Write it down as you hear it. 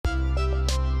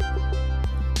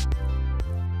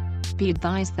Be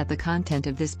advised that the content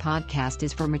of this podcast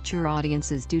is for mature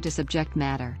audiences due to subject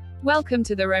matter. Welcome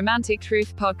to the Romantic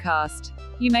Truth Podcast.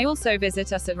 You may also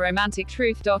visit us at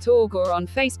romantictruth.org or on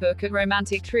Facebook at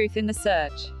Romantic Truth in the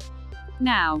search.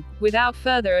 Now, without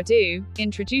further ado,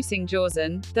 introducing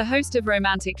Jorzen, the host of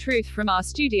Romantic Truth from our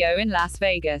studio in Las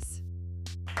Vegas.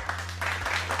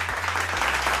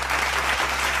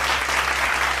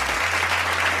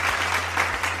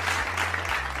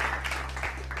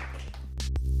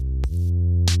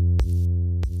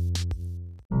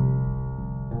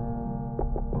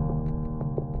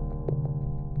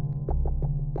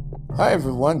 Hi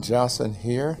everyone, Jocelyn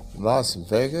here, Las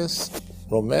Vegas.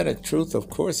 Romantic Truth,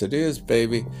 of course it is,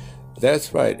 baby.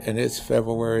 That's right, and it's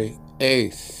February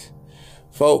 8th.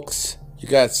 Folks, you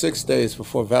got 6 days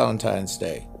before Valentine's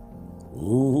Day.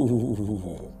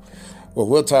 Ooh. Well,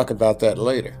 we'll talk about that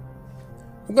later.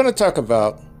 I'm going to talk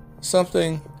about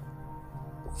something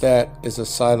that is a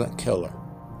silent killer.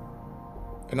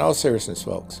 In all seriousness,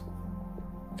 folks.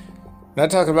 I'm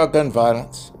not talking about gun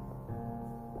violence.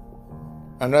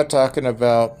 I'm not talking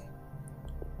about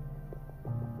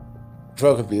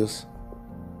drug abuse.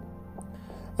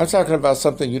 I'm talking about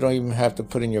something you don't even have to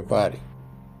put in your body.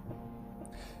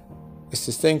 It's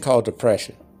this thing called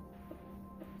depression.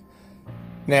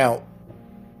 Now,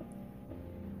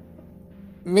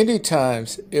 many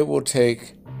times it will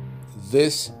take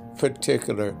this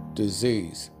particular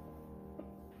disease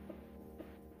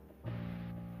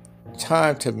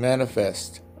time to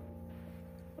manifest.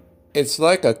 It's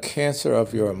like a cancer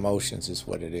of your emotions is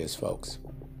what it is, folks.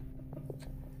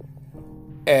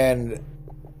 And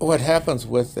what happens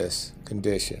with this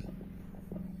condition,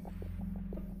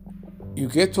 you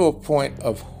get to a point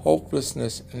of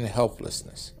hopelessness and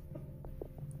helplessness.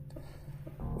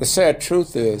 The sad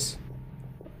truth is,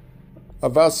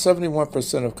 about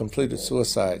 71% of completed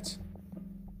suicides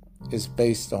is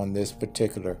based on this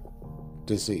particular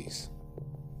disease.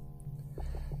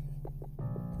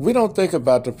 We don't think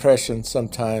about depression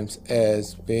sometimes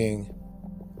as being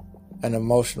an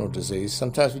emotional disease.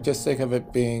 Sometimes we just think of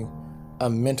it being a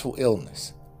mental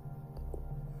illness.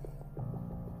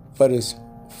 But it's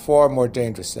far more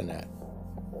dangerous than that.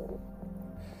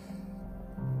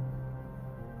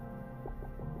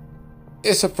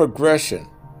 It's a progression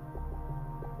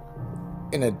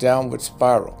in a downward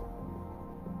spiral.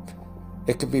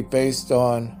 It could be based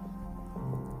on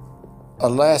a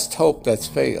last hope that's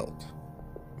failed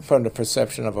from the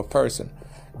perception of a person.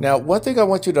 Now, one thing I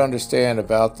want you to understand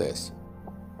about this,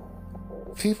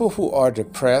 people who are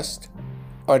depressed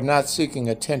are not seeking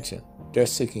attention, they're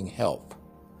seeking help.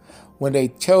 When they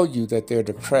tell you that they're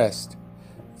depressed,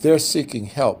 they're seeking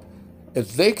help.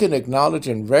 If they can acknowledge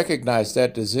and recognize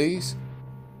that disease,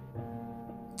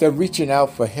 they're reaching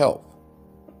out for help.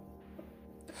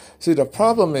 See, the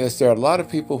problem is there are a lot of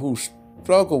people who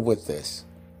struggle with this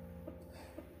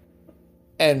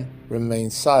and remain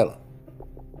silent.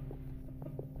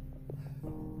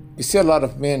 You see a lot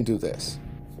of men do this.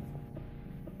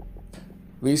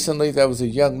 Recently, there was a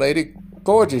young lady,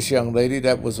 gorgeous young lady,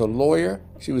 that was a lawyer.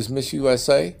 She was Miss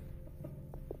USA.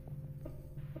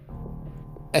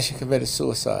 And she committed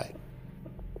suicide.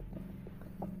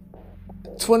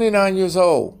 29 years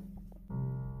old.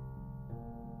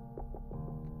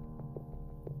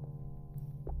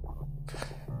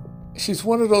 She's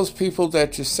one of those people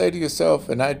that you say to yourself,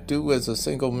 and I do as a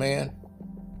single man,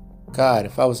 God,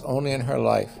 if I was only in her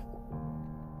life.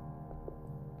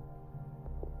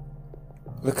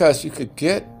 Because you could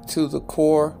get to the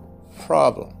core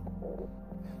problem.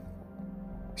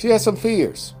 She had some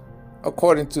fears,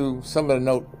 according to some of the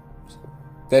notes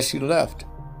that she left,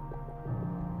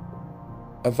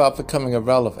 about becoming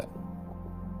irrelevant,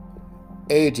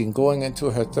 aging, going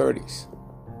into her 30s.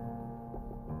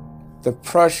 The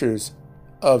pressures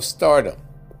of stardom,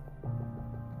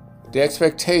 the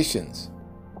expectations,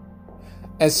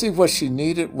 and see, what she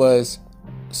needed was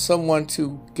someone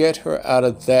to get her out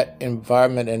of that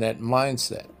environment and that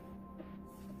mindset.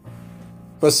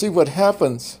 But see what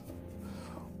happens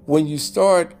when you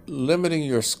start limiting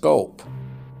your scope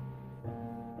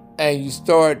and you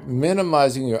start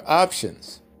minimizing your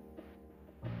options.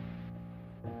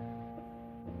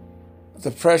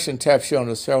 Depression taps you on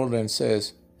the shoulder and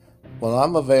says, well,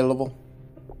 I'm available.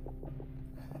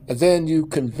 And then you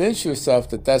convince yourself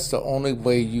that that's the only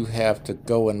way you have to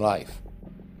go in life.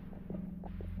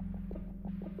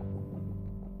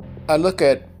 I look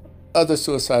at other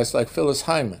suicides like Phyllis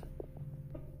Hyman.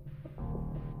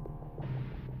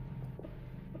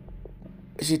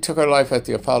 She took her life at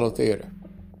the Apollo Theater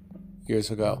years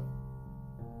ago.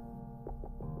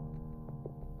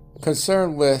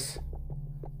 Concerned with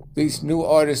these new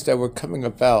artists that were coming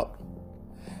about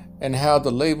and how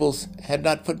the labels had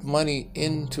not put money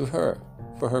into her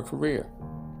for her career.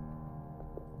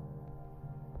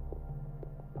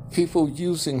 People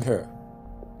using her.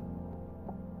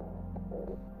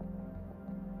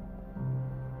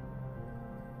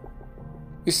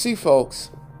 You see, folks,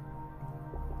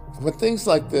 when things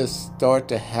like this start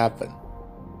to happen,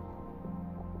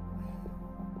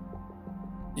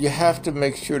 you have to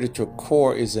make sure that your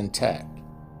core is intact.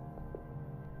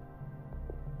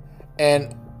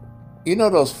 And you know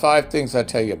those 5 things I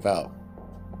tell you about: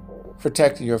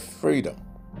 protecting your freedom,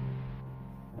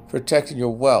 protecting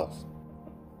your wealth,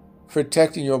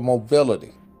 protecting your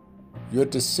mobility, your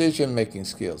decision-making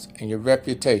skills, and your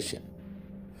reputation.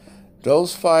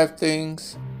 Those 5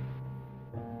 things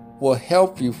will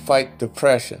help you fight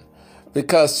depression.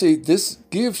 Because, see, this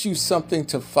gives you something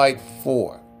to fight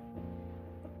for.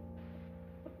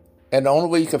 And the only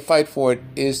way you can fight for it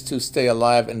is to stay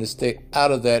alive and to stay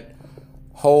out of that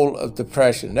hole of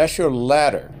depression. That's your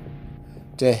ladder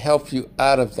to help you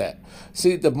out of that.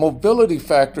 See, the mobility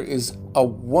factor is a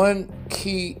one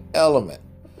key element.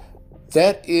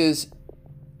 That is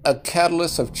a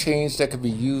catalyst of change that can be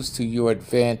used to your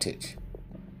advantage.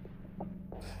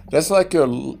 That's like your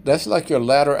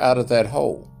ladder out of that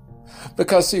hole.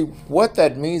 Because, see, what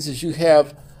that means is you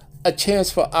have a chance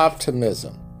for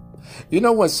optimism. You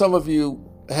know, when some of you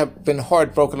have been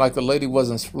heartbroken, like the lady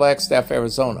was in Flagstaff,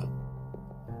 Arizona.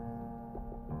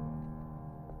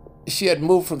 She had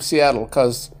moved from Seattle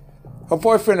because her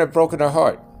boyfriend had broken her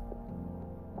heart.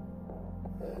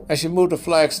 And she moved to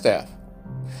Flagstaff.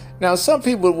 Now, some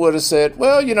people would have said,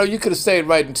 well, you know, you could have stayed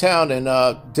right in town and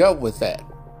dealt with that.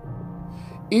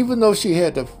 Even though she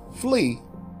had to flee,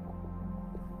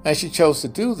 and she chose to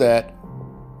do that,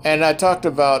 and I talked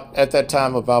about at that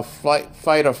time about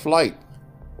fight or flight.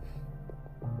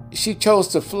 She chose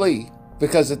to flee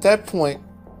because at that point,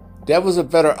 that was a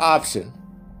better option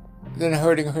than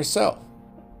hurting herself.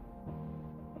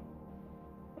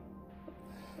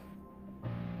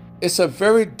 It's a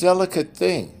very delicate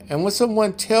thing. And when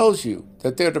someone tells you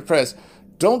that they're depressed,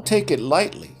 don't take it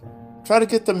lightly. Try to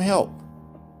get them help.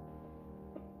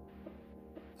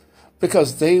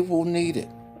 Because they will need it.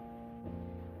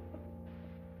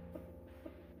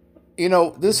 You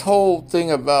know, this whole thing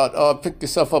about pick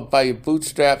yourself up by your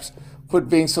bootstraps, quit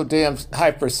being so damn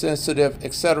hypersensitive,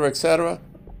 etc., etc.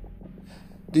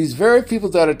 These very people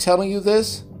that are telling you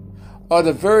this are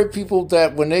the very people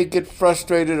that when they get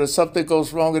frustrated or something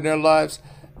goes wrong in their lives,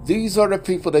 these are the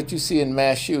people that you see in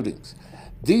mass shootings.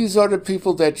 These are the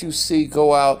people that you see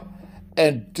go out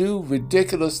and do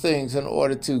ridiculous things in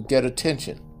order to get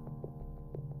attention.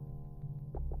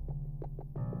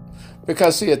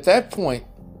 Because, see, at that point,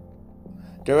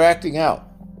 they're acting out.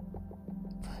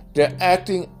 They're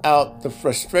acting out the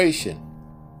frustration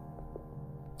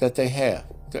that they have.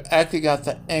 They're acting out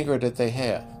the anger that they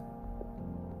have.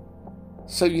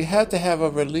 So you have to have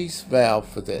a release valve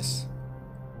for this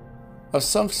of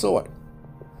some sort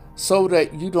so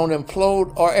that you don't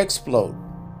implode or explode.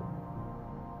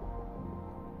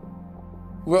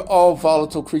 We're all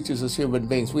volatile creatures as human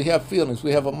beings. We have feelings,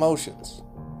 we have emotions.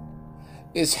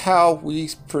 It's how we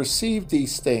perceive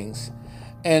these things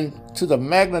and to the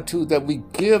magnitude that we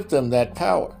give them that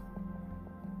power.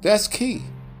 That's key.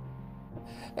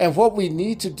 And what we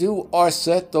need to do are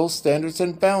set those standards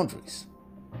and boundaries.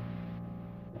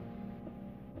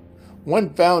 One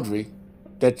boundary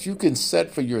that you can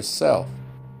set for yourself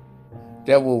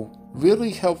that will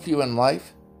really help you in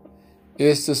life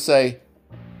is to say,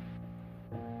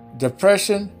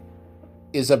 depression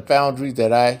is a boundary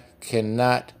that I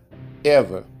cannot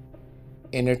ever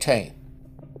entertain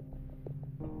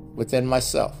within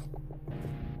myself.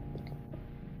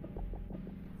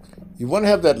 You want to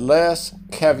have that last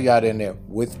caveat in there,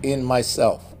 within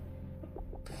myself.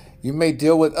 You may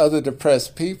deal with other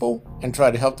depressed people and try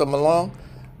to help them along,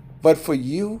 but for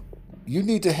you, you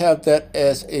need to have that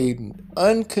as an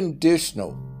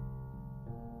unconditional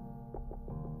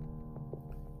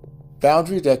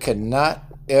boundary that cannot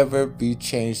ever be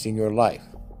changed in your life.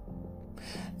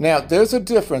 Now, there's a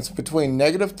difference between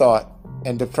negative thought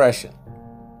and depression.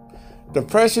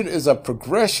 Depression is a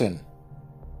progression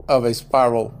of a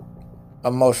spiral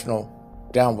emotional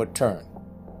downward turn.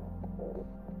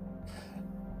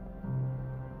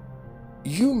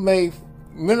 You may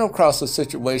run across a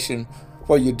situation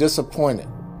where you're disappointed,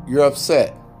 you're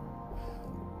upset.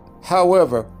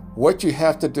 However, what you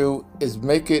have to do is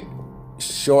make it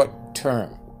short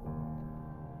term.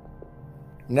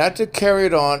 Not to carry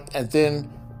it on and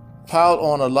then pile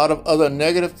on a lot of other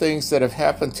negative things that have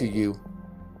happened to you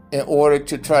in order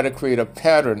to try to create a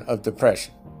pattern of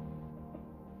depression.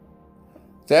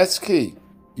 That's key.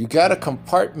 You got to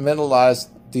compartmentalize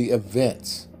the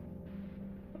events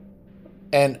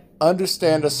and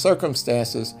understand the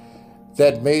circumstances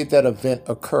that made that event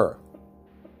occur.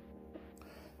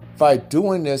 By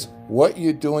doing this, what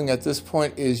you're doing at this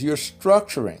point is you're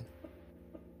structuring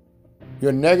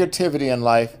your negativity in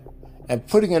life and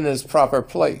putting it in its proper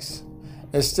place,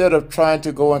 instead of trying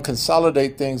to go and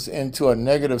consolidate things into a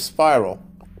negative spiral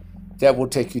that will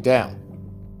take you down.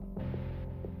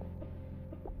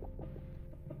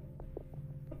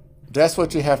 That's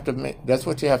what you have to make. That's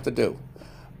what you have to do.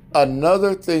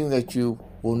 Another thing that you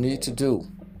will need to do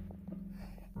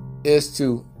is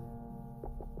to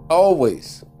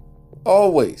always,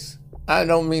 I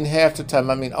don't mean half the time,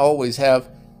 I mean always have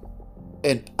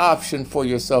an option for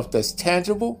yourself that's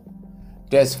tangible,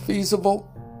 that's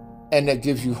feasible, and that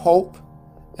gives you hope,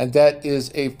 and that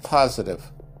is a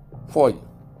positive for you.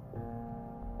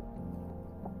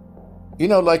 You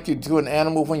know, like you do an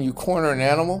animal when you corner an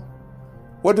animal,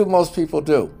 what do most people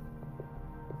do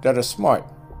that are smart?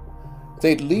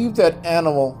 They leave that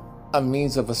animal a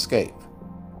means of escape.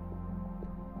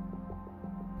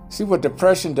 See what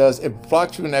depression does? It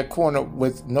blocks you in that corner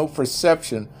with no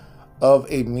perception of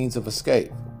a means of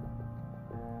escape.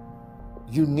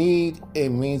 You need a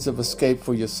means of escape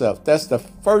for yourself. That's the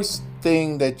first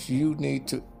thing that you need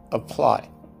to apply.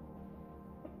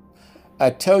 I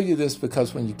tell you this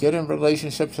because when you get in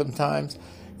relationships sometimes,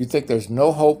 you think there's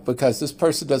no hope because this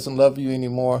person doesn't love you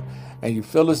anymore, and you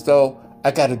feel as though,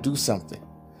 I got to do something.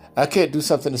 I can't do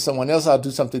something to someone else, I'll do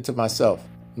something to myself.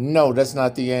 No, that's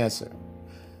not the answer.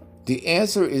 The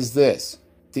answer is this.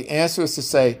 The answer is to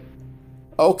say,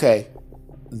 okay,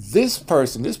 this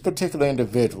person, this particular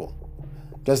individual,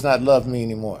 does not love me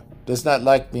anymore, does not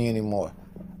like me anymore.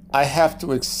 I have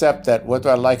to accept that whether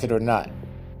I like it or not.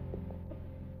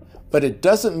 But it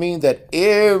doesn't mean that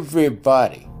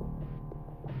everybody,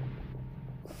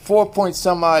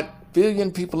 4-point-some-odd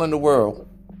billion people in the world,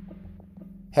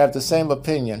 have the same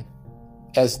opinion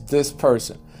as this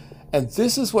person. And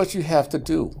this is what you have to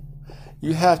do.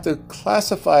 You have to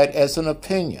classify it as an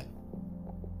opinion.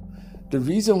 The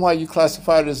reason why you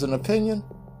classify it as an opinion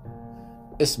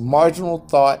is marginal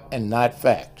thought and not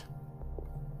fact.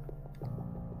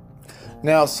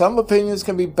 Now, some opinions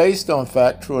can be based on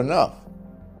fact, true enough.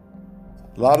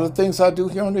 A lot of the things I do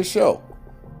here on this show,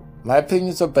 my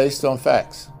opinions are based on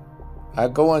facts. I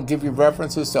go and give you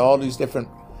references to all these different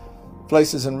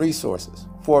places and resources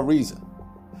for a reason.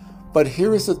 But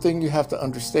here is the thing you have to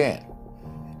understand.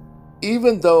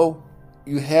 Even though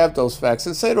you have those facts,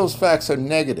 and say those facts are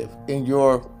negative in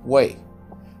your way,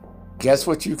 guess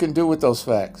what you can do with those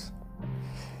facts?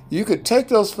 You could take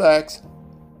those facts,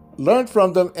 learn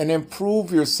from them, and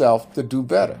improve yourself to do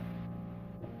better.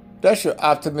 That's your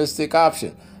optimistic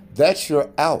option. That's your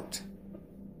out.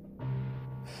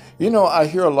 You know, I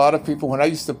hear a lot of people, when I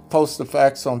used to post the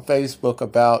facts on Facebook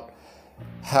about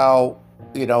how,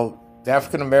 you know, the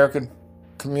African American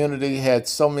community had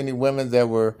so many women that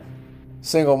were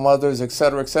single mothers,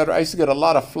 etc., etc. I used to get a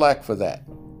lot of flack for that.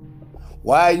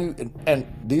 Why are you, and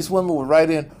these women would write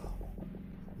in,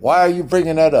 why are you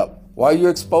bringing that up? Why are you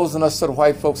exposing us to the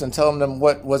white folks and telling them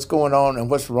what's going on and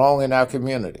what's wrong in our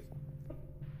community?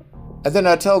 And then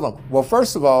I tell them, well,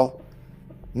 first of all,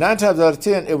 9 times out of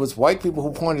 10, it was white people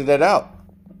who pointed that out.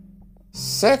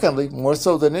 Secondly, more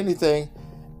so than anything,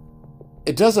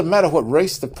 it doesn't matter what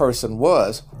race the person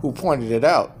was who pointed it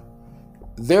out.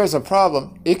 There's a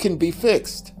problem, it can be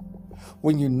fixed.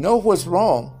 When you know what's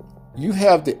wrong, you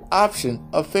have the option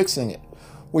of fixing it.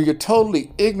 When you're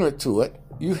totally ignorant to it,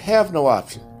 you have no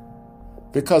option.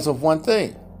 Because of one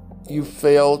thing, you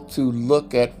fail to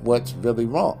look at what's really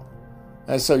wrong.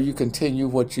 And so you continue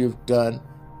what you've done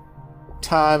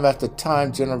time after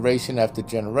time, generation after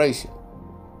generation.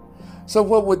 So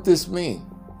what would this mean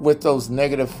with those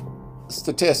negative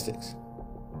statistics?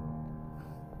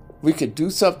 We could do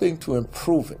something to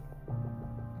improve it.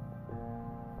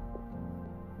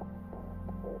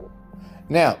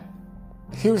 Now,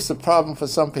 here's the problem for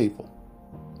some people.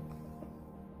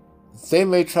 They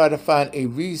may try to find a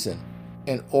reason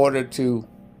in order to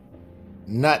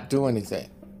not do anything.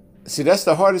 See, that's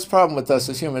the hardest problem with us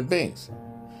as human beings.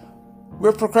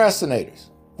 We're procrastinators.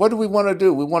 What do we want to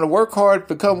do? We want to work hard,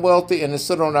 become wealthy, and then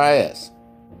sit on our ass.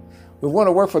 We want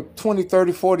to work for 20,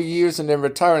 30, 40 years and then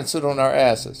retire and sit on our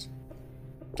asses.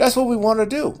 That's what we want to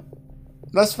do.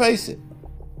 Let's face it.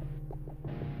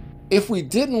 If we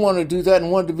didn't want to do that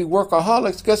and wanted to be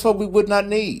workaholics, guess what we would not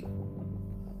need?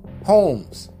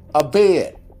 Homes, a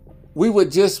bed. We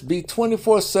would just be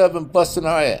 24/7 busting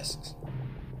our asses.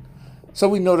 So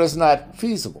we know that's not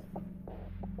feasible.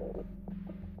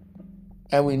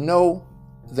 And we know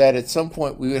that at some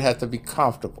point we would have to be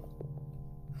comfortable.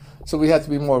 So we have to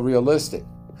be more realistic.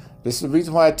 This is the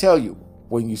reason why I tell you,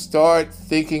 when you start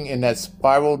thinking in that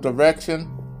spiral direction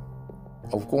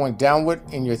of going downward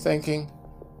in your thinking,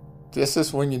 this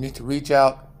is when you need to reach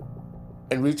out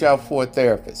for a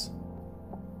therapist.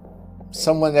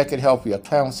 Someone that can help you, a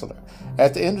counselor.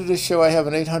 At the end of this show, I have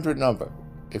an 800 number.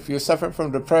 If you're suffering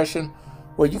from depression,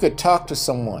 where you could talk to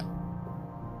someone.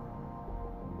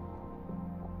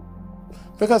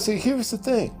 Because see, here's the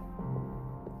thing.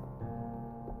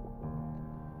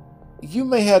 You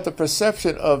may have the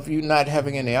perception of you not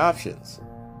having any options,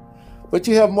 but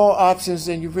you have more options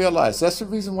than you realize. That's the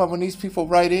reason why when these people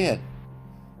write in,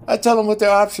 I tell them what their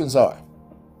options are.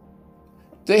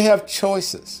 They have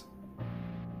choices.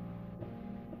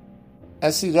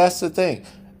 And see, that's the thing.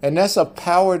 And that's a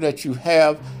power that you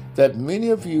have that many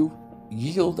of you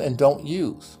yield and don't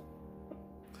use.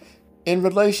 In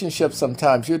relationships,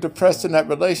 sometimes you're depressed in that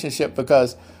relationship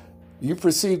because you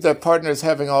perceive that partner as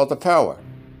having all the power.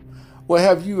 Well,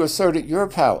 have you asserted your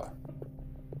power?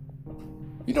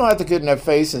 You don't have to get in their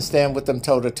face and stand with them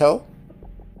toe to toe.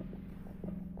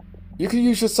 You can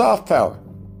use your soft power.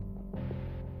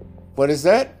 What is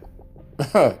that?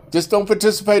 Just don't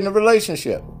participate in the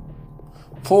relationship.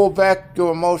 Pull back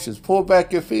your emotions. Pull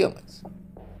back your feelings.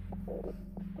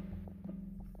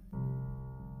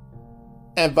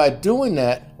 And by doing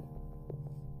that,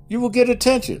 you will get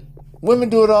attention. Women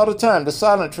do it all the time, the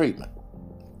silent treatment.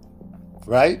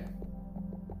 Right?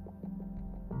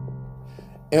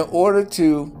 In order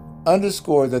to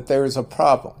underscore that there is a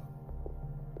problem.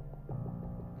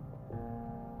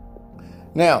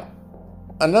 Now,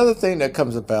 another thing that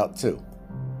comes about too,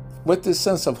 with this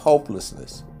sense of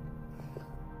hopelessness,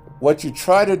 what you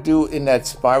try to do in that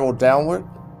spiral downward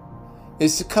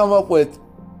is to come up with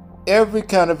every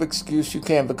kind of excuse you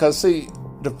can, because see,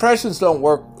 depression does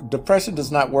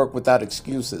not work without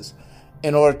excuses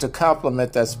in order to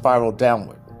complement that spiral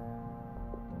downward.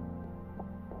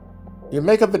 You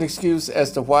make up an excuse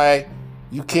as to why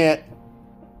you can't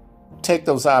take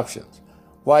those options,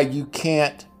 why you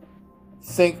can't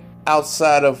think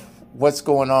outside of what's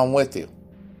going on with you.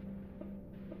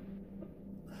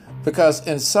 Because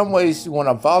in some ways you want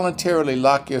to voluntarily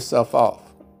lock yourself off.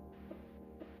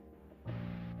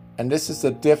 And this is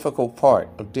the difficult part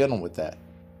of dealing with that.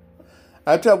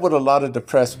 I've dealt with a lot of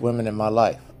depressed women in my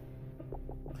life.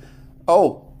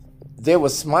 Oh, there were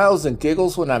smiles and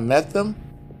giggles when I met them.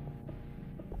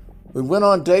 We went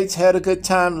on dates, had a good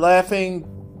time,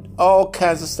 laughing, all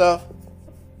kinds of stuff.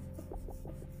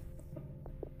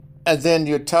 And then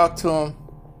you talk to them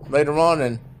later on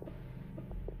and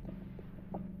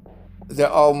they're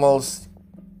almost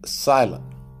silent.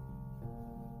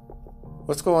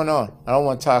 What's going on? I don't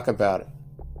want to talk about it.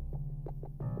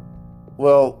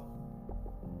 Well,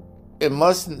 it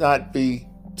must not be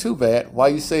too bad. Why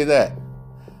you say that?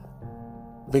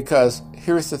 Because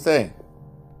here's the thing.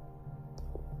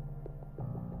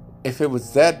 If it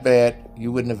was that bad,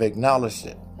 you wouldn't have acknowledged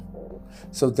it.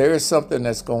 So there is something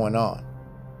that's going on.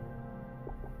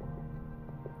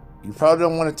 You probably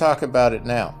don't want to talk about it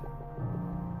now,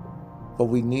 but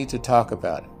we need to talk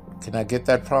about it. Can I get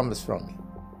that promise from you?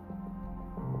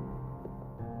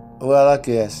 Well, I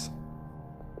guess.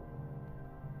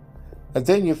 And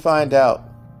then you find out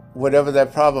whatever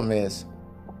that problem is,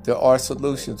 there are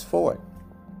solutions for it.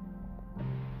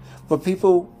 But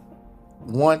people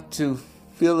want to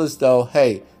feel as though,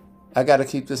 hey, I got to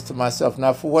keep this to myself.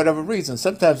 Now, for whatever reason,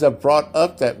 sometimes they're brought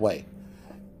up that way.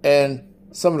 And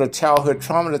some of the childhood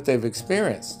trauma that they've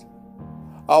experienced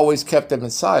always kept them in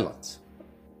silence.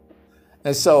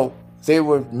 And so they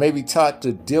were maybe taught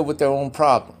to deal with their own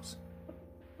problems.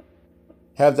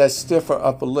 Have that stiffer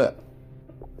upper lip.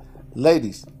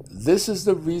 Ladies, this is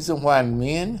the reason why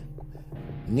men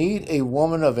need a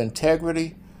woman of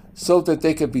integrity, so that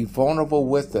they can be vulnerable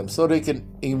with them, so they can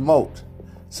emote,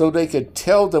 so they can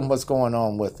tell them what's going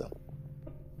on with them.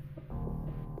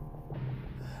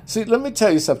 See, let me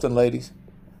tell you something, ladies.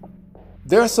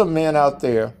 There are some men out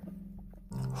there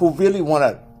who really want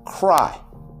to cry.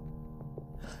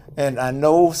 And I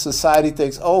know society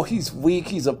thinks, oh, he's weak,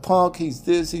 he's a punk, he's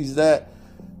this, he's that.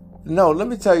 No, let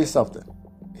me tell you something.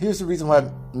 Here's the reason why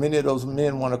many of those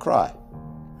men want to cry.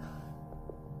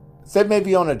 They may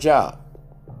be on a job,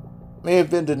 may have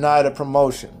been denied a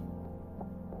promotion.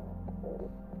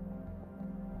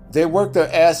 They work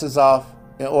their asses off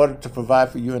in order to provide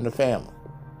for you and the family.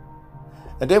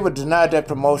 And they were denied that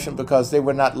promotion because they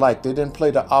were not liked. They didn't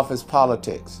play the office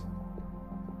politics.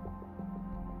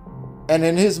 And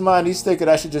in his mind, he's thinking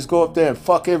I should just go up there and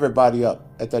fuck everybody up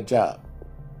at that job.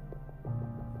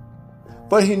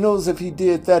 But he knows if he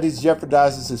did that, he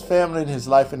jeopardizes his family and his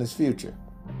life and his future.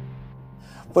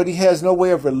 But he has no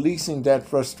way of releasing that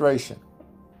frustration.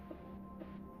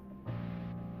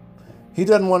 He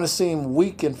doesn't want to seem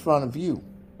weak in front of you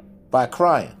by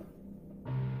crying,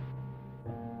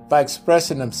 by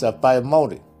expressing himself, by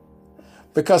emoting.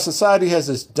 Because society has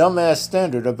this dumbass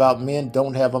standard about men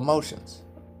don't have emotions.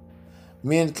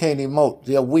 Men can't emote.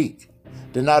 They're weak.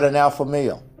 They're not an alpha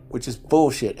male, which is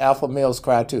bullshit. Alpha males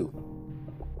cry too.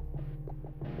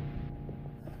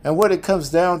 And what it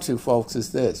comes down to, folks,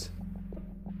 is this.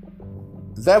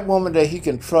 That woman that he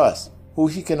can trust, who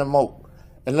he can emote.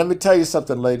 And let me tell you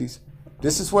something, ladies.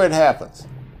 This is where it happens.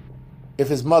 If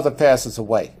his mother passes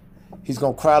away, he's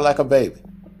going to cry like a baby.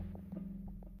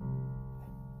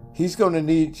 He's going to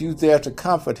need you there to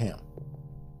comfort him.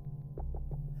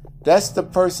 That's the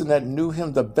person that knew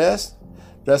him the best.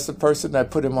 That's the person that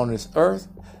put him on this earth.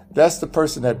 That's the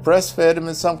person that breastfed him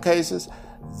in some cases.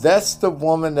 That's the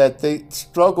woman that they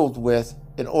struggled with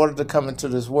in order to come into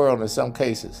this world in some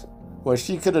cases, where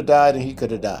she could have died and he could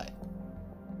have died.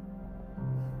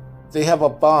 They have a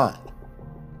bond.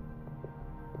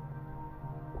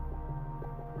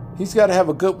 He's got to have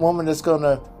a good woman that's going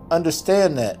to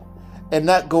understand that and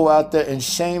not go out there and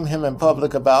shame him in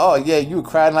public about, oh yeah, you were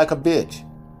crying like a bitch.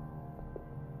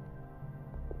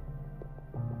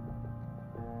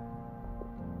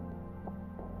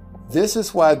 This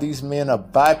is why these men are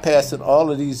bypassing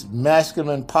all of these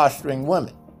masculine posturing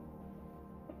women.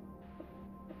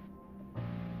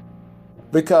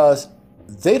 Because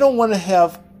they don't want to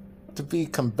have to be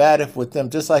combative with them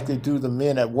just like they do the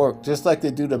men at work, just like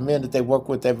they do the men that they work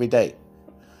with every day.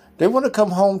 They want to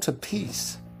come home to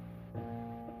peace.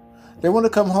 They want to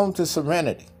come home to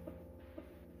serenity.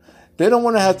 They don't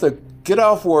want to have to get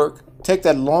off work, take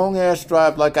that long ass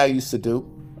drive like I used to do,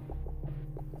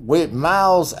 with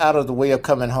miles out of the way of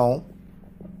coming home.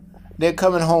 They're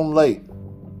coming home late,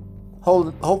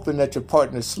 hoping that your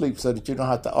partner sleeps so that you don't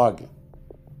have to argue.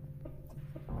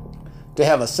 To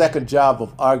have a second job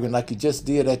of arguing like you just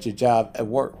did at your job at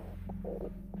work.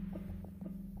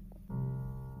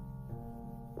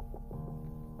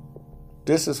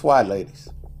 This is why, ladies.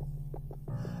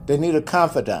 They need a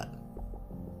confidant.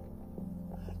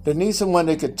 They need someone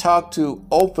they could talk to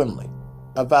openly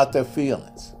about their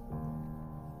feelings.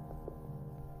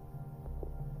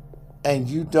 And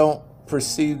you don't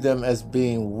perceive them as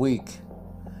being weak,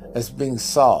 as being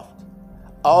soft.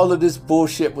 All of this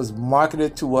bullshit was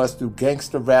marketed to us through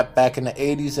gangster rap back in the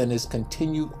 80s and is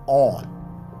continued on.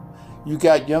 You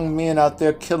got young men out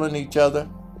there killing each other,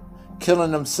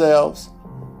 killing themselves,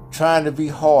 trying to be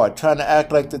hard, trying to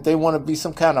act like that they want to be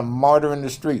some kind of martyr in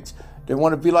the streets. They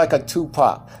want to be like a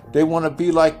Tupac. They want to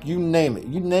be like, you name it.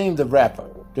 You name the rapper.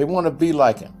 They want to be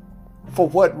like him. For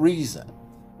what reason?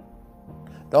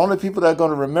 The only people that are going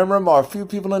to remember him are a few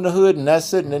people in the hood, and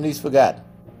that's it, and then he's forgotten.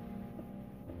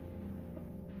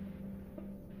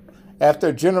 After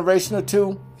a generation or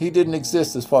two, he didn't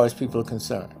exist as far as people are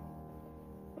concerned.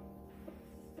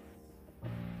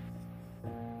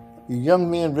 You young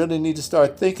men really need to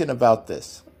start thinking about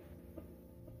this.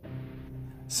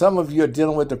 Some of you are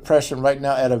dealing with depression right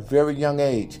now at a very young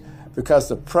age because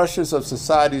the pressures of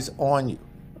society is on you.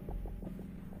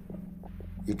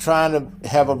 You're trying to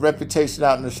have a reputation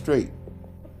out in the street.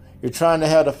 You're trying to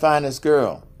have the finest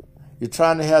girl. You're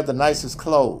trying to have the nicest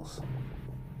clothes.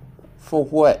 For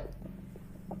what?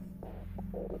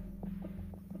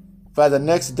 By the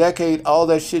next decade, all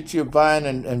that shit you're buying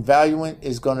and valuing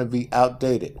is going to be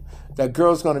outdated. That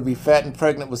girl's going to be fat and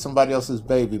pregnant with somebody else's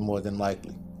baby, more than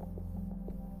likely.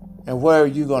 And where are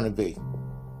you going to be?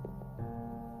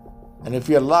 And if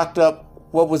you're locked up,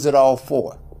 what was it all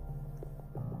for?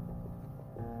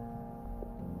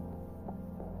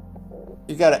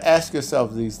 You got to ask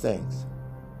yourself these things.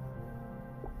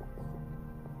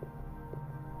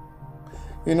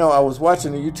 You know, I was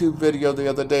watching a YouTube video the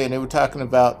other day and they were talking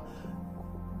about,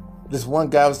 this one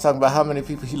guy was talking about how many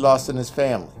people he lost in his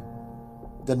family.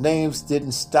 The names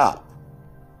didn't stop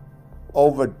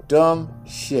over dumb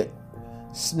shit.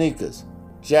 Sneakers,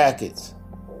 jackets,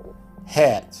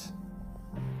 hats,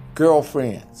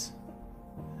 girlfriends,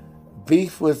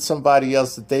 beef with somebody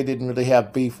else that they didn't really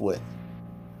have beef with,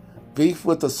 beef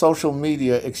with the social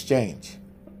media exchange,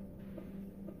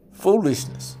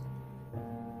 foolishness.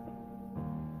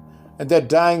 And they're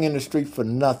dying in the street for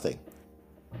nothing.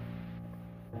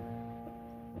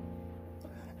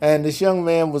 And this young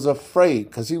man was afraid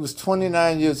because he was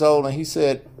 29 years old and he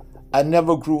said, I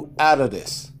never grew out of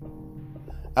this.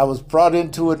 I was brought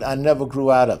into it, I never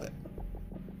grew out of it.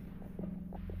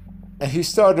 And he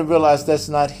started to realize that's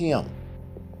not him.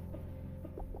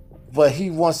 But he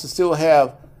wants to still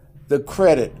have the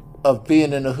credit of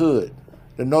being in the hood,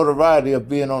 the notoriety of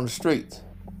being on the streets.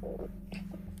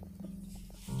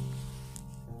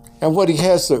 And what he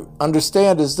has to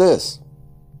understand is this: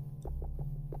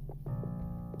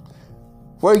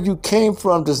 where you came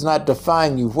from does not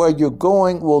define you. Where you're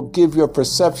going will give you a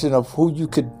perception of who you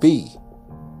could be.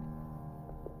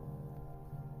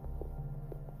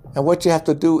 And what you have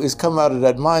to do is come out of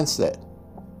that mindset.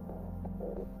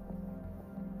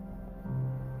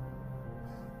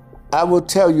 I will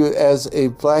tell you, as a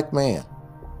black man,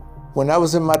 when I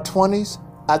was in my 20s,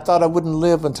 I thought I wouldn't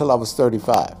live until I was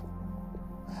 35.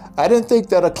 I didn't think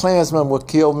that a Klansman would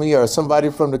kill me or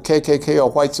somebody from the KKK or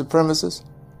white supremacists.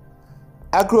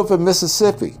 I grew up in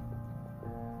Mississippi,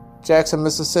 Jackson,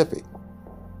 Mississippi.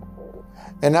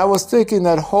 And I was thinking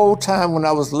that whole time when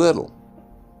I was little,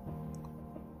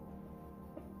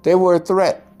 they were a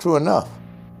threat, true enough.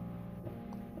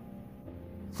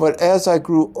 But as I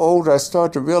grew older, I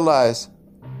started to realize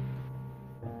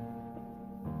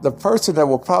the person that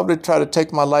will probably try to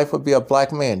take my life would be a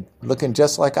black man looking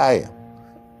just like I am.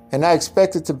 And I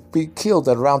expected to be killed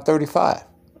at around 35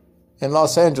 in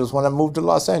Los Angeles, when I moved to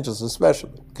Los Angeles,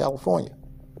 especially California.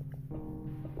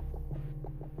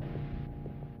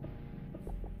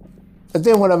 And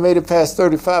then when I made it past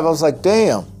 35, I was like,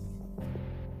 damn,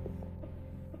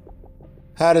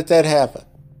 how did that happen?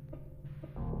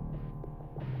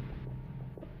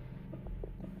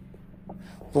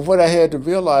 But what I had to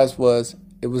realize was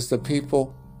it was the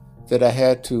people that I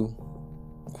had to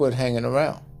quit hanging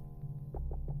around.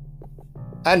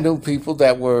 I knew people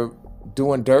that were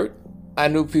doing dirt. I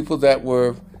knew people that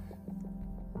were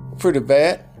pretty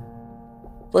bad.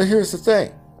 But here's the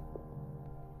thing.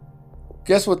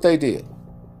 Guess what they did?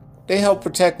 They helped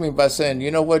protect me by saying,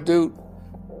 you know what, dude?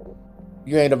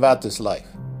 You ain't about this life.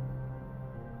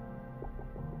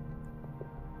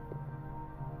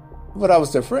 But I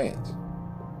was their friends.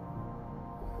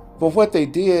 But what they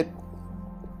did,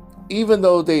 even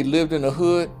though they lived in the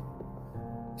hood,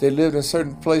 they lived in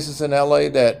certain places in LA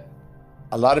that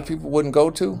a lot of people wouldn't go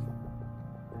to.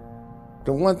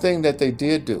 The one thing that they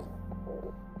did do,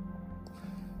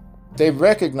 they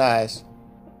recognized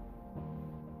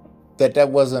that that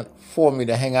wasn't for me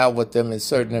to hang out with them in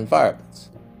certain environments.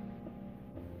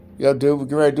 Yo, dude, we're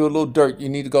getting ready to do a little dirt. You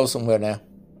need to go somewhere now.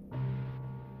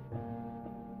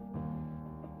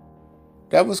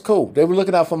 That was cool. They were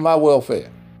looking out for my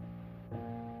welfare.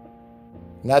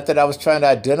 Not that I was trying to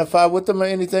identify with them or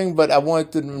anything, but I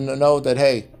wanted them to know that,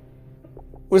 hey,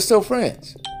 we're still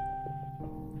friends.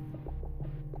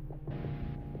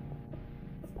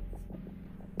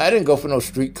 I didn't go for no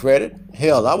street credit.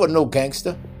 Hell, I wasn't no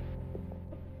gangster.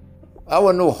 I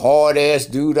wasn't no hard-ass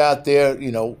dude out there,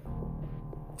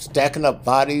 stacking up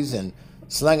bodies and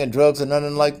slinging drugs and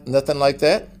nothing like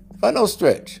that. By no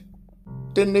stretch.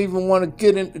 Didn't even want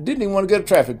to get a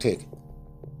traffic ticket.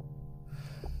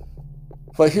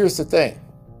 But here's the thing.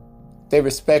 They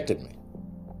respected me.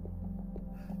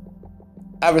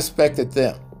 I respected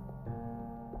them.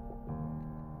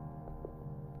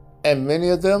 And many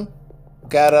of them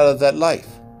got out of that life,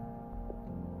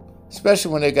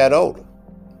 especially when they got older.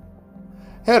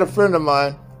 I had a friend of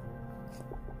mine,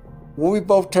 when we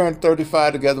both turned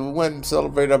 35 together, we went and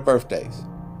celebrated our birthdays.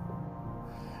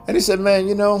 And he said, man,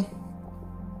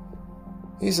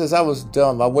 he says, I was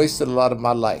dumb. I wasted a lot of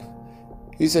my life.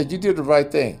 He said, you did the right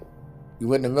thing. You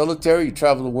went in the military, you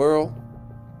traveled the world,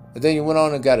 and then you went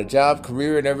on and got a job,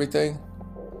 career and everything,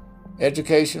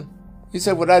 education. He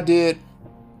said, what I did,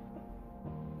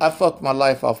 I fucked my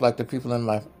life off like the people in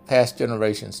my past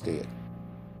generations did.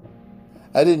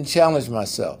 I didn't challenge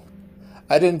myself.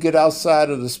 I didn't get outside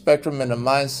of the spectrum and the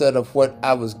mindset of what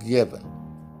I was given.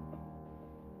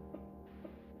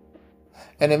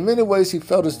 And in many ways, he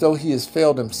felt as though he has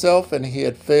failed himself and he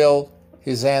had failed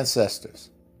his ancestors.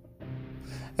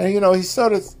 And, he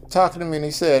started talking to me and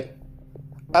he said,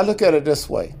 I look at it this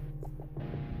way.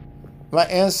 My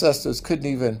ancestors couldn't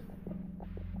even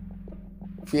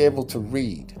be able to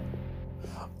read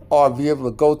or be able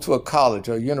to go to a college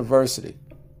or a university.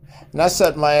 And I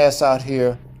set my ass out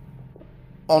here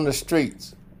on the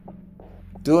streets,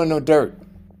 doing the dirt,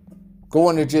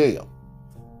 going to jail.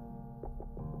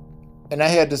 And I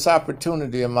had this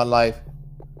opportunity in my life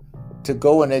to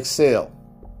go and excel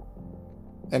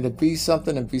and to be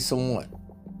something and be someone.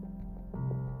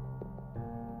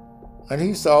 And he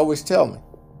used to always tell me,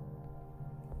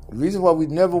 the reason why we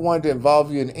never wanted to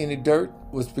involve you in any dirt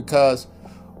was because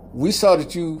we saw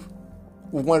that you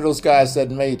were one of those guys that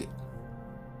made it.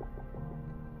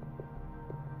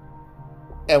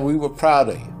 And we were proud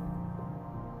of you.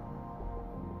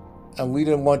 And we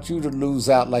didn't want you to lose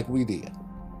out like we did.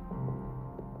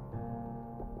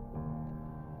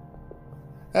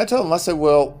 I told him, I said,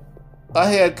 well, I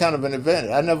had kind of an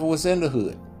advantage. I never was in the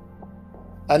hood.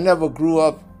 I never grew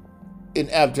up in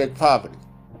abject poverty.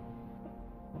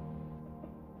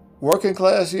 Working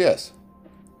class, yes.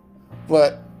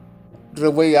 But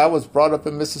the way I was brought up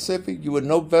in Mississippi, you were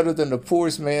no better than the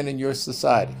poorest man in your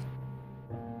society.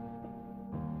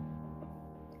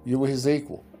 You were his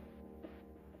equal.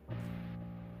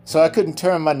 So I couldn't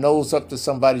turn my nose up to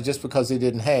somebody just because they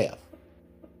didn't have.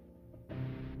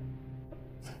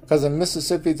 Because in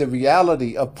Mississippi, the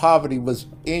reality of poverty was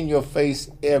in your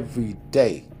face every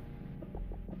day.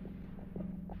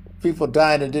 People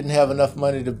dying and didn't have enough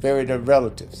money to bury their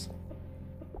relatives.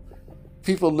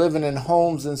 People living in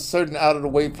homes in certain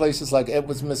out-of-the-way places like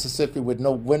Edwards, Mississippi, with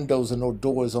no windows and no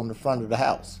doors on the front of the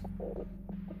house.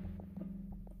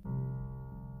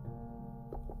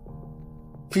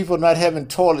 People not having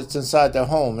toilets inside their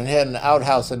home and having an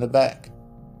outhouse in the back.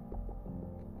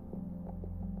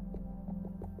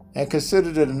 And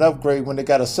considered it an upgrade when they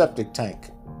got a septic tank.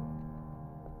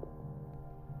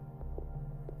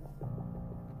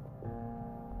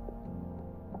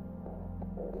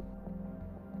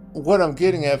 What I'm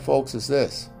getting at, folks, is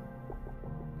this.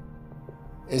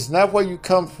 It's not where you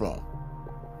come from.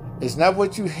 It's not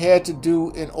what you had to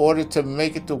do in order to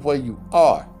make it to where you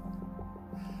are.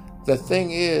 The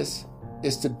thing is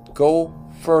to go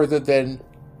further than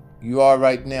you are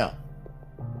right now.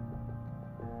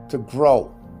 To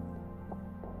grow.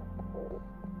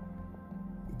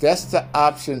 That's the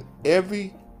option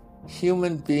every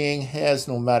human being has,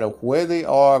 no matter where they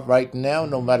are right now,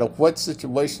 no matter what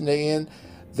situation they're in,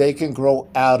 they can grow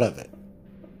out of it.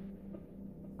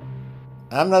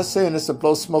 I'm not saying this to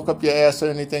blow smoke up your ass or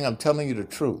anything. I'm telling you the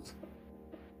truth.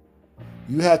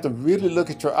 You have to really look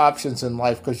at your options in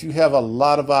life because you have a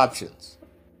lot of options.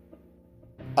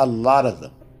 A lot of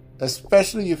them.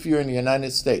 Especially if you're in the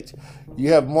United States.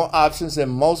 You have more options than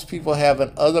most people have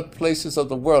in other places of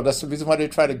the world. That's the reason why they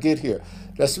try to get here.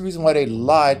 That's the reason why they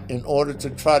lied in order to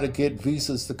try to get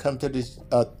visas to come to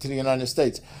the United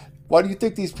States. Why do you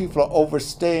think these people are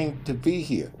overstaying to be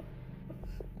here?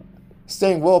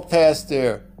 Staying well past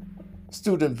their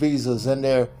student visas and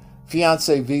their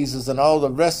fiancé visas and all the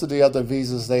rest of the other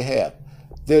visas they have.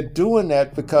 They're doing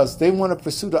that because they want to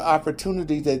pursue the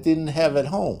opportunity they didn't have at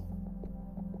home.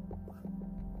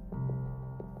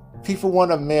 People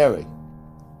want to marry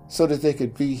so that they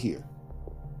could be here.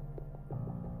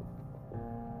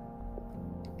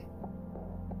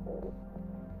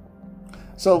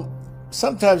 So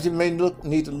sometimes you may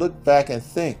need to look back and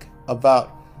think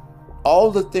about all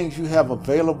the things you have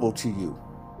available to you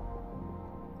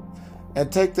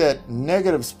and take that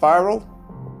negative spiral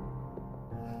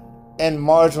and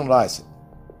marginalize it.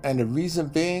 And the reason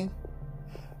being,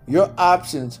 your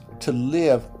options to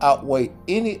live outweigh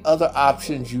any other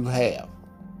options you have.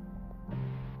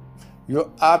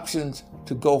 Your options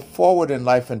to go forward in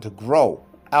life and to grow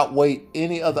outweigh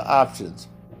any other options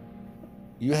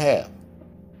you have.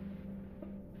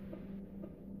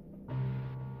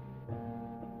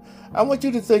 I want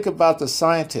you to think about the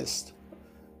scientists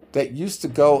that used to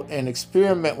go and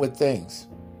experiment with things,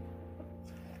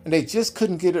 and they just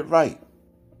couldn't get it right.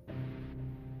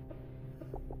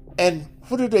 And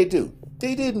what did they do?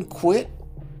 They didn't quit.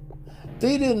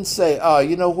 They didn't say, oh,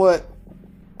 you know what?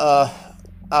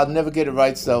 I'll never get it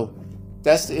right, so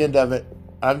that's the end of it.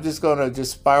 I'm just going to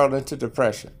spiral into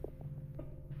depression.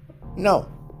 No.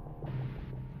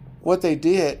 What they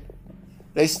did,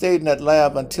 they stayed in that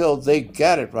lab until they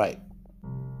got it right.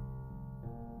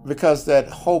 Because that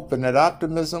hope and that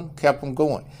optimism kept them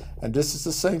going. And this is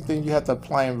the same thing you have to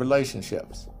apply in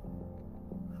relationships.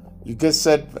 You get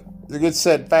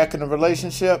set back in a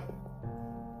relationship,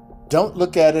 don't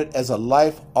look at it as a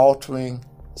life-altering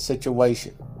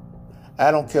situation. I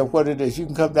don't care what it is. You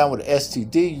can come down with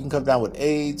STD, you can come down with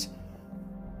AIDS,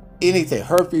 anything,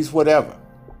 herpes, whatever.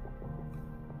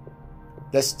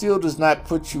 That still does not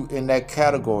put you in that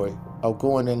category of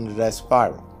going into that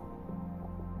spiral.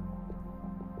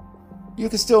 You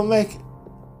can still make it.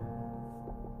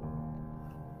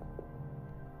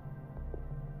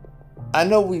 I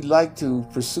know we like to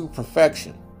pursue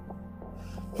perfection,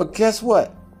 but guess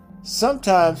what?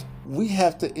 Sometimes we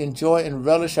have to enjoy and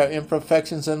relish our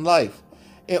imperfections in life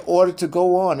in order to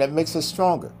go on. That makes us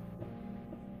stronger.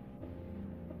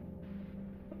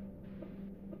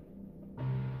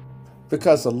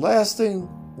 Because the last thing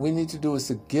we need to do is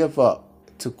to give up,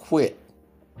 to quit.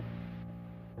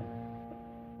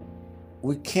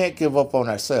 We can't give up on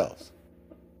ourselves.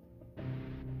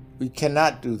 We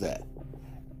cannot do that.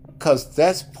 Because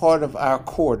that's part of our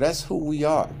core. That's who we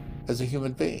are as a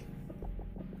human being.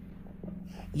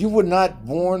 You weren't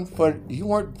born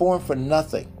for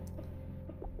nothing.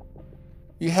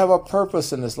 You have a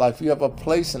purpose in this life. You have a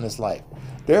place in this life.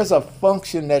 There's a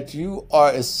function that you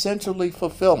are essentially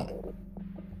fulfilling,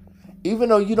 even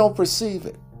though you don't perceive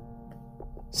it.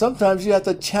 Sometimes you have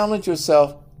to challenge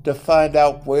yourself to find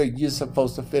out where you're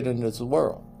supposed to fit in this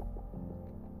world.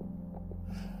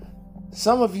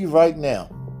 Some of you right now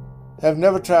have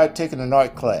never tried taking an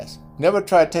art class, never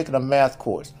tried taking a math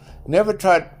course, never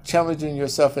tried challenging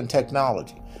yourself in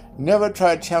technology, never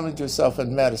tried challenging yourself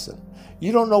in medicine.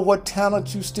 You don't know what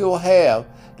talent you still have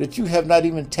that you have not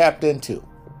even tapped into.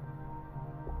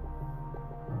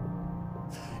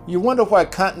 You wonder why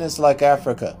continents like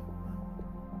Africa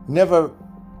never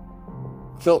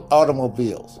built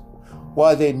automobiles,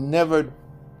 why they never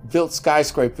built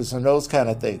skyscrapers and those kind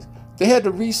of things. They had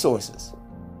the resources.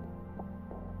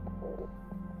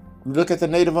 You look at the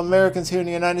Native Americans here in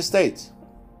the United States.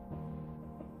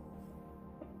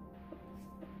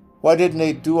 Why didn't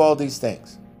they do all these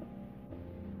things?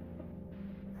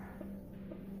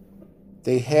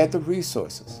 They had the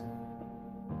resources,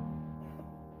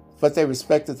 but they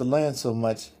respected the land so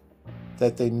much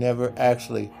that they never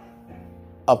actually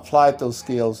applied those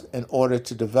skills in order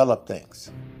to develop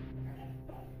things.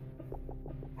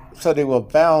 So they were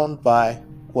bound by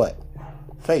what?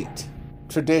 Fate,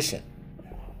 tradition.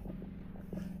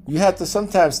 You have to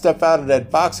sometimes step out of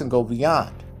that box and go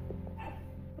beyond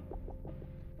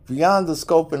the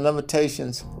scope and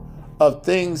limitations of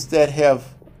things that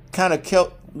have kind of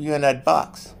kept you in that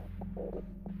box.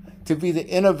 To be the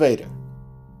innovator,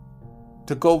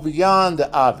 to go beyond the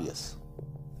obvious.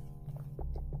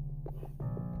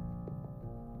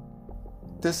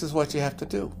 This is what you have to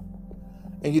do.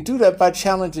 And you do that by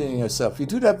challenging yourself. You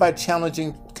do that by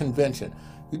challenging convention.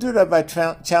 You do that by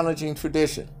challenging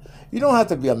tradition. You don't have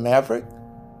to be a maverick.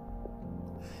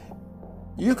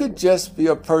 You could just be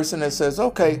a person that says,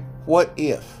 okay, what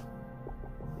if?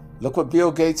 Look what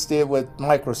Bill Gates did with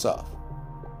Microsoft.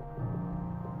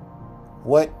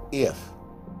 What if?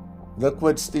 Look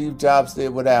what Steve Jobs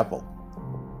did with Apple.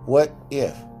 What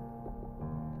if?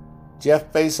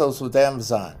 Jeff Bezos with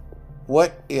Amazon.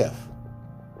 What if?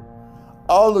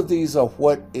 All of these are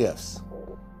what ifs.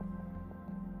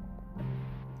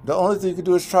 The only thing you can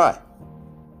do is try.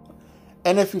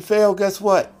 And if you fail, guess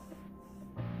what?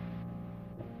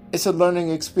 It's a learning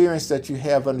experience that you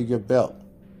have under your belt.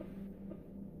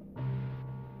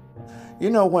 You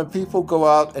know, when people go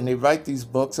out and they write these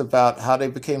books about how they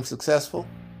became successful,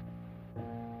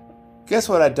 guess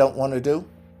what I don't want to do?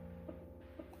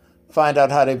 Find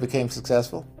out how they became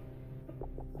successful.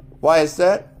 Why is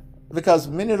that? Because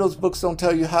many of those books don't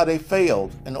tell you how they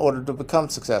failed in order to become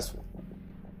successful.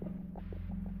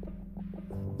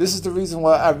 This is the reason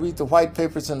why I read the white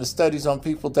papers and the studies on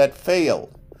people that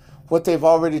failed, what they've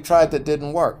already tried that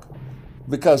didn't work.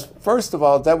 Because first of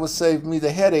all, that would save me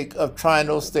the headache of trying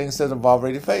those things that have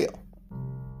already failed.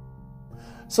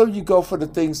 So you go for the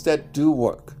things that do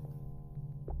work.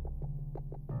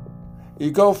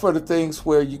 You go for the things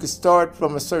where you can start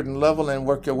from a certain level and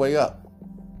work your way up.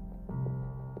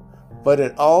 But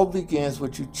it all begins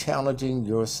with you challenging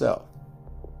yourself.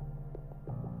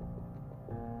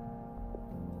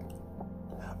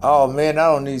 Oh man, I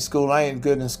don't need school. I ain't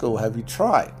good in school. Have you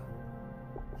tried?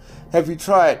 Have you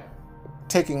tried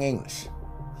taking English?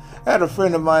 I had a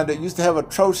friend of mine that used to have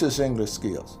atrocious English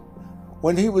skills.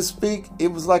 When he would speak, it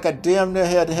was like I damn near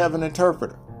had to have an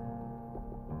interpreter.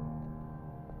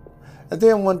 And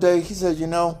then one day he said, you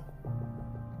know,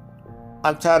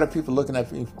 I'm tired of people looking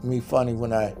at me funny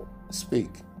when I speak.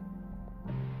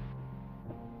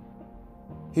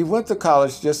 He went to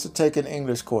college just to take an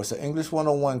English course, an English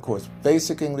 101 course,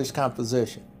 basic English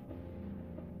composition.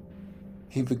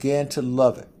 He began to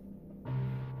love it.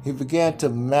 He began to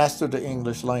master the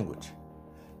English language.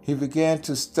 He began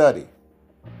to study.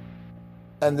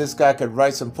 And this guy could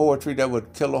write some poetry that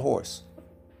would kill a horse.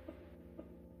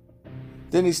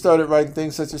 Then he started writing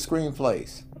things such as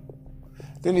screenplays.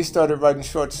 Then he started writing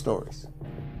short stories.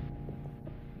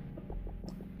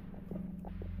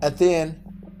 And then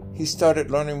he started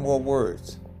learning more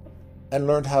words and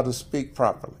learned how to speak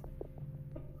properly,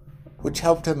 which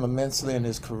helped him immensely in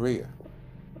his career.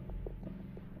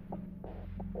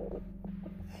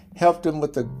 Helped him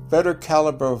with the better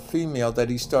caliber of female that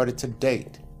he started to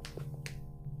date.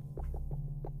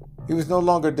 He was no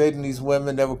longer dating these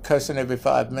women that were cussing every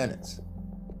 5 minutes.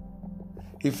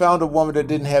 He found a woman that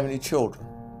didn't have any children.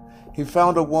 He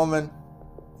found a woman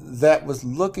that was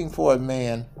looking for a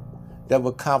man that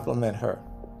would compliment her.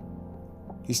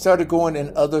 He started going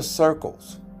in other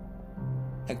circles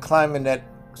and climbing that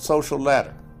social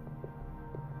ladder.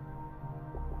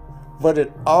 But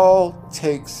it all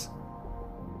takes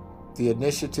the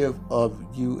initiative of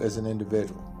you as an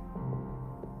individual.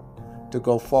 to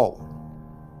go forward.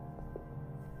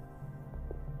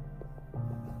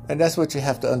 And that's what you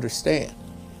have to understand.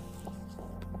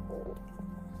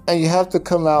 And you have to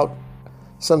come out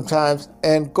sometimes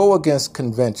and go against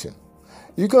convention.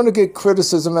 You're going to get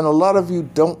criticism, and a lot of you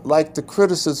don't like the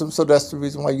criticism, so that's the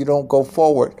reason why you don't go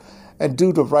forward and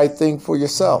do the right thing for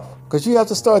yourself. Because you have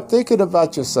to start thinking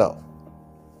about yourself.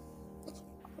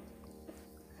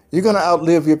 You're going to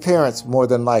outlive your parents more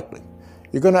than likely.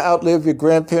 You're going to outlive your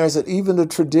grandparents and even the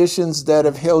traditions that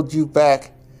have held you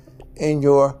back in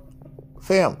your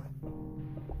family.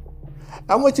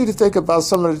 I want you to think about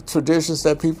some of the traditions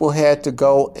that people had to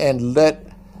go and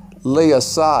lay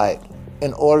aside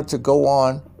in order to go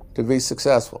on to be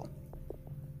successful.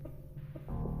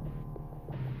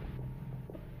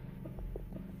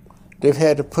 They've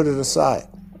had to put it aside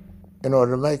in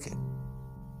order to make it.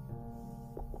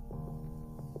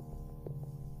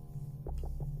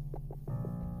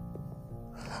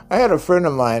 I had a friend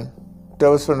of mine that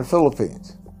was from the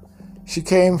Philippines. She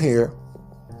came here,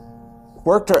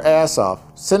 worked her ass off,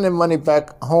 sending money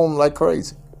back home like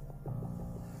crazy.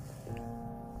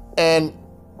 And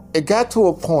it got to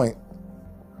a point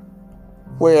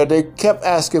where they kept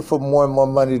asking for more and more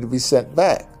money to be sent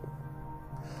back.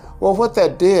 Well, what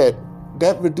that did,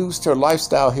 that reduced her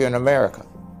lifestyle here in America.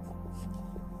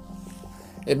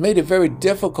 It made it very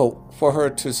difficult for her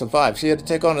to survive. She had to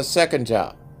take on a second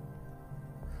job.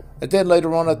 And then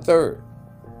later on a third.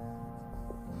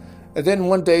 And then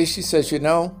one day she says,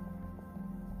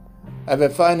 I've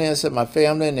been financing my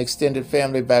family and extended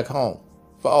family back home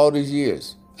for all these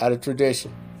years out of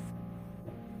tradition.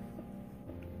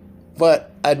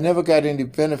 But I never got any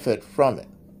benefit from it.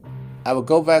 I would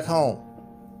go back home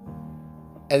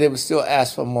and they would still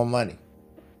ask for more money.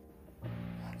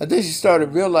 And then she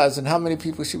started realizing how many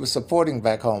people she was supporting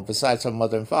back home besides her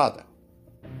mother and father.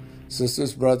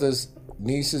 Sisters, brothers,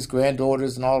 nieces,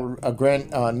 granddaughters, and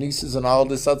all nieces and all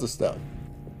this other stuff.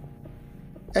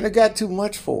 And it got too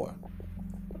much for her.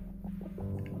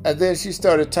 And then she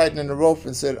started tightening the rope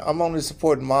and said, I'm only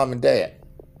supporting mom and dad.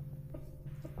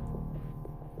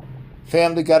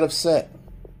 Family got upset.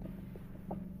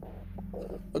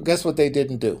 But guess what they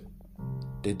didn't do?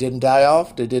 They didn't die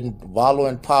off. They didn't wallow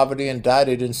in poverty and die.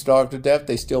 They didn't starve to death.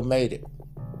 They still made it.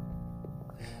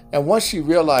 And once she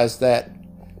realized that,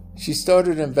 she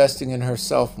started investing in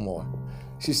herself more.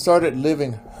 She started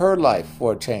living her life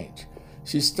for a change.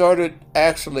 She started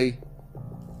actually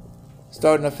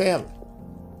starting a family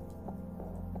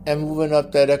and moving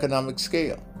up that economic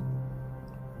scale.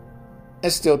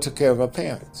 And still took care of her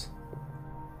parents.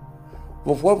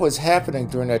 But what was happening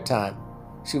during that time,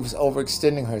 she was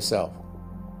overextending herself.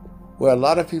 Where a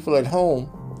lot of people at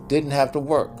home didn't have to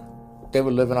work. They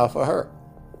were living off of her.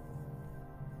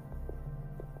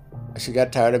 She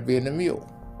got tired of being a mule.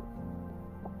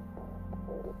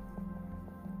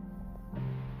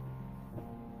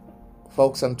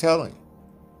 Folks, I'm telling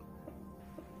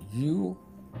you, you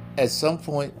at some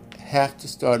point have to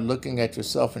start looking at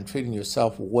yourself and treating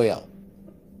yourself well.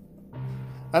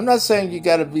 I'm not saying you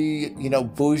got to be,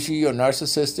 bougie or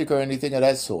narcissistic or anything of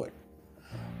that sort.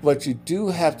 But you do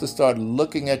have to start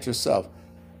looking at yourself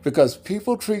because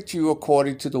people treat you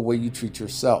according to the way you treat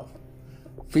yourself.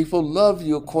 People love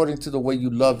you according to the way you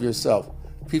love yourself.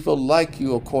 People like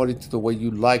you according to the way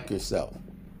you like yourself.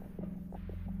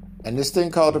 And this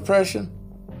thing called depression,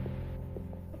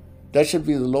 that should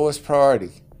be the lowest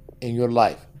priority in your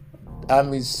life. I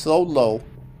mean, so low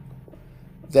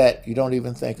that you don't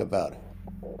even think about it.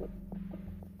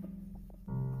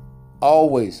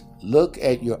 Always look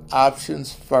at your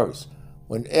options first.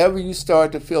 Whenever you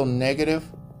start to feel negative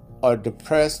or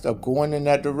depressed or going in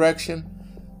that direction,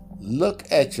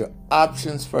 look at your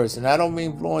options first. And I don't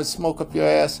mean blowing smoke up your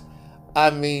ass. I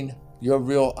mean your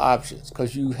real options,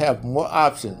 because you have more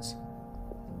options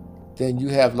than you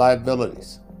have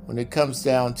liabilities when it comes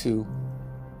down to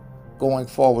going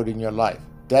forward in your life.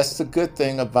 That's the good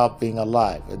thing about being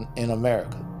alive in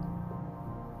America.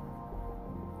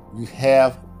 You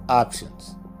have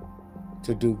options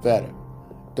to do better.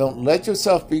 Don't let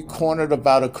yourself be cornered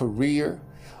about a career,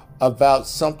 about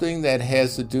something that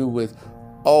has to do with,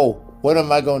 what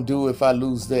am I going to do if I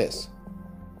lose this?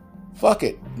 Fuck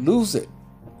it, lose it.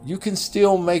 You can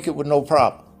still make it with no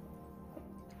problem.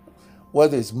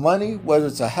 Whether it's money, whether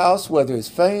it's a house, whether it's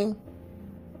fame.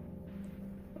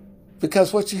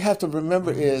 Because what you have to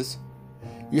remember is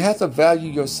you have to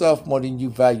value yourself more than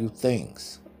you value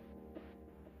things.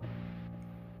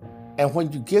 And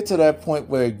when you get to that point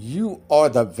where you are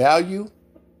the value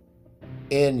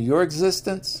in your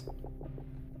existence,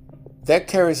 that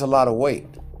carries a lot of weight.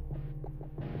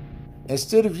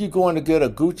 Instead of you going to get a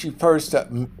Gucci purse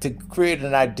to create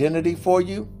an identity for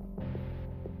you,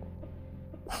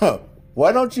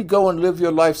 why don't you go and live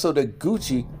your life so that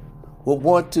Gucci will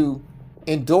want to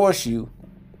endorse you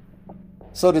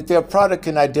so that their product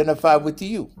can identify with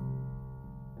you?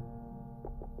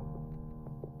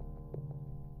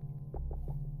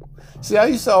 See, I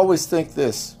used to always think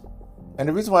this, and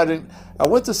the reason why I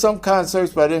went to some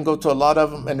concerts, but I didn't go to a lot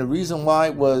of them, and the reason why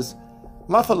was,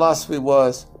 my philosophy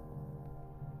was,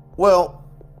 well,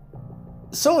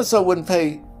 so-and-so wouldn't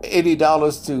pay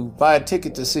 $80 to buy a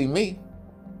ticket to see me.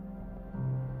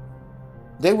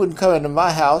 They wouldn't come into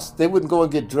my house. They wouldn't go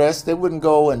and get dressed. They wouldn't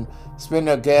go and spend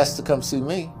their gas to come see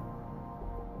me.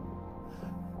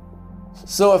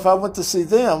 So if I went to see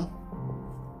them,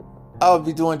 I would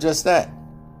be doing just that.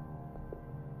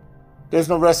 There's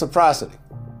no reciprocity.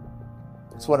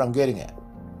 That's what I'm getting at.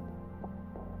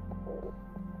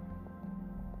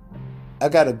 I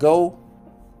got to go,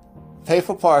 pay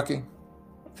for parking,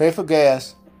 pay for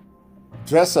gas,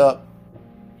 dress up,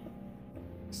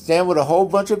 stand with a whole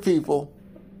bunch of people,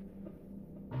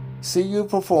 see you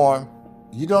perform.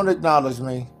 You don't acknowledge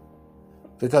me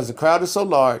because the crowd is so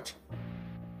large.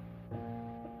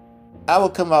 I will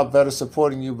come out better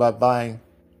supporting you by buying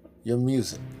your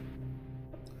music.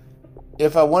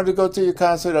 If I wanted to go to your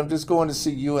concert, I'm just going to see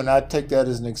you, and I take that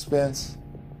as an expense,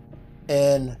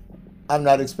 and I'm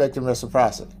not expecting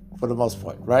reciprocity for the most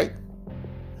part, right?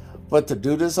 But to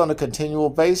do this on a continual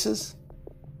basis,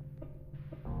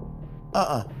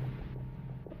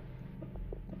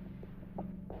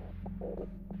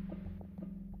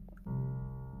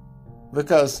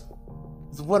 Because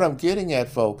what I'm getting at,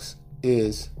 folks,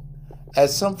 is at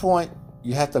some point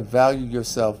you have to value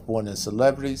yourself more than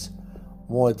celebrities,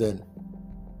 more than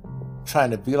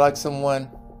trying to be like someone,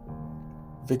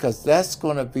 because that's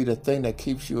going to be the thing that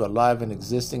keeps you alive and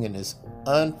existing in this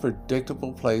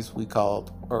unpredictable place we call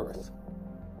Earth.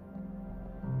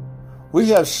 We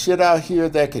have shit out here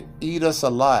that could eat us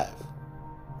alive.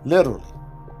 Literally.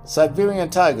 Siberian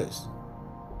tigers.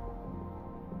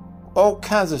 All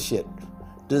kinds of shit.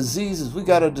 Diseases. We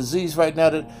got a disease right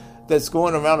now that's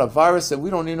going around, a virus that we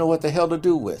don't even know what the hell to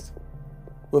do with.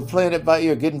 We're playing it by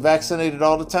ear, getting vaccinated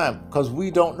all the time because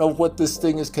we don't know what this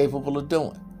thing is capable of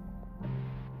doing.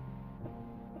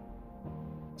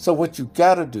 So what you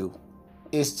got to do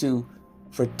is to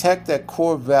protect that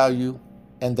core value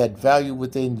and that value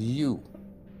within you.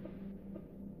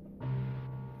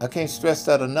 I can't stress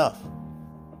that enough.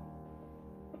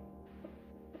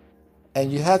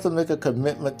 And you have to make a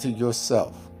commitment to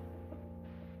yourself.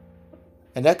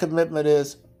 And that commitment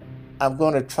is, I'm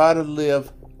going to try to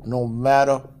live no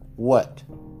matter what.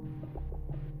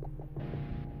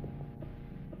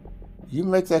 You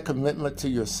make that commitment to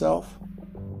yourself,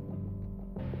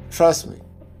 trust me,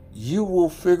 you will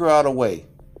figure out a way.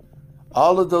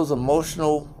 All of those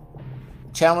emotional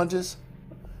challenges,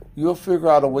 you'll figure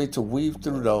out a way to weave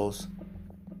through those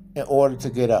in order to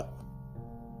get up.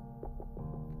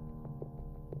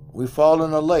 We fall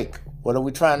in a lake. What are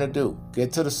we trying to do?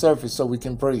 Get to the surface so we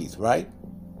can breathe, right?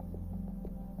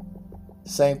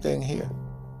 Same thing here.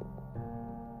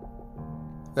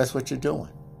 That's what you're doing.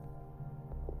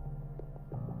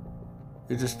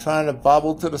 You're just trying to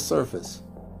bobble to the surface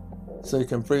so you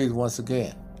can breathe once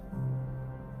again.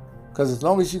 Because as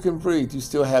long as you can breathe, you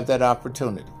still have that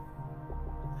opportunity.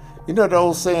 You know the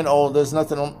old saying, oh, there's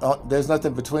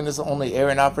nothing between us, only air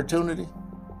and opportunity?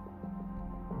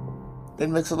 That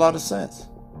makes a lot of sense.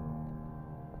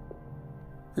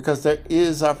 Because there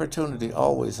is opportunity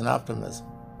always in optimism.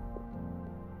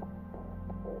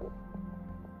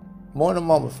 More in a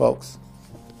moment, folks.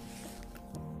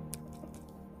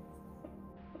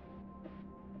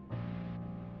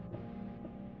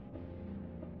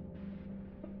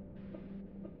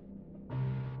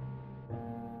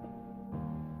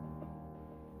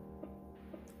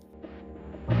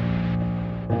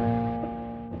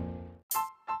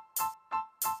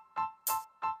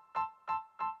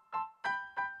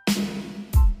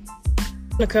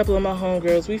 A couple of my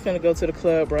homegirls, we finna go to the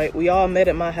club, right? We all met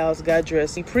at my house, got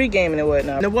dressed, pre-gaming and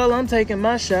whatnot. Now while I'm taking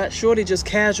my shot, Shorty just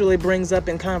casually brings up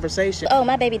in conversation, oh,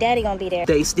 my baby daddy gonna be there.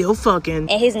 They still fucking.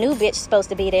 And his new bitch supposed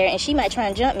to be there, and she might try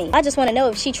and jump me. I just wanna know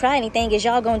if she try anything, is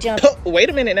y'all gonna jump? Wait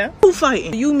a minute now. Who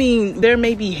fighting? You mean there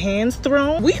may be hands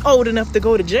thrown? We old enough to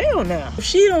go to jail now. If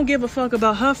she don't give a fuck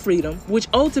about her freedom, which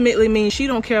ultimately means she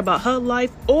don't care about her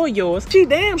life or yours, she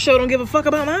damn sure don't give a fuck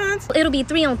about mine. It'll be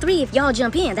 3-on-3 if y'all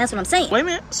jump in, that's what I'm saying. Wait a minute.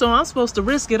 pregnant, so I'm supposed to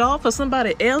risk it all for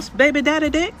somebody else, baby daddy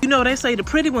dick? You know they say the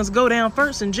pretty ones go down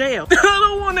first in jail. I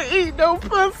don't want to eat no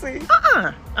pussy.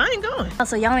 I ain't going. Oh,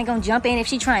 so y'all ain't gonna jump in if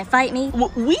she try and fight me?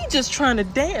 Well, we just trying to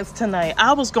dance tonight.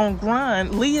 I was gonna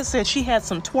grind. Leah said she had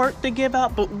some twerk to give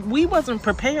out, but we wasn't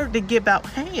prepared to give out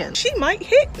hands. She might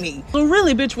hit me. So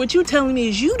really, bitch, what you telling me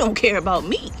is you don't care about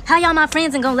me. How y'all my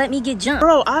friends and gonna let me get jumped?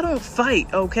 Bro, I don't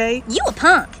fight, okay? You a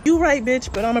punk. You right,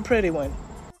 bitch, but I'm a pretty one.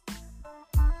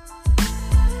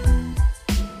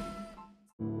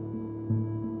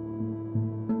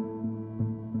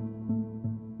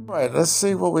 All right, let's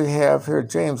see what we have here.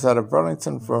 James out of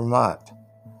Burlington, Vermont.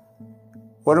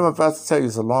 What I'm about to tell you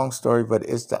is a long story, but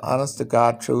it's the honest to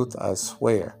God truth, I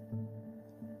swear.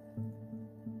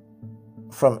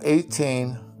 From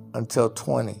 18 until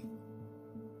 20,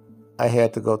 I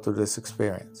had to go through this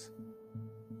experience.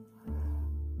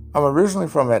 I'm originally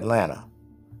from Atlanta.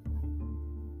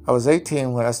 I was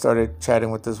 18 when I started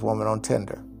chatting with this woman on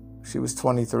Tinder. She was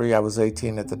 23, I was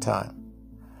 18 at the time.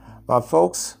 My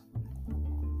folks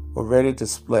were ready to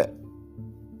split.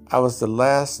 I was the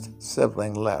last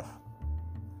sibling left.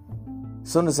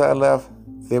 As soon as I left,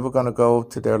 they were going to go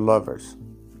to their lovers.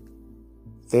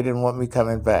 They didn't want me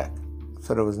coming back,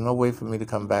 so there was no way for me to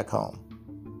come back home.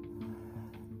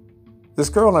 This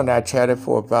girl and I chatted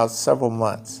for about several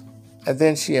months, and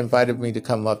then she invited me to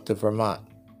come up to Vermont.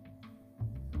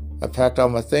 I packed all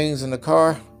my things in the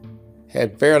car,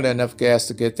 had barely enough gas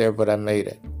to get there, but I made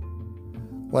it.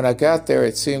 When I got there,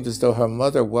 it seemed as though her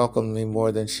mother welcomed me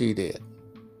more than she did.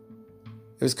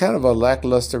 It was kind of a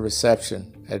lackluster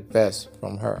reception at best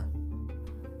from her.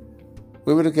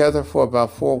 We were together for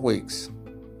about 4 weeks,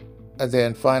 and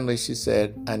then finally she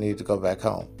said I needed to go back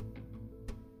home.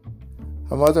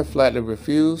 Her mother flatly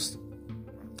refused,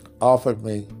 offered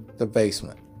me the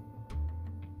basement.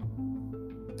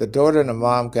 The daughter and the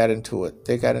mom got into it.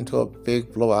 They got into a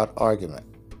big blowout argument.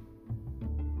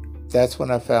 That's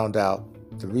when I found out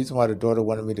the reason why the daughter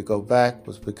wanted me to go back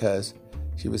was because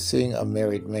she was seeing a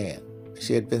married man.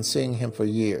 She had been seeing him for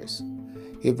years.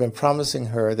 He had been promising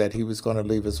her that he was going to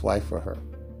leave his wife for her.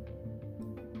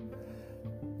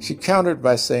 She countered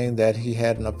by saying that he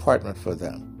had an apartment for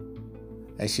them,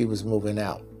 and she was moving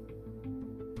out.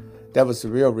 That was the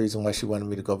real reason why she wanted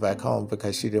me to go back home,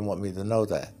 because she didn't want me to know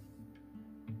that.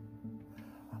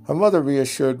 Her mother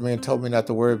reassured me and told me not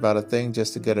to worry about a thing,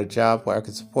 just to get a job where I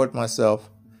could support myself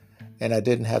and I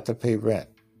didn't have to pay rent.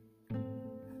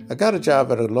 I got a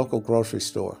job at a local grocery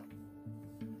store.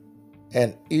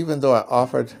 And even though I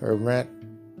offered her rent,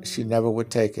 she never would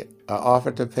take it. I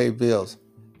offered to pay bills.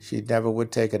 She never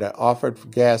would take it. I offered for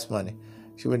gas money.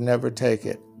 She would never take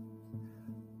it.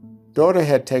 Daughter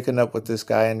had taken up with this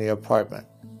guy in the apartment.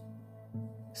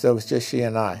 So it was just she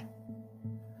and I.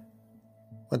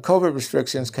 When COVID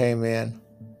restrictions came in,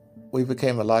 we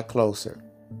became a lot closer.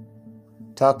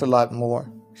 Talked a lot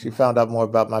more. She found out more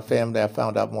about my family. I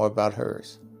found out more about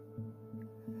hers.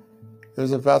 It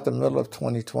was about the middle of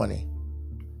 2020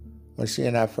 when she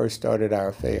and I first started our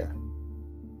affair.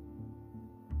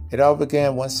 It all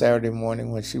began one Saturday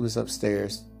morning when she was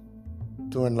upstairs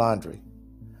doing laundry.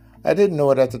 I didn't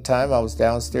know it at the time. I was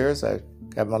downstairs. I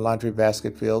got my laundry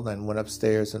basket filled and went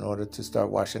upstairs in order to start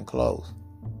washing clothes.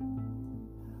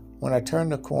 When I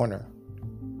turned the corner,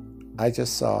 I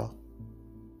just saw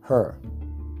her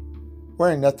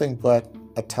wearing nothing but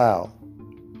a towel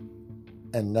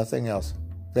and nothing else,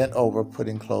 bent over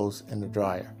putting clothes in the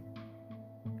dryer.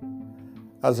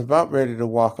 I was about ready to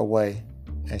walk away,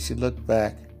 and she looked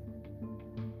back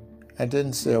and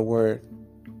didn't say a word,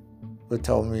 but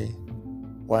told me,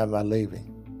 "Why am I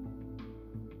leaving?"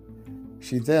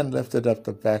 She then lifted up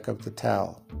the back of the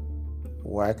towel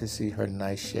where I could see her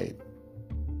nice shape.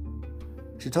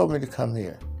 She told me to come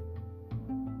here.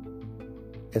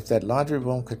 If that laundry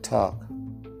room could talk,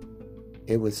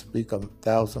 it would speak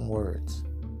 1,000 words.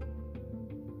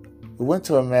 We went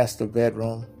to a master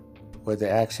bedroom where the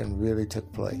action really took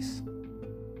place.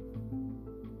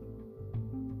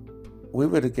 We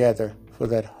were together for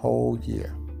that whole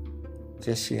year,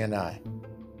 just she and I,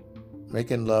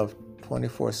 making love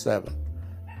 24/7.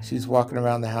 She's walking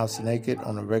around the house naked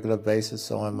on a regular basis,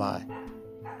 so am I.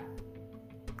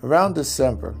 Around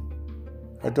December,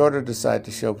 her daughter decided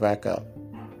to show back up.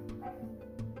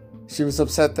 She was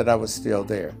upset that I was still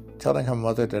there, telling her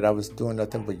mother that I was doing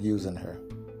nothing but using her.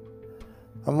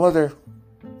 Her mother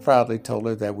proudly told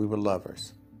her that we were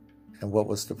lovers, and what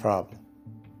was the problem?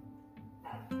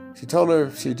 She told her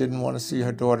if she didn't want to see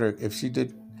her daughter,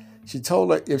 she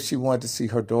told her if she wanted to see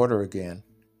her daughter again,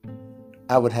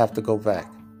 I would have to go back.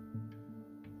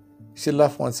 She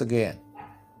left once again.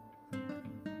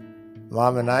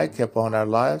 Mom and I kept on our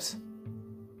lives,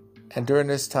 And during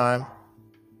this time,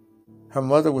 her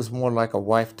mother was more like a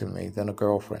wife to me than a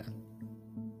girlfriend.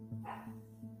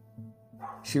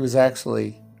 She was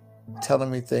actually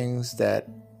telling me things that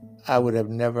I would have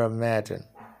never imagined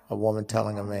a woman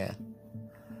telling a man,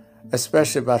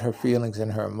 especially about her feelings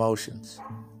and her emotions.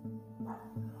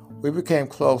 We became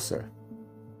closer,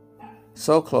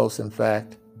 so close, in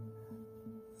fact,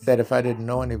 that if I didn't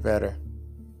know any better,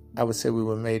 I would say we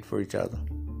were made for each other.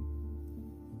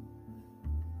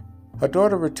 Her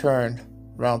daughter returned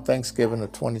around Thanksgiving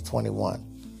of 2021.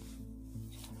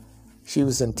 She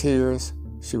was in tears,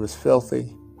 she was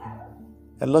filthy,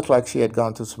 and looked like she had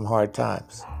gone through some hard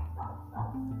times.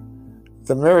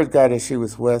 The married guy that she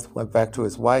was with went back to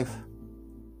his wife,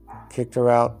 kicked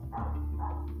her out,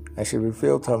 and she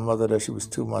revealed to her mother that she was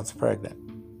 2 months pregnant,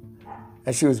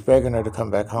 and she was begging her to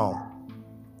come back home.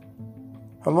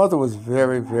 Her mother was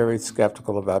very, very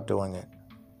skeptical about doing it.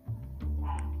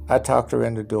 I talked her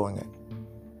into doing it,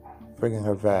 bringing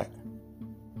her back.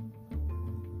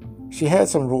 She had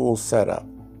some rules set up.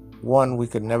 One, we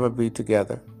could never be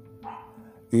together.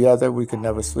 The other, we could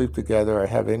never sleep together or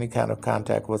have any kind of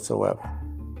contact whatsoever.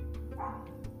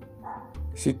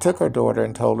 She took her daughter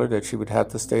and told her that she would have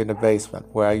to stay in the basement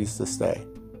where I used to stay.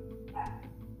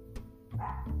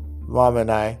 Mom and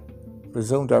I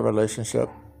resumed our relationship,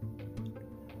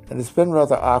 and it's been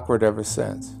rather awkward ever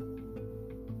since.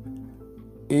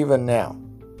 Even now,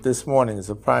 this morning is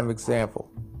a prime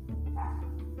example.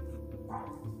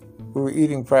 We were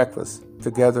eating breakfast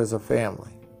together as a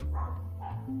family.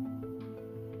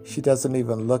 She doesn't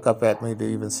even look up at me to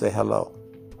even say hello.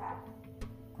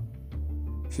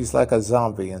 She's like a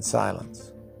zombie in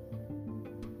silence.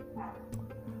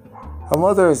 Her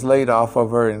mother is laid off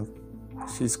of her and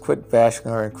she's quit bashing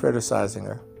her and criticizing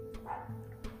her.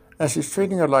 And she's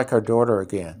treating her like her daughter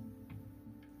again.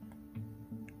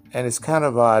 And it's kind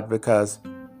of odd because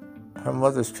her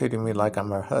mother's treating me like I'm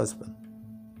her husband.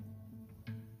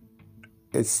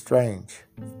 It's strange.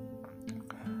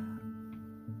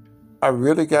 I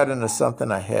really got into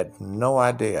something I had no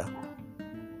idea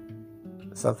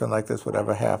something like this would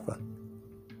ever happen.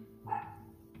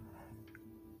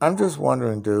 I'm just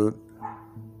wondering, dude,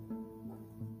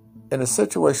 in the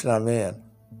situation I'm in,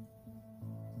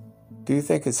 do you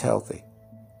think it's healthy?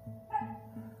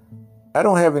 I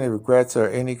don't have any regrets or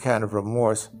any kind of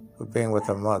remorse for being with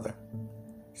her mother.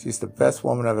 She's the best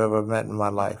woman I've ever met in my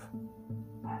life.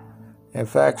 In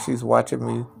fact, she's watching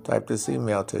me type this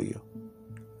email to you.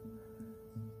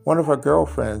 One of her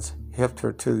girlfriends hipped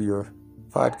her to your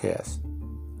podcast,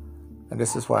 and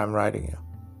this is why I'm writing you.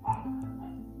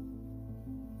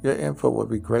 Your input would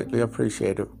be greatly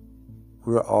appreciated.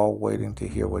 We're all waiting to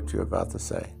hear what you're about to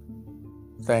say.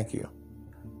 Thank you.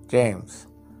 James,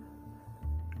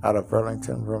 out of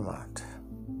Burlington, Vermont.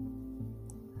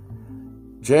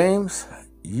 James,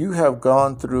 you have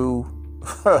gone through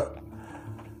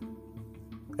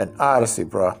an odyssey,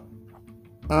 bro.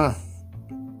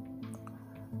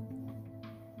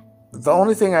 The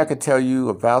only thing I could tell you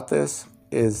about this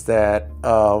is that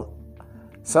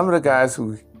some of the guys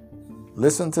who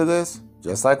listen to this,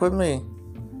 just like with me,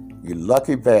 you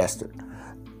lucky bastard.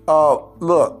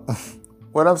 Look,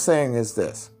 what I'm saying is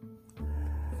this.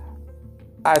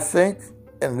 I think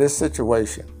in this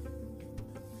situation,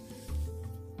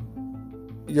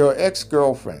 your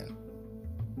ex-girlfriend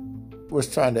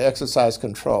was trying to exercise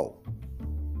control.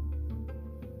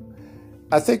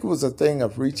 I think it was a thing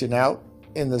of reaching out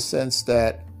in the sense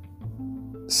that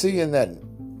seeing that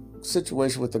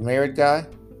situation with the married guy,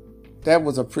 that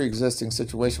was a pre-existing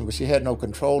situation, but she had no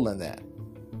control in that.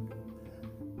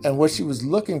 And what she was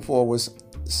looking for was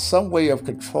some way of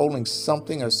controlling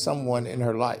something or someone in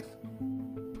her life.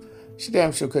 She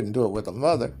damn sure couldn't do it with a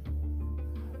mother.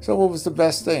 So what was the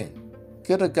best thing?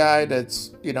 Get a guy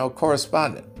that's,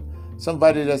 correspondent.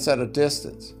 Somebody that's at a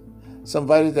distance.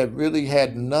 Somebody that really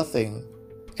had nothing,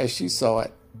 as she saw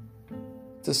it,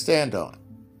 to stand on,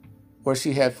 where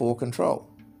she had full control.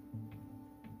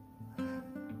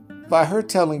 By her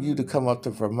telling you to come up to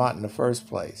Vermont in the first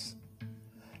place,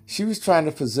 she was trying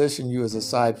to position you as a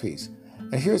side piece.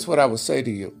 And here's what I would say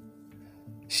to you.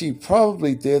 She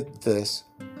probably did this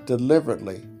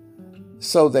deliberately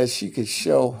so that she could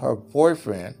show her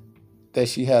boyfriend that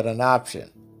she had an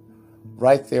option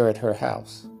right there at her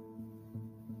house.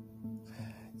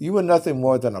 You were nothing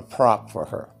more than a prop for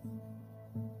her.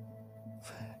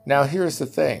 Now, here's the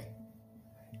thing.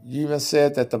 You even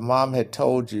said that the mom had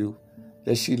told you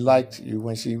that she liked you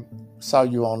when she saw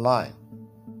you online.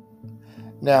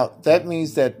 Now, that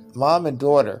means that mom and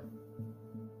daughter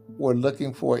were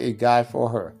looking for a guy for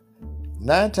her.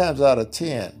 9 times out of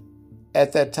 10,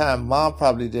 at that time, mom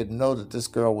probably didn't know that this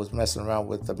girl was messing around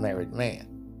with a married man.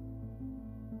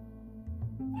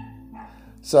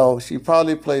 So she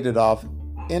probably played it off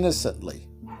innocently.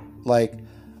 Like,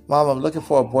 Mom, I'm looking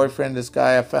for a boyfriend. This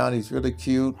guy I found, he's really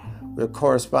cute. We're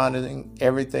corresponding.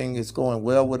 Everything is going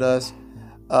well with us.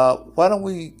 Why don't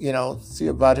we, see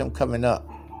about him coming up?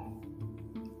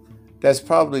 That's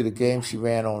probably the game she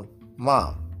ran on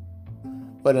Mom.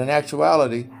 But in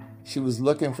actuality, she was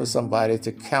looking for somebody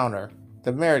to counter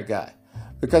the married guy.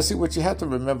 Because see, what you have to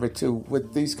remember too,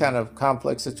 with these kind of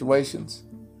complex situations,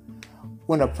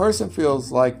 when a person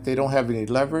feels like they don't have any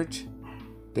leverage,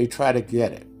 they try to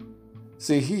get it.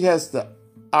 See, he has the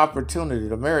opportunity,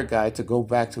 the married guy, to go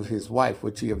back to his wife,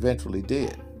 which he eventually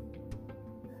did.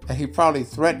 And he probably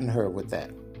threatened her with that.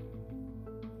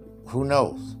 Who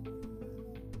knows?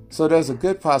 So there's a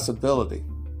good possibility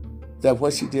that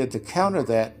what she did to counter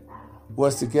that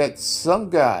was to get some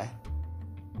guy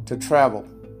to travel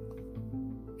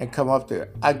and come up there.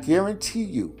 I guarantee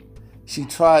you, she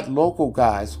tried local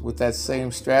guys with that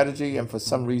same strategy, and for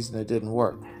some reason it didn't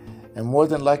work. And more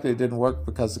than likely it didn't work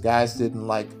because the guys didn't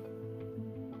like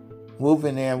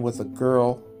moving in with a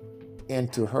girl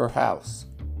into her house.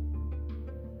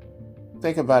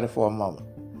 Think about it for a moment.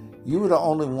 You were the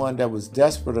only one that was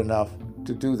desperate enough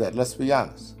to do that, let's be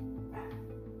honest.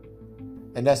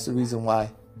 And that's the reason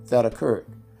why that occurred.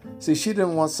 See, she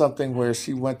didn't want something where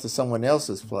she went to someone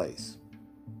else's place.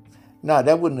 No,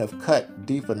 that wouldn't have cut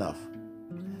deep enough.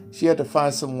 She had to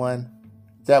find someone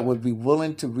that would be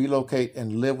willing to relocate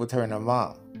and live with her and her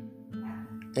mom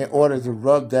in order to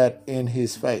rub that in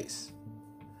his face.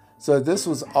 So this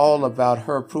was all about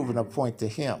her proving a point to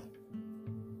him,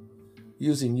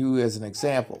 using you as an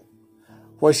example.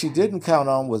 What she didn't count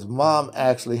on was Mom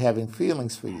actually having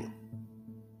feelings for you.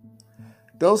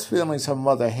 Those feelings her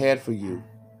mother had for you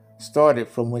started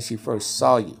from when she first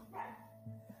saw you.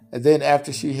 And then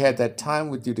after she had that time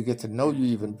with you to get to know you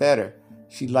even better,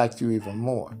 she liked you even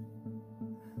more.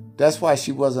 That's why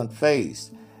she wasn't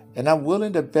fazed. And I'm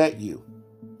willing to bet you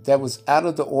that was out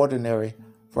of the ordinary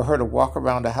for her to walk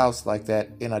around the house like that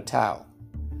in a towel.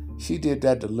 She did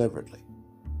that deliberately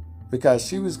because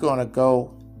she was going to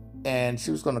go and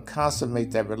she was going to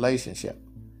consummate that relationship.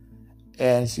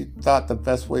 And she thought the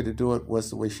best way to do it was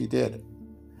the way she did it.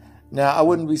 Now, I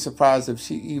wouldn't be surprised if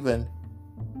she even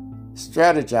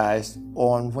strategized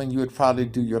on when you would probably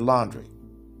do your laundry.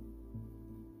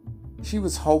 She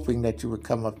was hoping that you would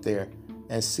come up there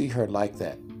and see her like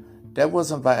that. That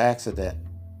wasn't by accident.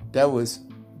 That was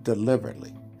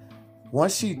deliberately.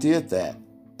 Once she did that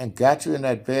and got you in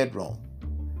that bedroom,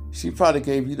 she probably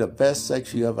gave you the best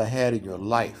sex you ever had in your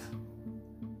life.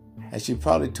 And she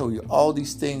probably told you all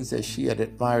these things that she had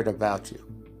admired about you.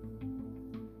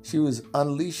 She was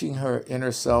unleashing her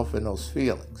inner self and those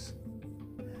feelings.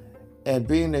 And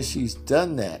being that she's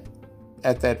done that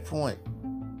at that point,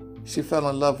 she fell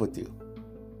in love with you.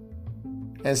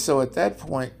 And so at that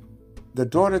point, the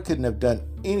daughter couldn't have done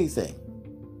anything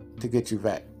to get you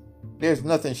back. There's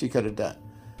nothing she could have done.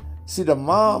 See, the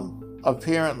mom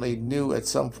apparently knew at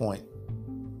some point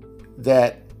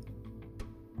that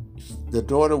the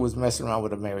daughter was messing around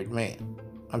with a married man.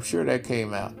 I'm sure that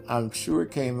came out. I'm sure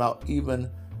it came out even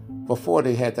before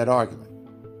they had that argument.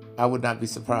 I would not be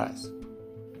surprised.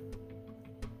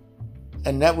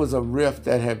 And that was a rift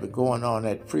that had been going on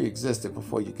that pre-existed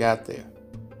before you got there.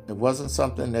 It wasn't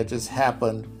something that just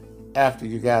happened after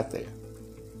you got there.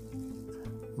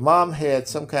 Mom had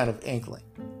some kind of inkling.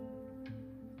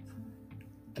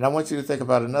 And I want you to think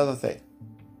about another thing.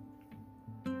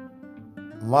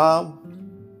 Mom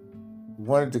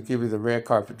wanted to give you the red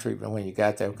carpet treatment when you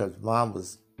got there because Mom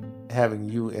was having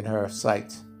you in her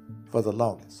sights for the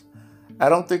longest. I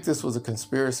don't think this was a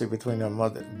conspiracy between their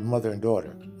mother and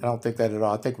daughter. I don't think that at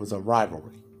all. I think it was a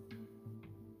rivalry.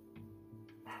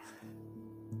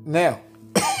 Now,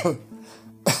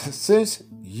 since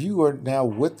you are now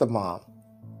with the mom,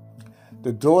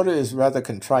 the daughter is rather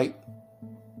contrite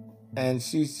and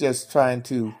she's just trying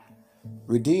to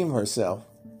redeem herself.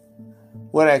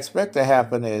 What I expect to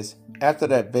happen is after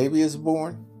that baby is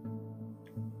born,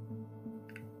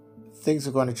 things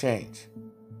are going to change.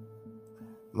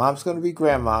 Mom's going to be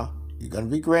grandma. You're going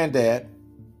to be granddad.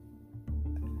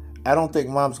 I don't think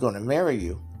Mom's going to marry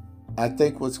you. I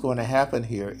think what's going to happen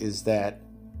here is that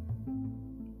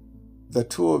the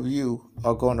two of you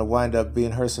are going to wind up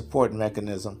being her support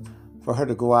mechanism for her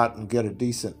to go out and get a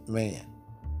decent man.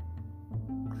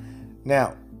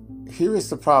 Now, here is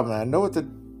the problem. I know what the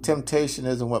temptation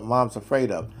is and what Mom's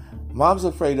afraid of. Mom's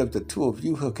afraid of the two of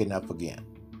you hooking up again.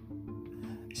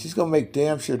 She's going to make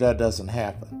damn sure that doesn't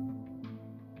happen.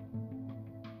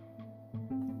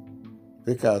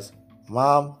 Because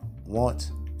Mom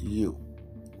wants you.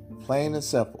 Plain and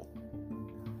simple.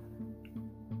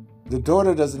 The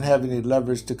daughter doesn't have any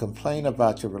leverage to complain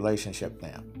about your relationship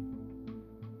now.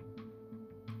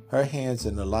 Her hand's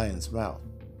in the lion's mouth.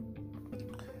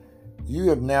 You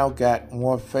have now got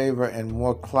more favor and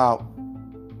more clout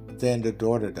than the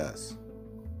daughter does.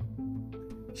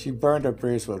 She burned her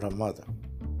bridge with her mother.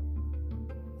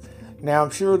 Now,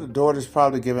 I'm sure the daughter's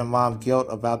probably giving mom guilt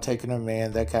about taking her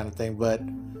man, that kind of thing, but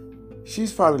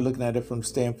she's probably looking at it from the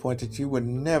standpoint that you were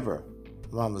never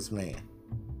mama's man.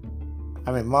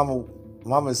 I mean,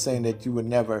 mama's saying that you were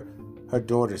never her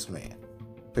daughter's man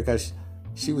because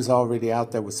she was already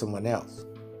out there with someone else.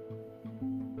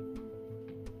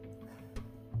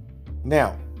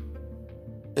 Now,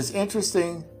 it's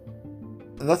interesting,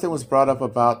 nothing was brought up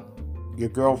about your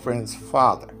girlfriend's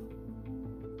father.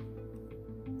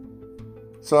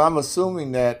 So I'm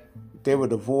assuming that they were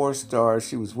divorced or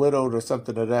she was widowed or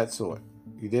something of that sort.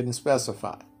 You didn't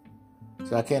specify.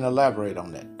 So I can't elaborate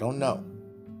on that. Don't know.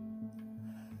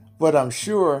 But I'm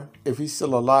sure if he's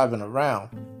still alive and around,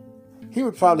 he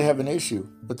would probably have an issue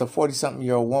with a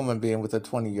 40-something-year-old woman being with a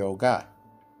 20-year-old guy.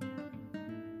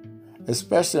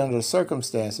 Especially under the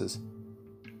circumstances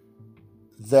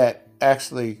that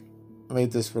actually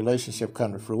made this relationship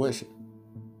come to fruition.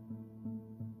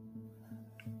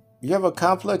 You have a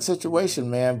complex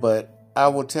situation, man, but I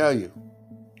will tell you,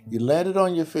 you landed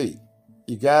on your feet.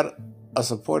 You got a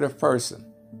supportive person.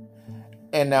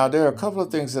 And now there are a couple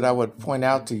of things that I would point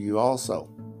out to you also.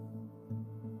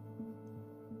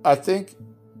 I think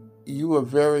you were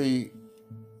very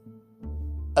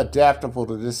adaptable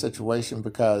to this situation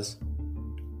because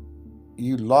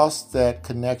you lost that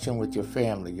connection with your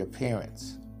family, your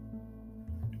parents.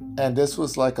 And this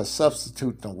was like a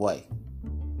substitute in a way.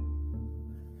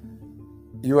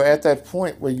 You were at that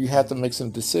point where you had to make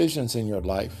some decisions in your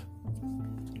life.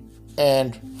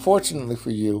 And fortunately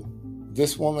for you,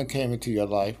 this woman came into your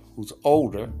life who's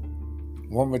older,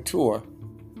 more mature,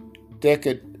 that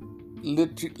could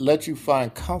let you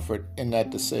find comfort in that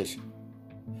decision.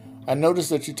 I noticed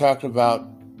that you talked about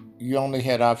you only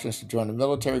had options to join the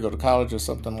military, go to college, or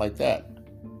something like that.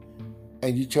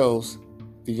 And you chose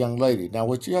the young lady. Now,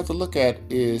 what you have to look at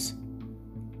is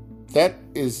that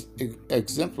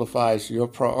exemplifies your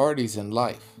priorities in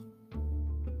life.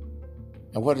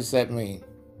 And what does that mean?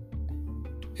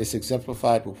 It's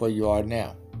exemplified with where you are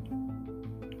now.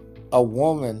 A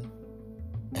woman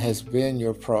has been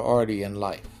your priority in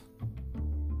life.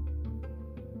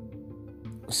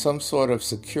 Some sort of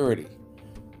security,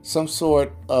 some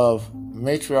sort of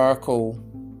matriarchal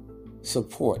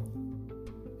support.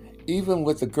 Even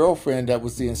with the girlfriend, that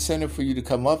was the incentive for you to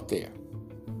come up there.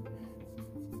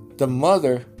 The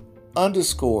mother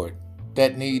underscored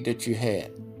that need that you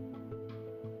had.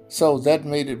 So that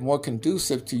made it more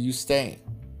conducive to you staying.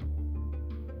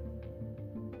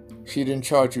 She didn't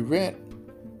charge you rent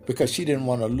because she didn't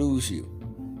want to lose you.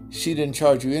 She didn't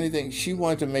charge you anything. She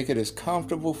wanted to make it as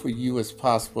comfortable for you as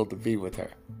possible to be with her.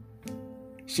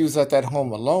 She was at that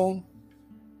home alone.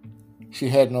 She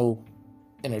had no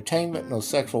entertainment, no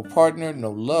sexual partner,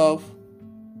 no love.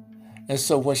 And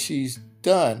so what she's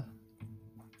done,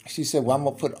 she said, well, I'm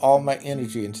going to put all my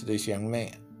energy into this young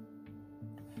man.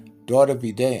 Daughter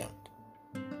be damned.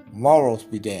 Morals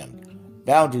be damned.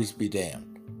 Boundaries be damned.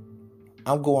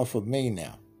 I'm going for me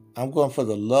now. I'm going for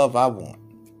the love I want.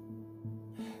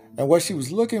 And what she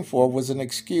was looking for was an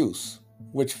excuse,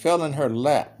 which fell in her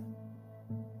lap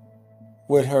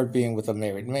with her being with a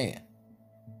married man.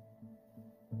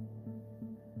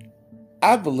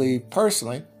 I believe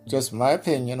personally, just my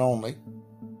opinion only,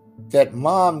 that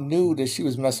mom knew that she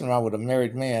was messing around with a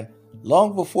married man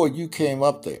long before you came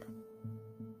up there.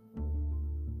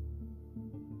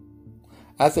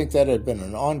 I think that had been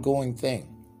an ongoing thing.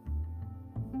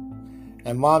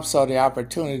 And mom saw the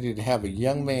opportunity to have a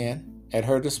young man at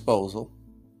her disposal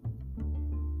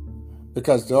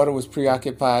because daughter was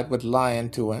preoccupied with lying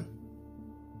to him.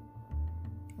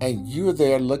 And you're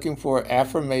there looking for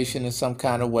affirmation in some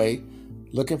kind of way,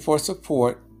 looking for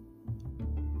support,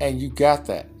 and you got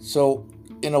that. So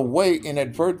in a way,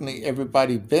 inadvertently,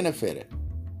 everybody benefited.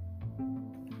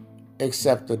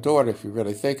 Except the daughter, if you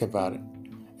really think about it.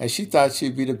 And she thought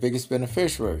she'd be the biggest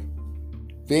beneficiary,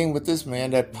 being with this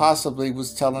man that possibly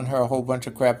was telling her a whole bunch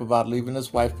of crap about leaving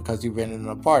his wife because he rented an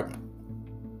apartment.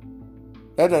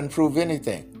 That doesn't prove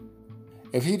anything.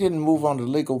 If he didn't move on the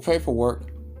legal paperwork,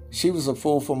 she was a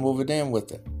fool for moving in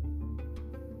with him.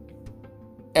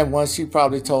 And once she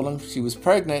probably told him she was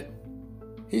pregnant,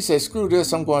 he said, screw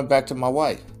this, I'm going back to my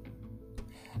wife.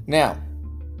 Now,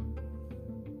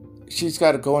 she's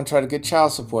got to go and try to get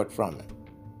child support from him.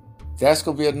 That's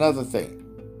going to be another thing.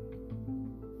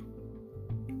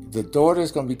 the daughter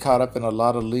is going to be caught up in a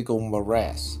lot of legal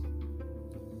morass.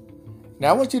 Now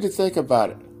I want you to think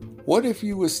about it. What if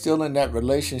you were still in that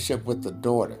relationship with the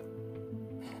daughter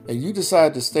and you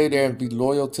decided to stay there and be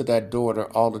loyal to that daughter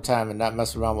all the time and not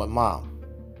mess around with mom?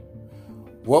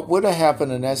 What would have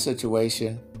happened in that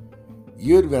situation?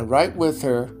 You'd have been right with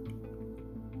her,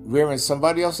 rearing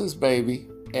somebody else's baby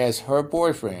as her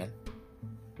boyfriend,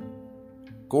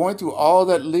 going through all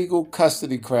that legal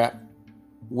custody crap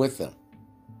with them.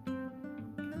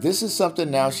 This is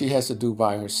something now she has to do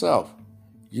by herself.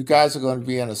 You guys are going to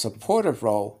be in a supportive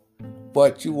role,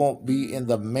 but you won't be in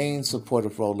the main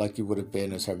supportive role like you would have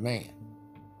been as her man.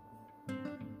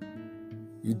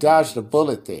 You dodged a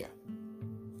bullet there.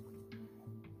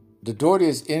 The daughter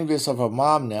is envious of her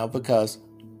mom now because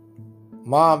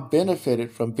mom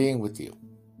benefited from being with you.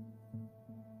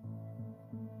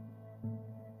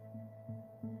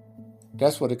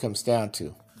 That's what it comes down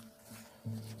to.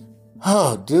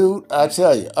 Oh, dude, I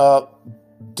tell you,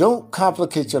 don't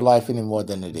complicate your life any more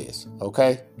than it is,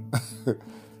 okay?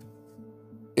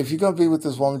 If you're going to be with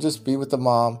this woman, just be with the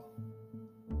mom.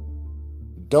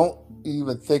 Don't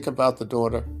even think about the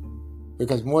daughter,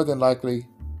 because more than likely,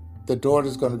 the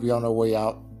daughter's going to be on her way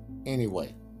out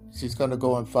anyway. She's going to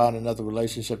go and find another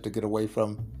relationship to get away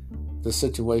from the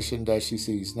situation that she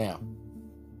sees now.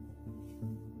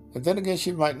 And then again,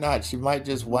 she might not. She might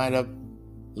just wind up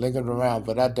lingering around,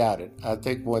 but I doubt it. I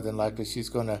think more than likely she's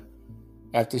going to,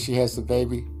 after she has the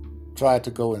baby, try to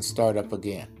go and start up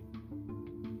again.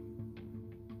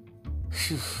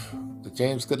 Whew.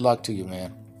 James, good luck to you,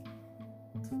 man.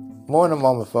 More in a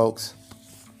moment, folks.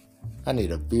 I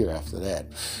need a beer after that.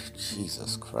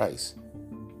 Jesus Christ.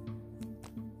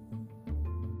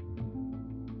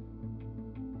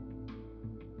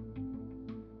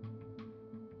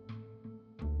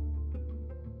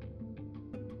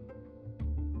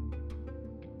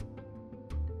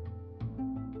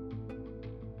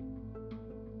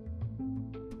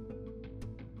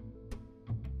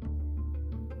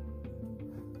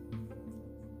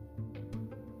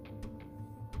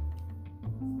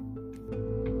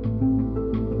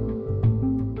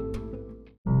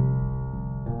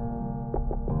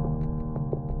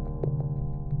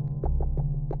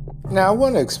 Now, I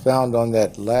want to expound on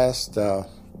that last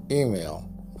email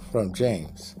from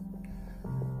James.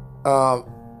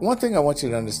 One thing I want you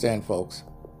to understand, folks,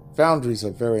 boundaries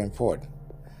are very important.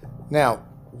 Now,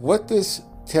 what this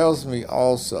tells me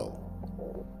also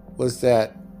was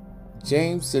that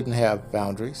James didn't have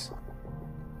boundaries.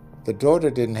 The daughter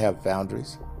didn't have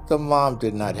boundaries. The mom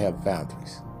did not have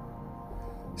boundaries.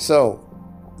 So,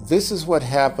 this is what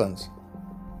happens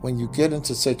when you get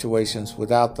into situations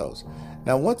without those.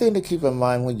 Now, one thing to keep in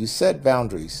mind when you set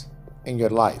boundaries in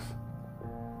your life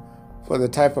for the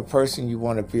type of person you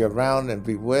want to be around and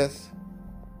be with,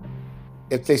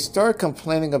 if they start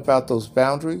complaining about those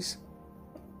boundaries,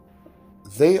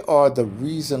 they are the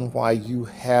reason why you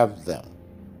have them.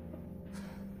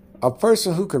 A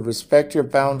person who can respect your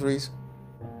boundaries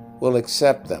will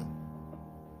accept them.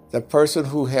 The person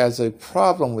who has a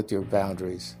problem with your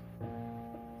boundaries,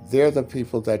 they're the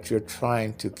people that you're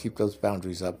trying to keep those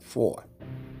boundaries up for.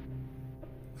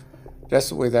 That's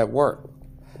the way that works.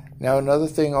 Now, another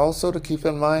thing also to keep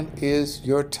in mind is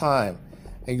your time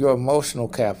and your emotional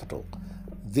capital.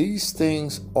 These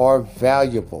things are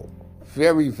valuable,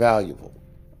 very valuable.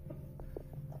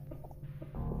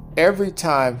 Every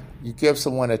time you give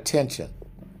someone attention,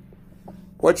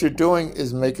 what you're doing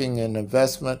is making an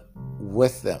investment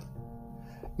with them.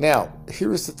 Now,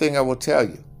 here's the thing I will tell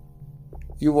you.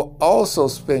 You will also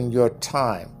spend your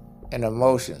time and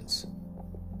emotions,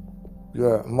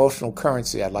 your emotional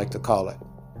currency, I'd like to call it,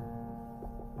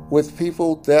 with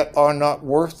people that are not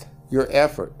worth your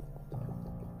effort.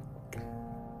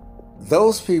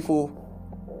 Those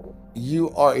people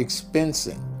you are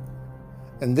expensing.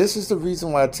 And this is the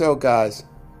reason why I tell guys,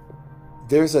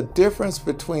 there's a difference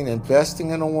between investing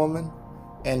in a woman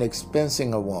and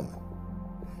expensing a woman.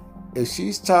 If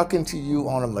she's talking to you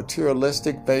on a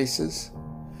materialistic basis,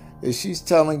 if she's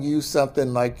telling you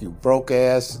something like you broke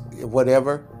ass,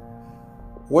 whatever,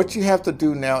 what you have to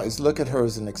do now is look at her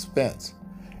as an expense.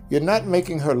 You're not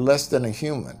making her less than a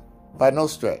human, by no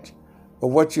stretch. But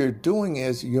what you're doing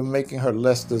is you're making her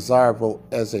less desirable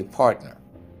as a partner.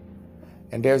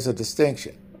 And there's a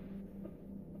distinction.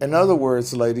 In other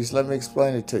words, ladies, let me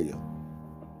explain it to you.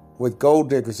 With gold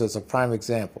diggers as a prime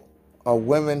example, or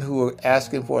women who are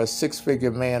asking for a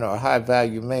six-figure man or a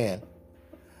high-value man,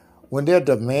 when they're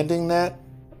demanding that,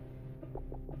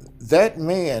 that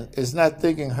man is not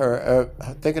thinking of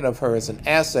her as an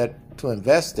asset to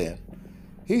invest in.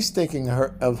 He's thinking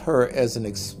of her as an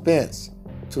expense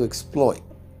to exploit.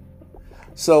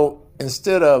 So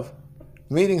instead of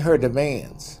meeting her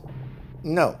demands,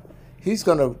 no, he's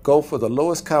going to go for the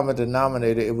lowest common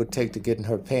denominator it would take to get in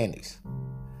her panties.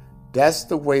 That's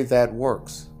the way that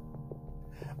works.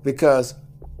 Because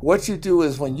what you do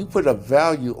is when you put a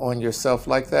value on yourself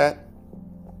like that,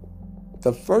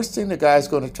 the first thing the guy's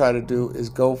going to try to do is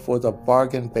go for the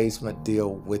bargain basement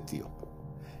deal with you.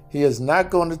 He is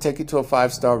not going to take you to a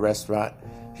 5-star restaurant.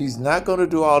 He's not going to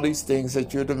do all these things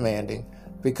that you're demanding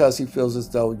because he feels as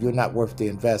though you're not worth the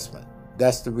investment.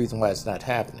 That's the reason why it's not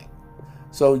happening.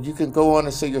 So you can go on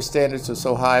and say your standards are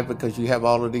so high because you have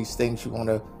all of these things you want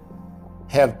to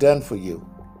have done for you,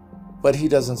 but he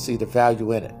doesn't see the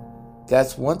value in it.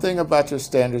 That's one thing about your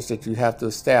standards that you have to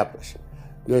establish.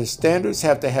 Your standards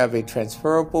have to have a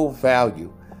transferable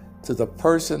value to the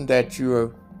person that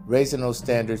you're raising those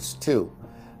standards to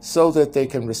so that they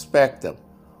can respect them.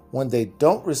 When they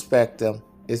don't respect them,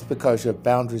 it's because your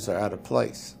boundaries are out of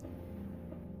place.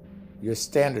 Your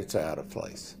standards are out of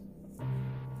place.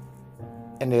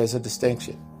 And there's a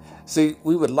distinction. See,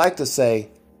 we would like to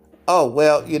say, oh,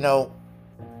 well,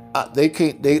 they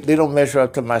don't measure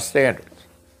up to my standards.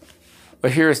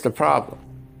 But here's the problem.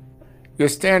 Your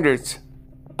standards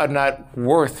are not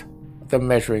worth the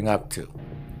measuring up to.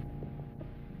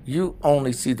 You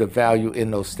only see the value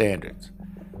in those standards.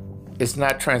 It's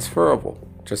not transferable,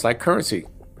 just like currency.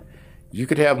 You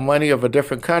could have money of a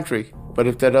different country, but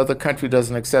if that other country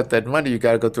doesn't accept that money, you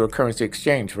got to go through a currency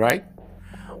exchange, right?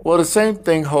 Well, the same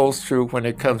thing holds true when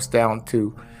it comes down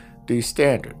to these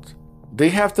standards. They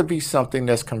have to be something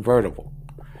that's convertible,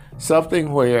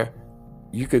 something where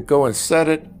you could go and set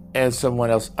it and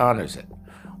someone else honors it.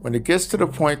 When it gets to the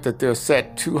point that they're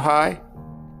set too high,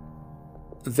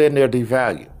 then they're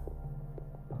devalued.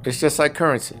 It's just like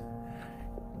currency.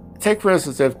 Take, for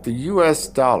instance, if the US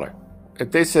dollar,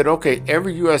 if they said, okay,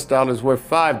 every US dollar is worth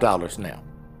 $5 now.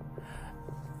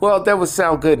 Well, that would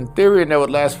sound good in theory and that would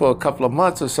last for a couple of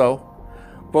months or so.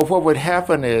 But what would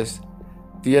happen is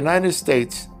the United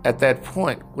States at that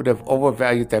point would have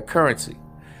overvalued their currency,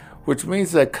 which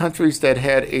means that countries that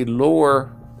had a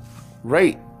lower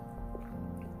rate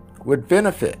would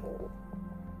benefit.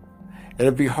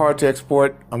 It'd be hard to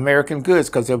export American goods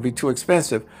because they'll be too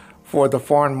expensive for the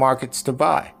foreign markets to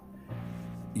buy.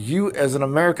 You, as an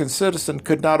American citizen,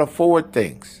 could not afford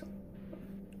things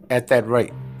at that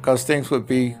rate because things would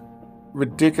be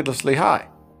ridiculously high.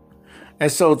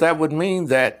 And so that would mean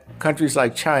that countries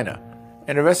like China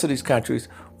and the rest of these countries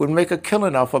would make a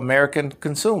killing off American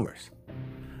consumers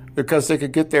because they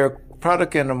could get their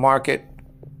product in the market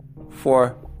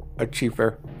for a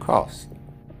cheaper cost.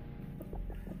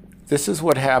 This is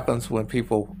what happens when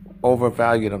people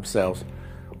overvalue themselves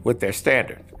with their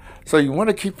standards. So you want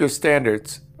to keep your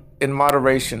standards in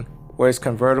moderation where it's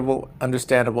convertible,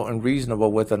 understandable, and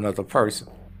reasonable with another person.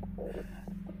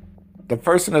 The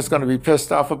person that's going to be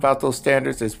pissed off about those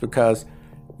standards is because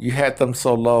you had them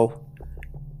so low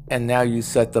and now you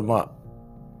set them up.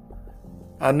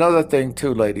 Another thing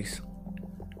too, ladies,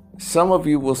 some of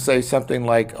you will say something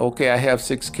like, okay, I have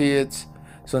 6 kids,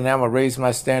 so now I'm going to raise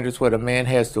my standards where the man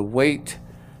has to wait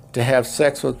to have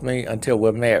sex with me until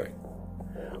we're married.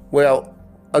 Well,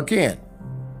 again,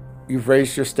 you've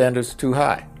raised your standards too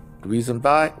high. The reason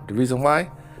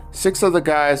why? 6 other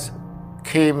guys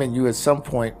came in you at some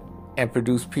point and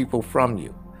produced people from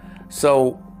you.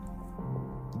 So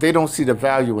they don't see the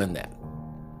value in that.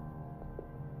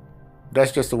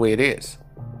 That's just the way it is.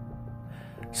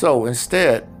 So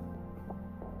instead,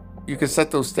 you can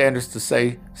set those standards to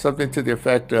say something to the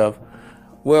effect of,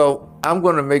 well, I'm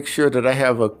going to make sure that I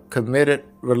have a committed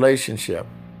relationship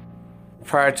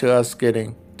prior to us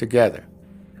getting together,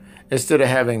 instead of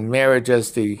having marriage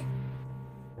as the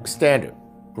standard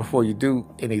before you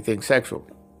do anything sexually.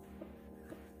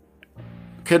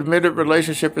 Committed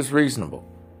relationship is reasonable.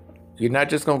 You're not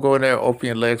just going to go in there and open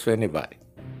your legs for anybody.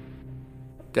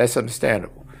 That's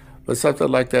understandable. But something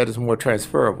like that is more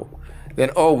transferable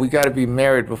than, oh, we got to be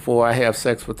married before I have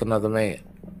sex with another man.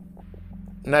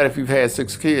 Not if you've had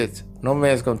 6 kids. No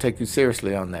man's going to take you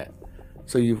seriously on that.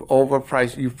 So you've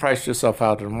priced yourself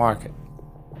out of the market.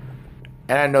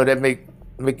 And I know that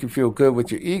make you feel good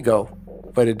with your ego,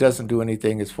 but it doesn't do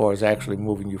anything as far as actually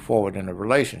moving you forward in a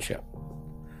relationship.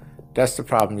 That's the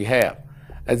problem you have.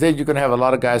 And then you're going to have a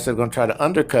lot of guys that are going to try to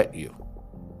undercut you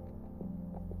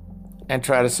and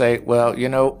try to say, well,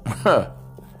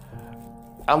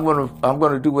 I'm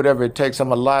going to do whatever it takes. I'm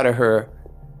going to lie to her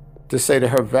to say that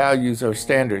her values or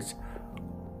standards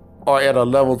are at a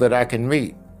level that I can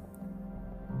meet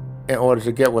in order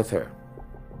to get with her.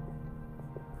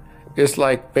 It's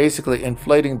like basically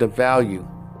inflating the value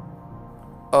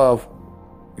of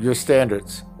your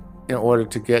standards in order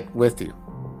to get with you.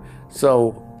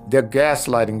 So they're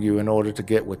gaslighting you in order to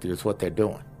get with you is what they're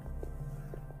doing.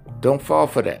 Don't fall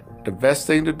for that. The best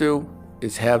thing to do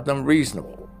is have them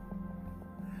reasonable.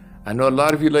 I know a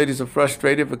lot of you ladies are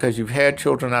frustrated because you've had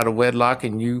children out of wedlock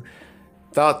and you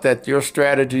thought that your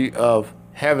strategy of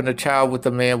having a child with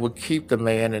a man would keep the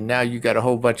man, and now you got a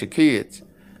whole bunch of kids.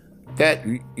 That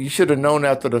you should have known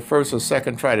after the first or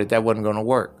second try that wasn't going to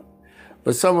work.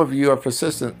 But some of you are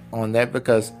persistent on that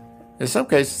because in some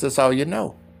cases that's all you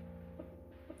know.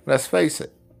 Let's face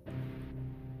it.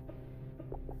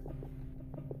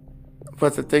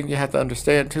 But the thing you have to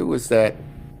understand too is that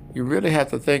you really have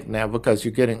to think now because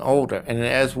you're getting older. And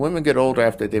as women get older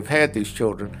after they've had these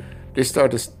children, they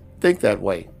start to think that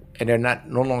way. And they're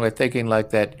no longer thinking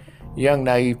like that young,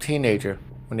 naive teenager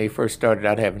when they first started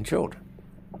out having children.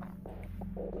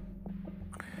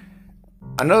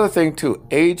 Another thing too,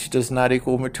 age does not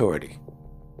equal maturity.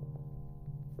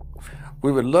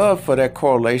 We would love for that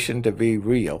correlation to be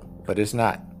real, but it's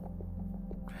not.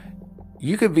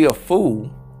 You could be a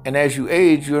fool, and as you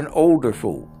age, you're an older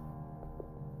fool.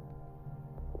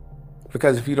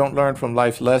 Because if you don't learn from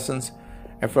life's lessons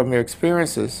and from your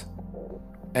experiences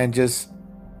and just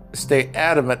stay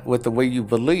adamant with the way you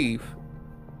believe,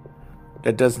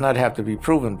 that does not have to be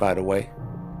proven, by the way,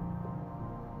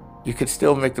 you could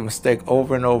still make the mistake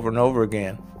over and over and over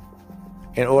again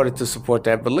in order to support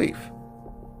that belief.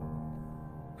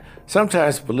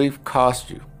 Sometimes belief costs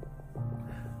you.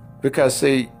 Because,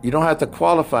 see, you don't have to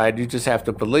qualify it, you just have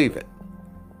to believe it.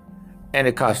 And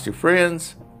it costs you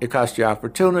friends, it costs you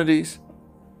opportunities,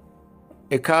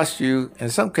 it costs you, in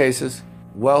some cases,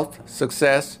 wealth,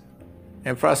 success,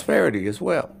 and prosperity as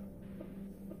well.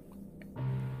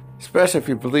 Especially if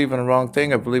you believe in the wrong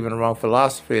thing or believe in the wrong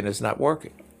philosophy and it's not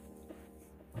working.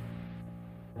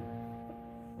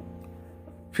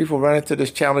 People run into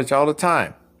this challenge all the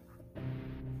time.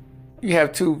 You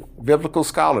have two biblical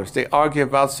scholars. They argue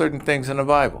about certain things in the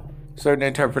Bible, certain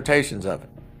interpretations of it.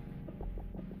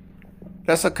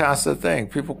 That's a constant thing.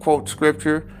 People quote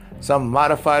scripture, some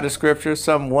modify the scripture,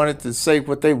 some want it to say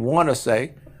what they want to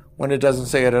say when it doesn't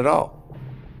say it at all.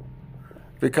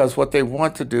 Because what they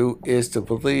want to do is to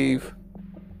believe,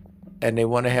 and they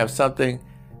want to have something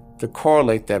to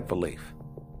correlate that belief.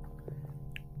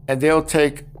 And they'll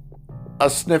take a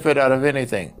snippet out of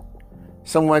anything.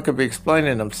 Someone could be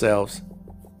explaining themselves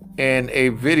in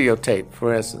a videotape,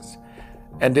 for instance,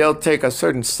 and they'll take a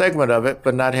certain segment of it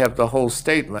but not have the whole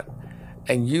statement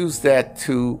and use that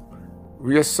to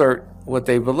reassert what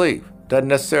they believe. Doesn't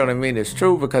necessarily mean it's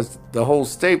true because the whole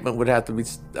statement would have to be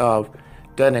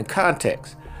done in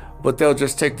context, but they'll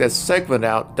just take that segment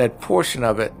out, that portion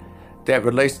of it that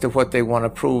relates to what they want to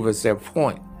prove as their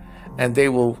point, and they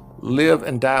will live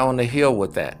and die on the hill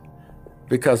with that.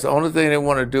 Because the only thing they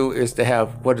want to do is to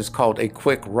have what is called a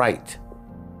quick right.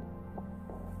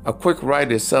 A quick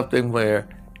right is something where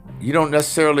you don't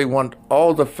necessarily want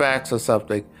all the facts or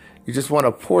something. You just want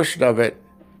a portion of it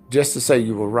just to say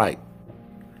you were right.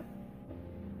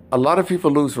 A lot of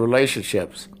people lose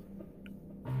relationships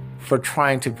for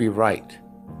trying to be right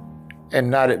and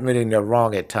not admitting they're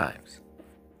wrong at times.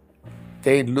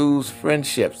 They lose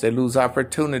friendships. They lose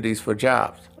opportunities for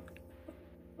jobs.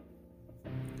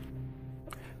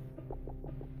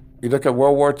 You look at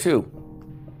World War II.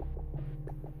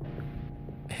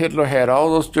 Hitler had all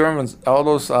those Germans, all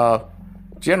those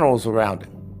generals around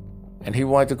him, and he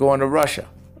wanted to go into Russia.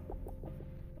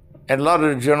 And a lot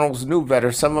of the generals knew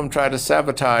better. Some of them tried to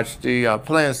sabotage the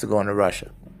plans to go into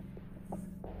Russia.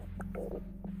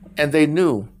 And they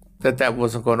knew that that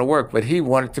wasn't going to work, but he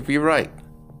wanted to be right.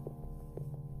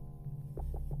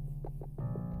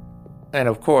 And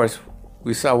of course,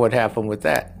 we saw what happened with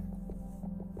that.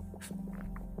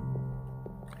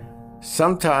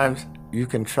 Sometimes you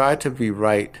can try to be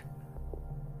right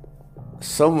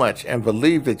so much and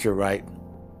believe that you're right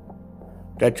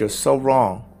that you're so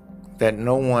wrong that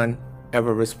no one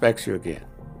ever respects you again.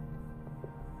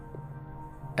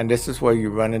 And this is where you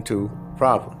run into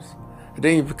problems. And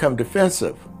then you become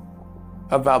defensive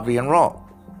about being wrong.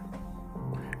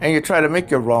 And you try to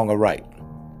make your wrong a right.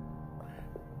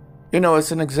 You know,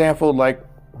 it's an example like,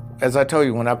 as I told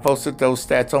you, when I posted those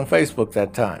stats on Facebook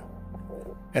that time.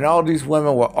 And all these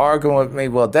women were arguing with me,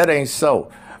 well, that ain't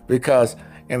so, because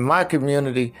in my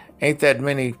community, ain't that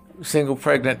many single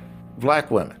pregnant black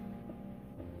women.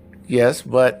 Yes,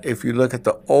 but if you look at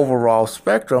the overall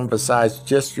spectrum, besides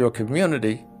just your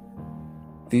community,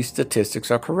 these statistics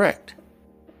are correct.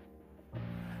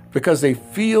 Because they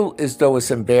feel as though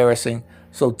it's embarrassing,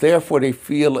 so therefore they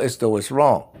feel as though it's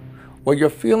wrong. Well, your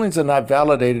feelings are not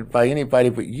validated by anybody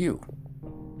but you.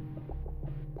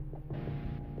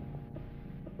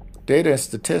 Data and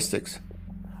statistics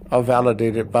are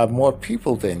validated by more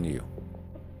people than you.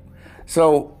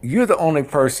 So you're the only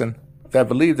person that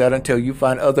believe that until you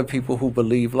find other people who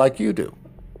believe like you do.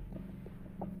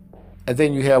 And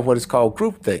then you have what is called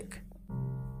groupthink.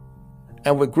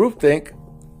 And with groupthink,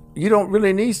 you don't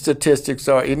really need statistics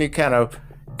or any kind of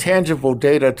tangible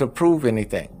data to prove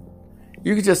anything.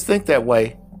 You can just think that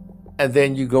way, and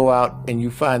then you go out and you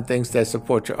find things that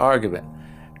support your argument.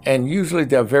 And usually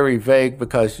they're very vague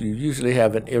because you usually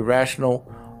have an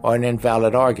irrational or an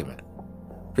invalid argument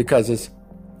because it's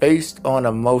based on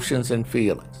emotions and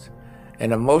feelings.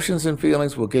 And emotions and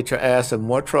feelings will get your ass in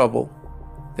more trouble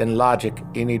than logic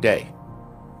any day.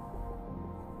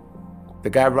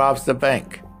 The guy robs the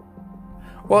bank.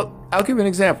 Well, I'll give you an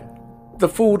example. The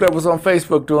fool that was on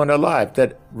Facebook doing a live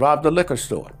that robbed the liquor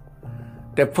store,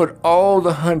 that put all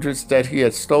the hundreds that he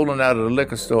had stolen out of the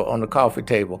liquor store on the coffee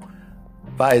table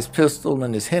by his pistol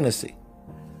and his Hennessy,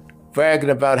 bragging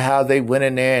about how they went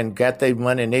in there and got their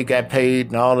money and they got paid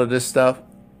and all of this stuff,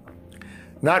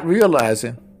 not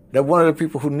realizing that one of the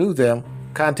people who knew them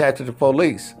contacted the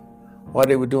police while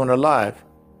they were doing a live,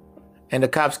 and the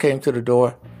cops came to the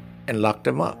door and locked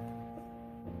them up.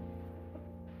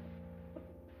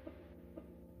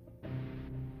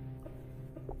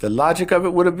 The logic of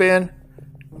it would have been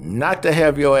not to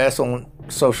have your ass on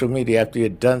social media after you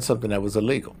had done something that was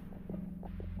illegal.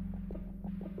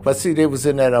 But see, they was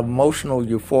in that emotional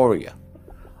euphoria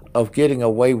of getting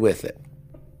away with it.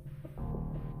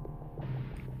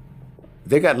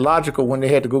 They got logical when they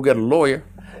had to go get a lawyer.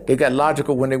 They got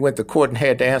logical when they went to court and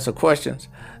had to answer questions.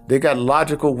 They got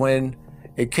logical when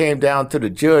it came down to the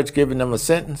judge giving them a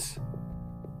sentence.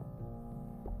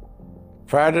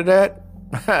 Prior to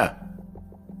that,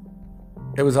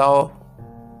 it was all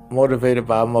motivated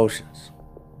by emotions.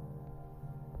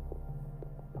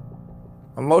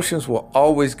 Emotions will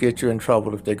always get you in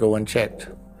trouble if they go unchecked.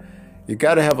 You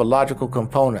got to have a logical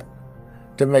component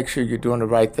to make sure you're doing the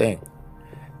right thing.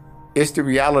 It's the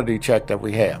reality check that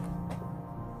we have.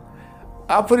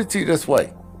 I'll put it to you this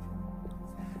way.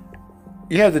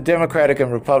 You have the Democratic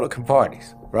and Republican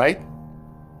parties, right?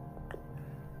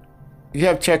 You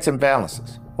have checks and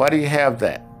balances. Why do you have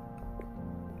that?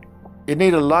 You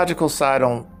need a logical side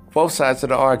on both sides of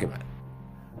the argument.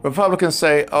 Republicans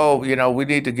say, oh, we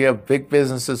need to give big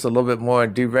businesses a little bit more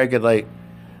and deregulate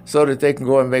so that they can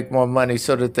go and make more money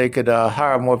so that they could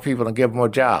hire more people and give more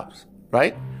jobs,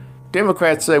 right?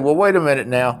 Democrats say, well, wait a minute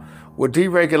now. With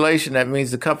deregulation, that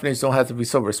means the companies don't have to be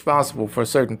so responsible for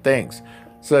certain things,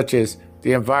 such as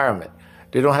the environment.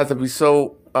 They don't have to be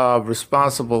so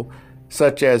responsible,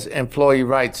 such as employee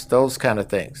rights, those kind of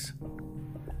things.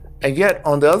 And yet,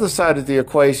 on the other side of the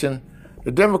equation,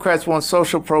 the Democrats want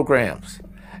social programs.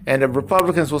 And the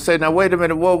Republicans will say, now, wait a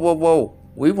minute, whoa.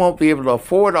 We won't be able to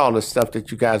afford all this stuff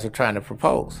that you guys are trying to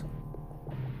propose.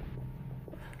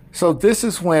 So this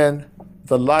is when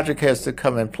the logic has to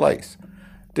come in place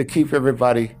to keep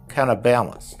everybody kind of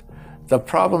balanced. The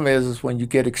problem is when you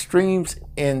get extremes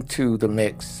into the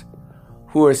mix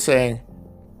who are saying,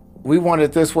 we want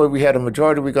it this way, we had a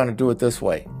majority, we're going to do it this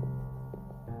way.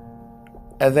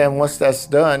 And then once that's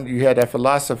done, you have that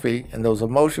philosophy and those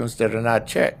emotions that are not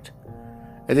checked.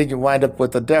 And then you wind up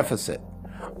with a deficit.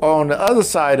 Or on the other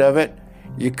side of it,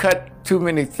 you cut too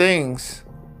many things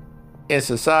in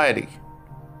society.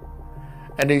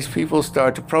 And these people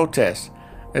start to protest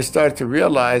and start to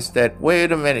realize that,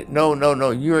 wait a minute,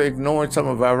 no, you're ignoring some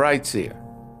of our rights here.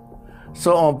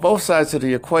 So on both sides of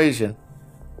the equation,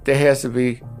 there has to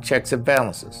be checks and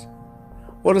balances.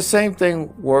 Well, the same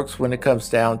thing works when it comes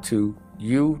down to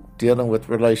you dealing with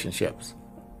relationships.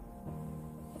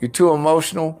 You're too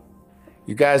emotional.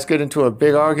 You guys get into a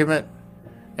big argument.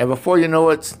 And before you know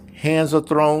it, hands are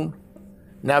thrown.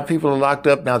 Now people are locked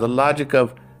up. Now the logic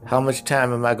of how much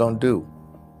time am I going to do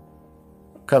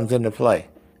comes into play.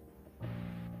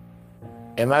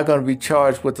 Am I going to be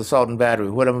charged with assault and battery?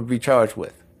 What am I going to be charged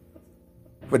with?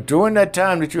 But during that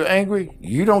time that you're angry,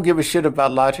 you don't give a shit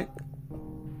about logic.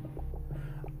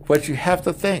 But you have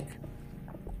to think.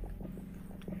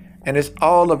 And it's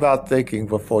all about thinking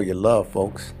before you love,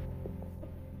 folks.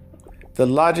 The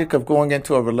logic of going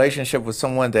into a relationship with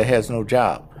someone that has no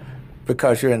job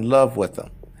because you're in love with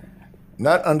them.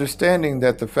 Not understanding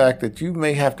that the fact that you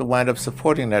may have to wind up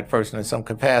supporting that person in some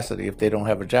capacity if they don't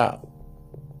have a job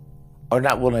or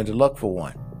not willing to look for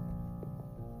one.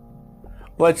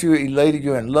 But you're elated,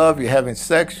 you're in love, you're having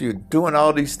sex, you're doing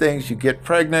all these things, you get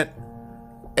pregnant,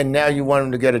 and now you want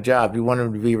them to get a job. You want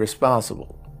them to be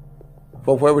responsible.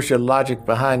 But where was your logic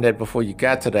behind that before you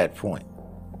got to that point?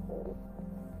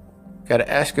 Got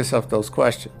to ask yourself those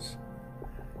questions.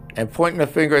 And pointing a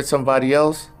finger at somebody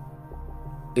else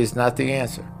is not the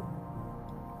answer.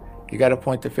 You got to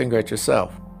point the finger at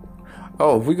yourself.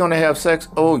 Oh, if we're going to have sex,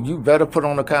 oh, you better put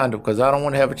on a condom because I don't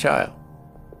want to have a child.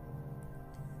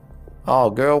 Oh,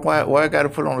 girl, why I got to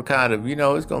put on a condom? You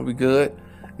know, it's going to be good.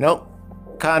 Nope.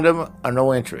 Condom or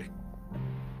no entry.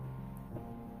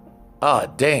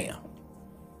 Oh, damn.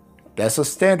 That's a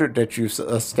standard that you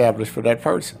establish for that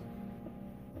person.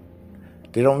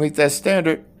 They don't meet that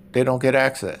standard, they don't get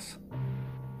access.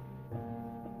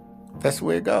 That's the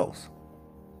way it goes.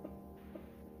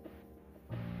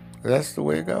 That's the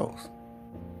way it goes.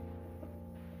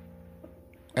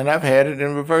 And I've had it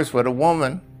in reverse with a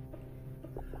woman.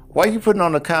 Why are you putting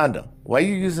on a condom? Why are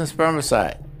you using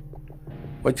spermicide?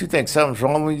 What, you think something's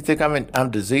wrong with you? You think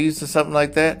I'm diseased or something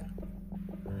like that?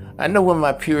 I know when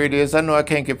my period is. I know I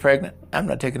can't get pregnant. I'm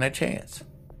not taking that chance.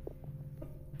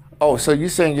 Oh, so you're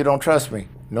saying you don't trust me?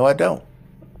 No, I don't.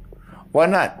 Why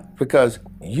not? Because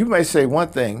you may say one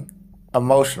thing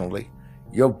emotionally.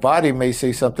 Your body may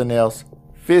say something else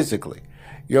physically.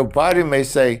 Your body may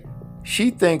say,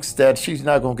 she thinks that she's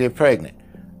not going to get pregnant.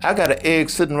 I got an egg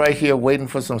sitting right here waiting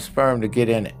for some sperm to get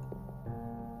in it.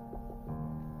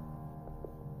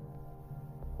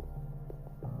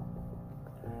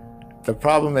 The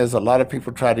problem is a lot of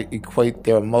people try to equate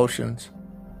their emotions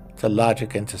to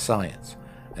logic and to science.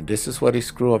 And this is where they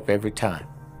screw up every time.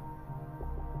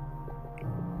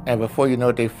 And before you know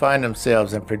it, they find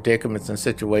themselves in predicaments and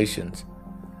situations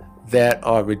that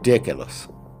are ridiculous.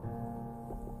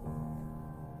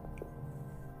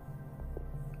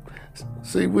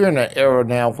 See, we're in an era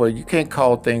now where you can't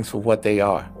call things for what they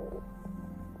are.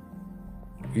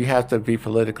 You have to be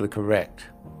politically correct.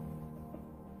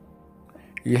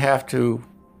 You have to,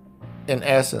 in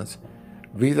essence,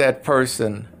 be that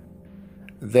person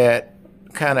that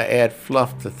kind of add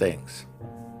fluff to things.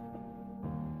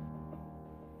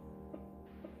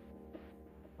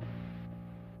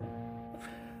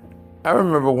 I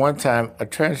remember one time a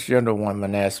transgender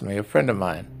woman asked me, a friend of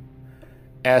mine,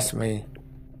 asked me,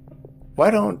 why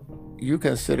don't you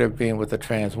consider being with a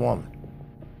trans woman?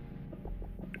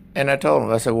 And I told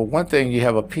him, I said, well, one thing, you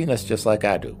have a penis just like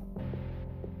I do.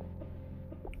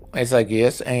 And he's like,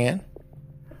 yes, and?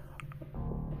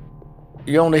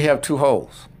 You only have 2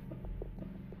 holes.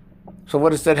 So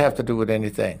what does that have to do with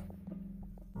anything?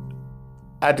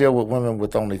 I deal with women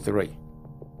with only 3.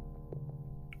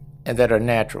 And that are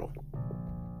natural.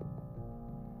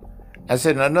 I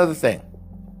said, another thing.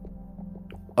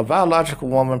 A biological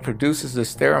woman produces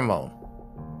this pheromone.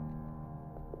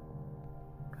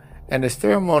 And the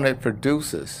pheromone it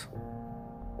produces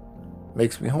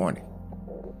makes me horny.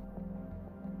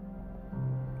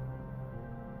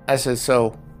 I said,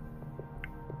 so,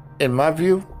 in my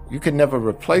view, you can never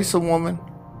replace a woman.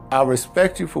 I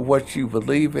respect you for what you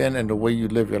believe in and the way you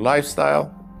live your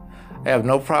lifestyle. I have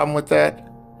no problem with that.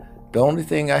 The only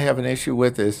thing I have an issue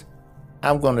with is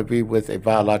I'm going to be with a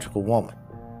biological woman.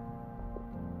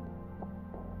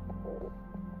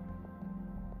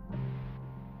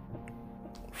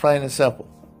 Plain and simple.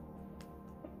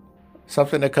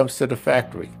 Something that comes to the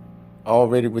factory,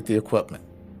 already with the equipment.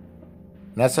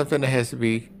 Not something that has to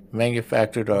be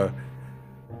manufactured or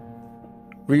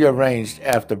rearranged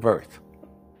after birth.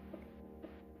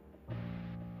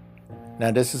 Now,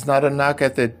 this is not a knock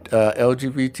at the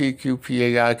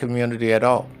LGBTQPAI community at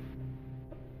all.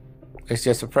 It's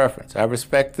just a preference. I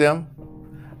respect them.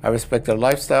 I respect their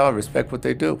lifestyle. I respect what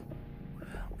they do.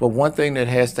 But one thing that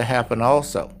has to happen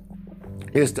also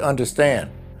is to understand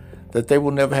that they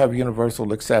will never have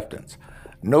universal acceptance.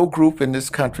 No group in this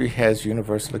country has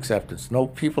universal acceptance. No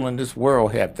people in this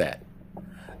world have that.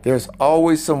 There's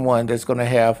always someone that's going to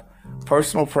have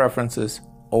personal preferences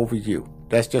over you.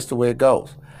 That's just the way it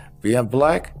goes. Being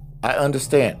black, I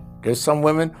understand. There's some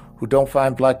women who don't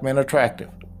find black men attractive.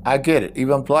 I get it.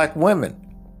 Even black women,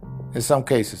 in some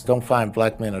cases, don't find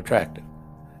black men attractive.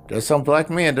 There's some black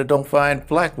men that don't find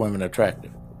black women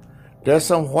attractive. There's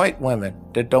some white women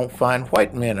that don't find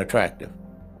white men attractive.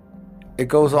 It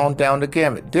goes on down the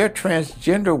gamut. There are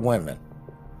transgender women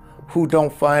who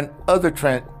don't find other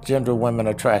transgender women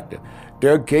attractive.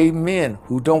 There are gay men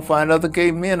who don't find other gay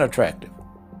men attractive.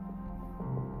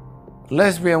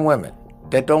 Lesbian women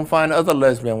that don't find other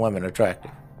lesbian women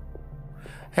attractive.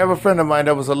 I have a friend of mine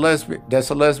that was a lesbian, that's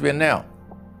a lesbian now.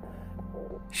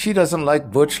 She doesn't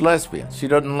like butch lesbians. She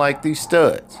doesn't like these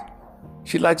studs.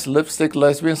 She likes lipstick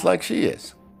lesbians like she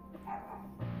is.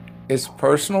 It's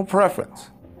personal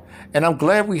preference. And I'm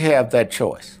glad we have that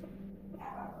choice.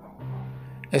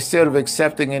 Instead of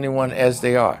accepting anyone as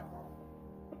they are.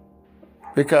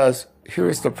 Because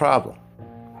here's the problem.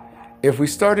 If we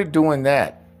started doing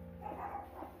that,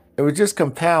 it would just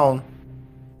compound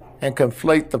and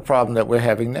conflate the problem that we're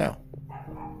having now.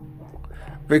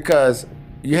 because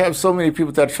you have so many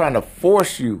people that are trying to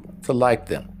force you to like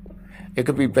them. It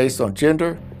could be based on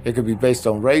gender. It could be based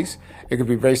on race. It could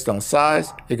be based on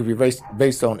size. It could be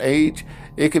based on age.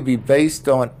 It could be based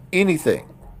on anything.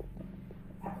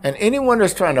 And anyone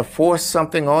that's trying to force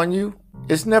something on you,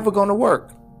 it's never going to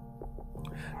work,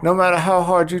 no matter how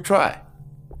hard you try.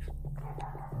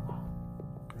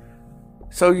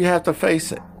 So you have to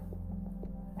face it.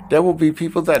 There will be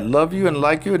people that love you and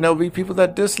like you, and there will be people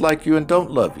that dislike you and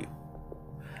don't love you.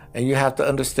 And you have to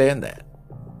understand that.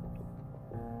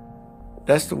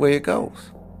 That's the way it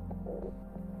goes.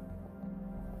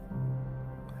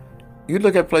 You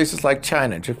look at places like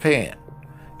China, Japan.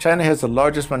 China has the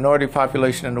largest minority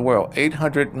population in the world,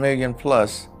 800 million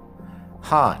plus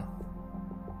Han.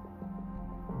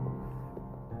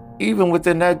 Even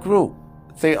within that group,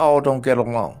 they all don't get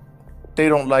along. They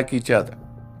don't like each other.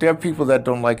 There are people that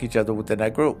don't like each other within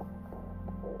that group.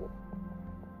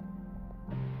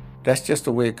 That's just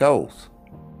the way it goes.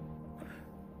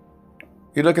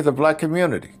 You look at the black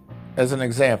community as an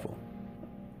example.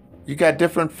 You got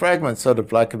different fragments of the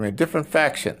black community, different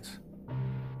factions.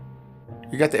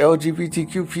 You got the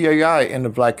LGBTQPAI in the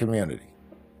black community.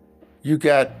 You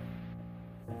got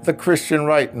the Christian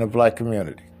right in the black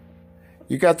community.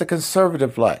 You got the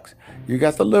conservative blacks. You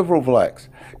got the liberal blacks.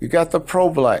 You got the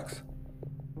pro-blacks.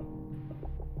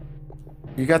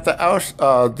 You got the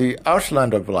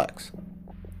Auslander blacks,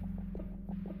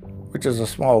 which is a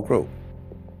small group.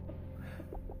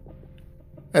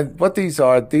 And what these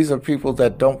are people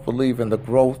that don't believe in the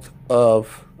growth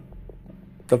of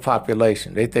the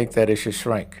population. They think that it should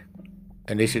shrink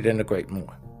and they should integrate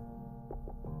more.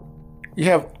 You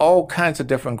have all kinds of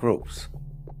different groups.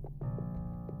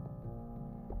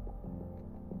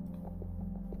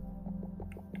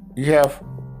 You have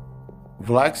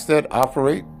blacks that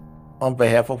operate on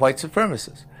behalf of white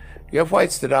supremacists. You have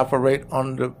whites that operate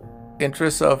on the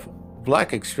interests of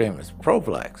black extremists,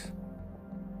 pro-blacks.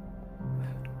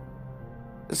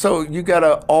 So you got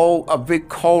a big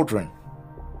cauldron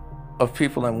of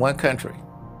people in one country,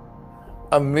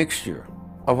 a mixture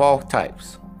of all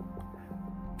types.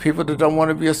 People that don't want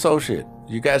to be associated.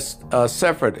 You got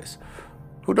separatists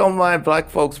who don't mind black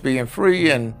folks being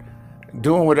free and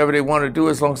doing whatever they want to do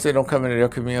as long as they don't come into their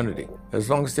community, as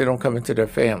long as they don't come into their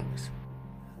families.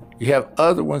 You have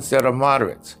other ones that are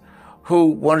moderates who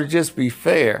want to just be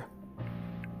fair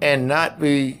and not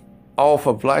be all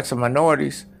for blacks and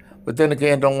minorities, but then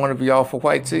again don't want to be all for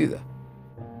whites either.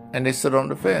 And they sit on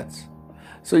the fence.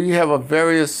 So you have a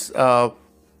various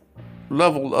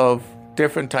level of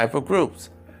different type of groups.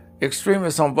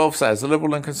 Extremists on both sides, the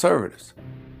liberal and conservatives.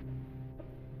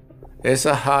 It's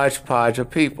a hodgepodge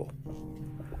of people.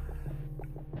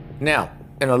 Now,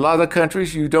 in a lot of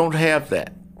countries, you don't have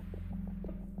that,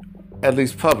 at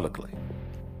least publicly.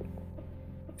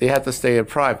 They have to stay in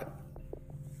private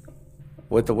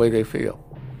with the way they feel.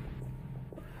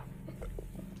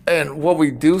 And what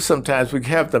we do sometimes, we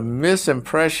have the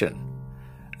misimpression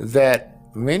that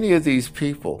many of these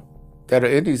people that are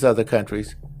in these other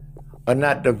countries are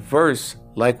not diverse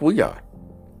like we are.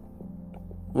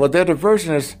 Well, their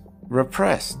diversion is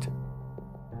repressed.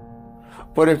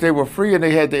 But if they were free and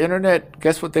they had the internet,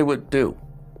 guess what they would do?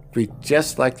 Be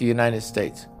just like the United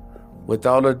States, with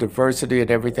all the diversity and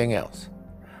everything else.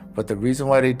 But the reason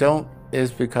why they don't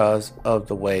is because of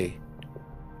the way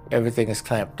everything is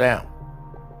clamped down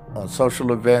on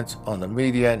social events, on the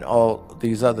media, and all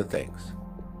these other things.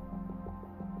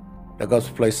 That goes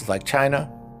to places like China,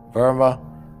 Burma,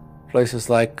 places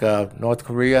like North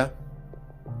Korea,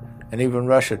 and even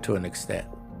Russia to an extent.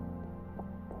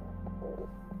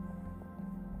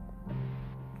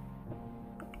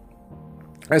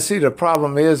 And see, the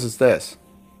problem is this.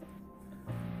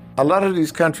 A lot of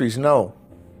these countries know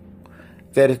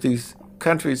that if these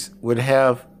countries would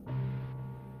have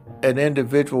an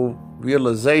individual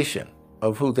realization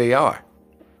of who they are,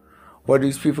 where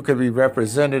these people could be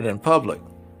represented in public,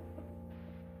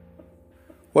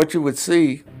 what you would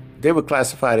see, they would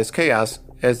classify it as chaos,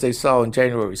 as they saw on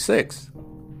January 6th.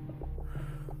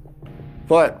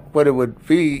 But what it would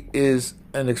be is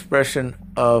an expression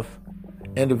of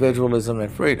individualism and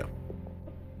freedom.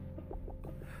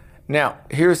 Now,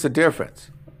 here's the difference.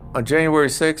 On January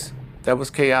 6th, that was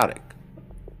chaotic,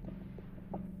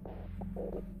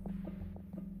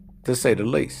 to say the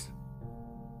least.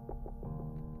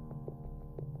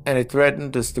 And it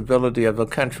threatened the stability of the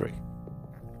country.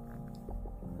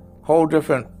 Whole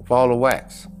different ball of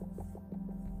wax.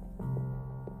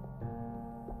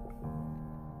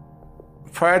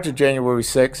 Prior to January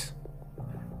 6th,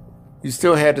 you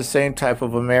still had the same type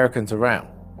of Americans around.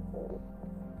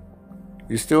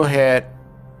 You still had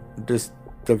this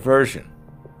diversion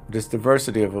this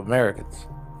diversity of Americans.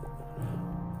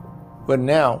 But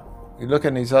now, you look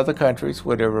in these other countries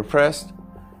where they're repressed,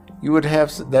 you would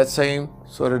have that same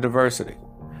sort of diversity.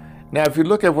 Now, if you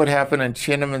look at what happened in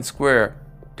Tiananmen Square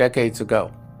decades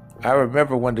ago, I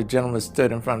remember when the gentleman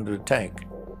stood in front of the tank,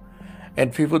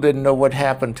 and people didn't know what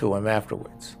happened to him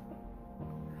afterwards.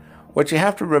 What you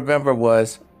have to remember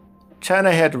was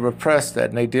China had to repress that,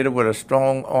 and they did it with a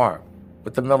strong arm,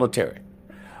 with the military.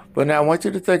 But now I want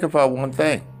you to think about one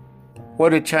thing. What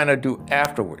did China do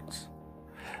afterwards?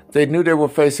 They knew they were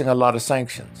facing a lot of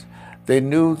sanctions. They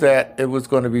knew that it was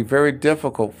going to be very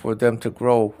difficult for them to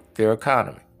grow their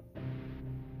economy.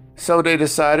 So they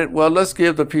decided, well, let's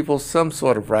give the people some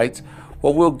sort of rights.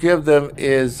 What we'll give them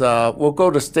is, we'll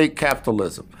go to state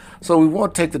capitalism. So we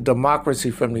won't take the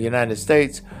democracy from the United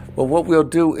States, but what we'll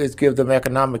do is give them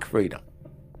economic freedom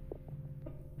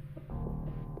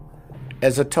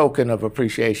as a token of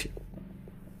appreciation.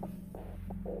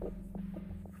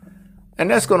 And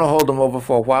that's going to hold them over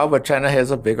for a while, but China has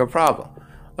a bigger problem.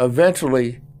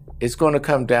 Eventually, it's going to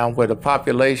come down where the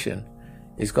population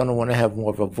is going to want to have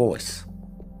more of a voice.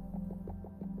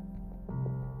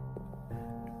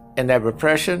 And that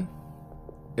repression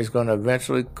is going to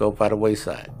eventually go by the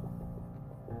wayside.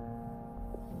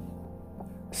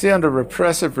 See, under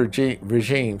repressive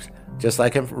regimes, just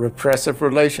like in repressive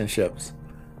relationships,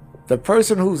 the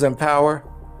person who's in power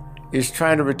is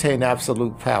trying to retain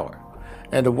absolute power.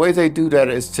 And the way they do that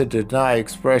is to deny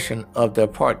expression of their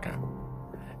partner.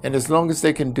 And as long as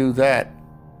they can do that,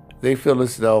 they feel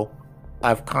as though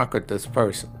I've conquered this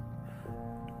person.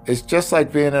 It's just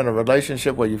like being in a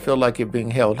relationship where you feel like you're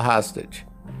being held hostage.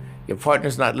 Your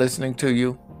partner's not listening to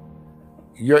you.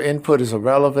 Your input is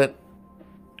irrelevant.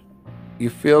 You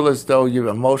feel as though you're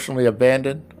emotionally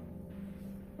abandoned.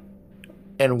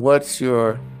 And what's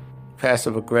your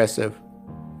passive-aggressive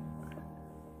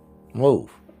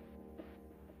move?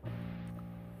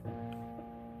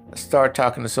 Start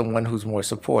talking to someone who's more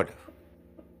supportive.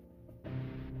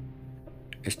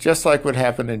 It's just like what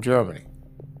happened in Germany.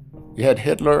 You had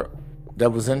Hitler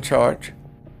that was in charge.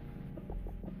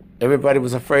 Everybody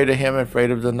was afraid of him,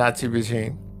 afraid of the Nazi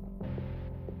regime.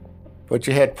 But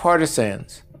you had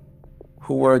partisans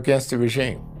who were against the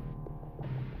regime.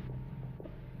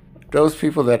 Those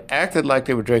people that acted like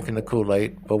they were drinking the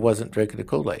Kool-Aid, but wasn't drinking the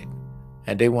Kool-Aid.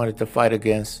 And they wanted to fight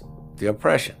against the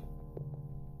oppression.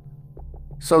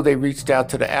 So they reached out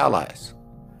to the allies.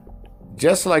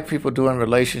 Just like people do in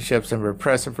relationships and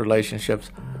repressive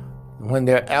relationships, when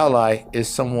their ally is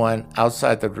someone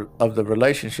outside of the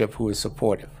relationship who is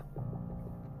supportive.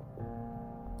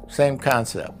 Same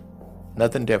concept,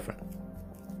 nothing different.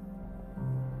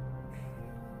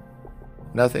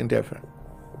 Nothing different.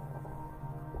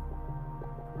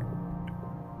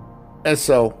 And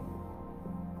so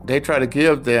they try to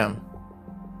give them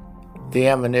the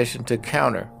ammunition to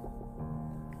counter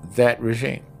that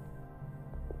regime.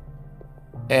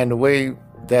 And the way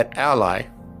that ally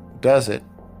does it,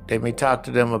 they may talk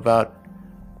to them about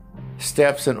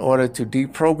steps in order to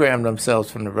deprogram themselves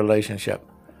from the relationship,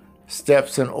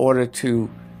 steps in order to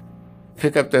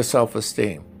pick up their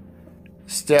self-esteem,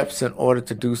 steps in order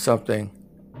to do something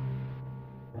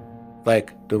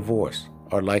like divorce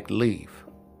or like leave.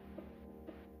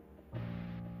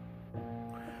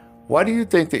 Why do you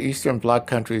think the Eastern Bloc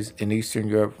countries in Eastern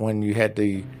Europe, when you had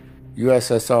the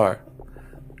USSR,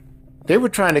 they were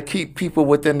trying to keep people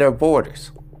within their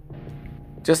borders?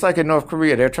 Just like in North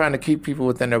Korea, they're trying to keep people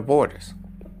within their borders.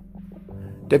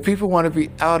 The people want to be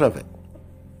out of it.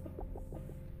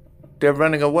 They're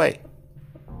running away.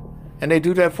 And they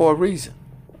do that for a reason.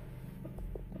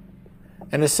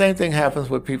 And the same thing happens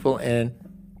with people in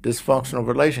dysfunctional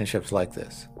relationships like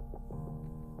this.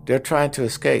 They're trying to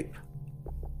escape,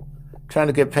 trying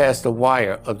to get past the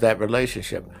wire of that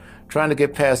relationship, trying to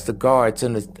get past the guards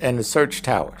and the search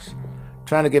towers,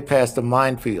 trying to get past the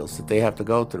minefields that they have to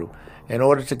go through in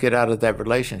order to get out of that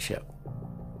relationship.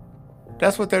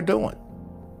 That's what they're doing.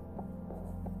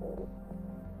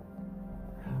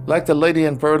 Like the lady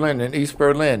in Berlin, in East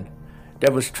Berlin,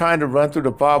 that was trying to run through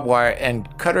the barbed wire and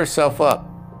cut herself up,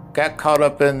 got caught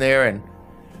up in there, and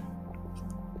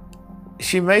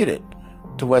she made it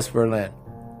to West Berlin.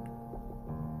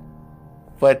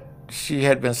 But she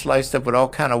had been sliced up with all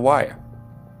kind of wire,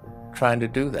 trying to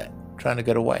do that, trying to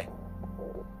get away,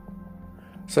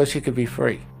 so she could be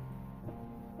free,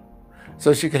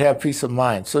 so she could have peace of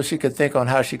mind, so she could think on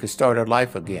how she could start her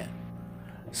life again,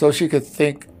 so she could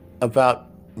think about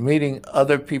meeting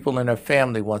other people in her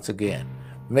family once again,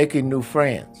 making new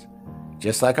friends,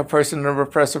 just like a person in a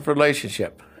repressive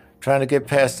relationship, trying to get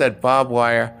past that barbed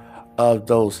wire of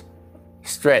those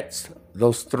threats,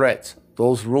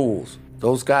 those rules,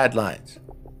 those guidelines,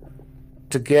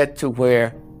 to get to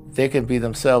where they can be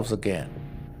themselves again,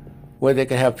 where they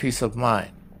can have peace of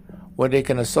mind, where they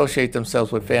can associate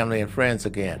themselves with family and friends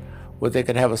again, where they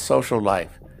can have a social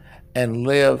life and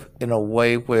live in a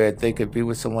way where they could be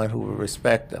with someone who will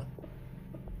respect them.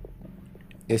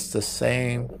 It's the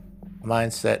same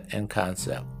mindset and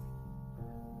concept.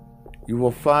 You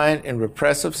will find in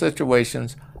repressive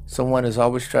situations, someone is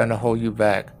always trying to hold you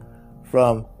back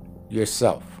from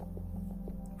yourself,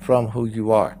 from who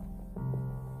you are.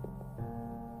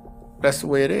 That's the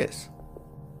way it is.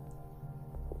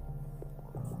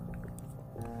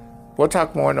 We'll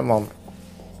talk more in a moment.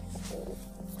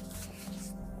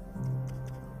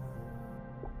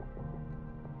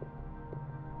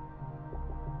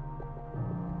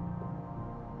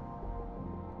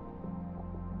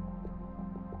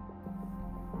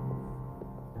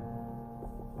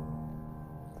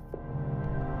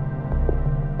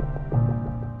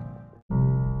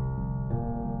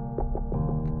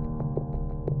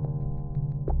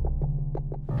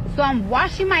 So I'm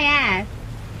washing my ass,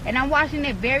 and I'm washing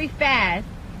it very fast,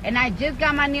 and I just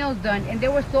got my nails done, and they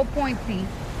were so pointy.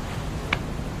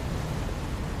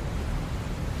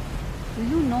 Do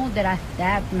you know that I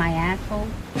stabbed my asshole?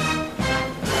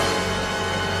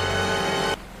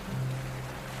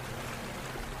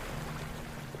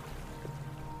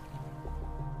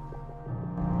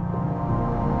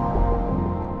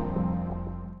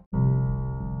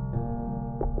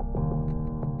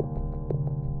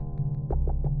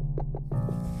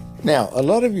 Now, a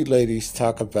lot of you ladies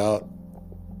talk about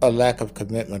a lack of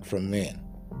commitment from men.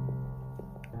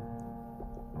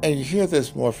 And you hear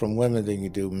this more from women than you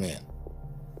do men.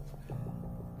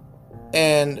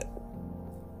 And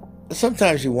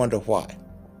sometimes you wonder why.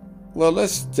 Well,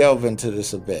 let's delve into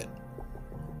this a bit.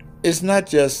 It's not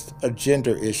just a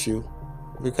gender issue,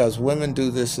 because women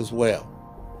do this as well.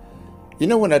 You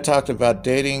know, when I talked about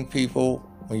dating people,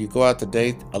 when you go out to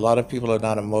date, a lot of people are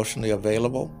not emotionally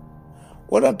available.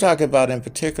 What I'm talking about in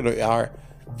particular are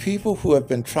people who have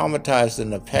been traumatized in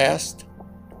the past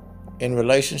in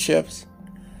relationships,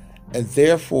 and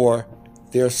therefore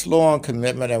they're slow on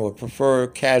commitment and would prefer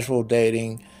casual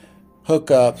dating,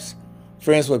 hookups,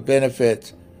 friends with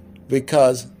benefits,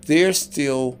 because they're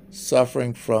still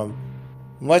suffering from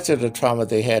much of the trauma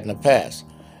they had in the past.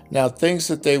 Now, things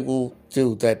that they will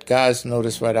do that guys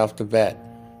notice right off the bat.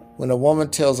 When a woman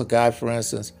tells a guy, for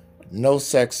instance, no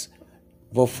sex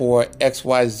before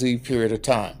XYZ period of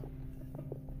time,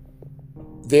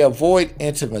 they avoid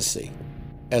intimacy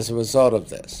as a result of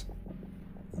this.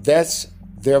 That's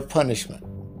their punishment.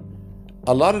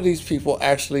 A lot of these people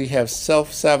actually have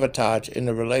self-sabotage in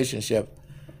the relationship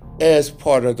as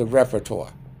part of the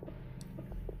repertoire.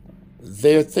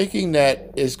 They're thinking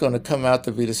that it's going to come out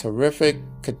to be this horrific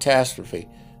catastrophe.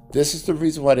 This is the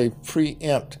reason why they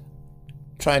preempt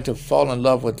trying to fall in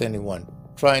love with anyone,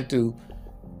 trying to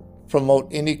promote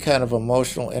any kind of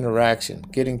emotional interaction,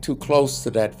 getting too close to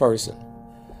that person.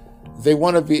 They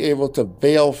want to be able to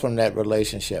bail from that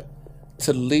relationship,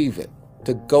 to leave it,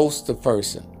 to ghost the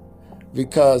person,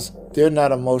 because they're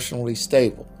not emotionally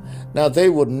stable. Now, they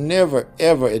will never,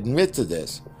 ever admit to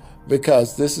this,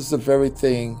 because this is the very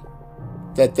thing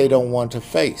that they don't want to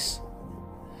face.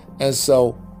 And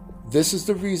so this is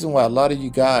the reason why a lot of you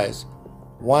guys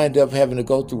wind up having to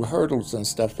go through hurdles and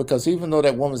stuff, because even though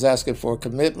that woman's asking for a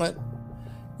commitment,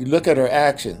 you look at her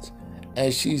actions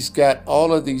and she's got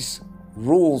all of these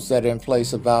rules that are in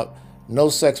place about no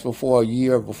sex before a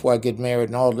year, before I get married,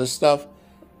 and all this stuff.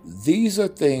 These are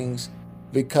things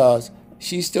because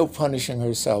she's still punishing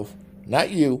herself, not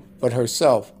you, but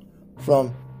herself,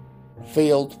 from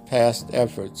failed past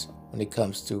efforts when it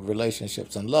comes to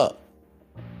relationships and love.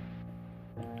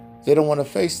 They don't want to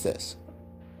face this.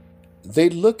 They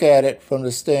look at it from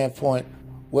the standpoint,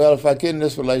 well, if I get in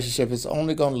this relationship, it's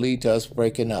only going to lead to us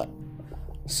breaking up.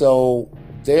 So,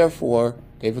 therefore,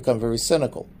 they become very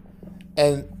cynical.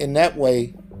 And in that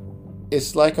way,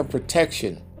 it's like a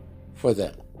protection for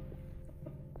them.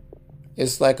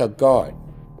 It's like a guard.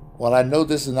 Well, I know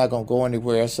this is not going to go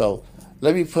anywhere, so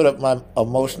let me put up my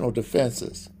emotional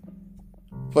defenses.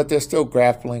 But they're still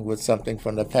grappling with something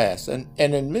from the past. And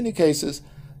in many cases,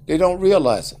 they don't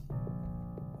realize it.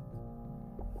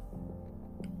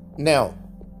 Now,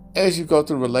 as you go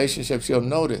through relationships, you'll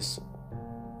notice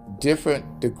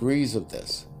different degrees of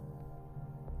this.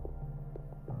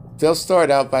 They'll start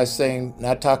out by saying,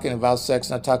 not talking about sex,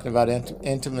 not talking about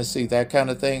intimacy, that kind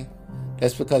of thing.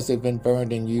 That's because they've been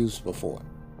burned and used before.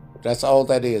 That's all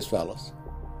that is, fellas.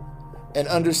 And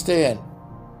understand,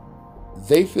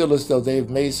 they feel as though they've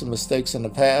made some mistakes in the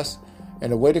past,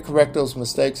 and the way to correct those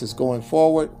mistakes is going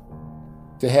forward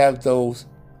to have those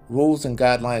rules and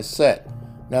guidelines set.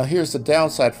 Now here's the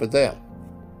downside for them.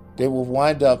 They will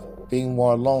wind up being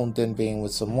more alone than being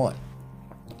with someone.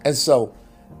 And so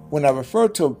when I refer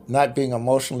to not being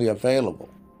emotionally available,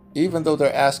 even though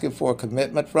they're asking for a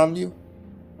commitment from you,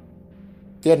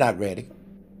 they're not ready.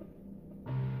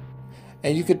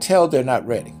 And you can tell they're not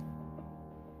ready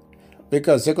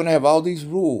because they're going to have all these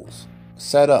rules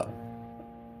set up.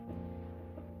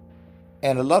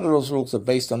 And a lot of those rules are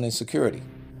based on insecurity.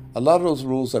 A lot of those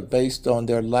rules are based on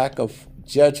their lack of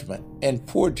judgment and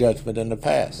poor judgment in the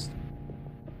past.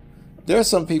 There are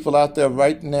some people out there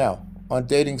right now on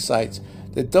dating sites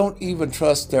that don't even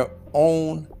trust their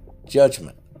own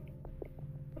judgment.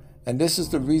 And this is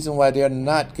the reason why they're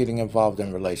not getting involved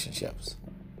in relationships.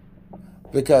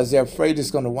 Because they're afraid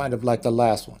it's going to wind up like the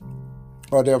last one.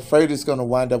 Or they're afraid it's going to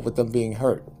wind up with them being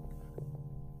hurt.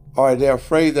 Or they're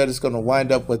afraid that it's going to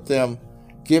wind up with them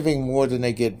giving more than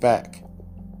they get back.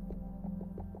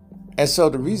 And so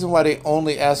the reason why they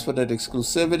only ask for that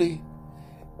exclusivity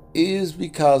is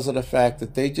because of the fact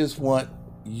that they just want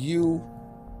you.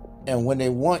 And when they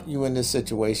want you in this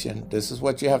situation, this is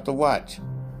what you have to watch.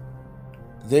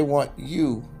 They want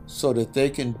you so that they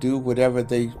can do whatever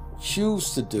they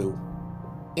choose to do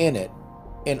in it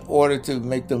in order to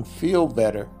make them feel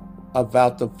better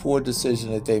about the poor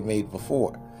decision that they made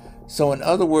before. So in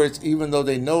other words, even though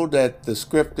they know that the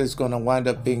script is going to wind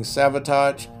up being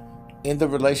sabotage in the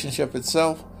relationship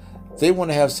itself, they want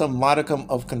to have some modicum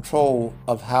of control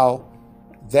of how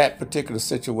that particular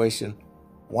situation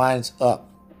winds up.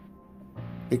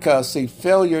 Because, see,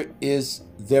 failure is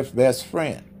their best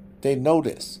friend. They know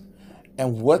this.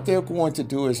 And what they're going to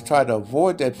do is try to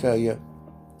avoid that failure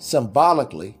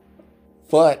symbolically,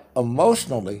 but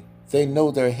emotionally, they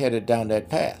know they're headed down that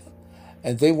path.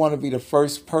 And they want to be the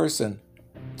first person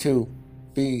to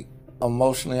be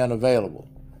emotionally unavailable,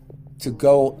 to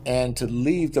go and to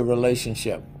leave the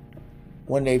relationship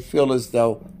when they feel as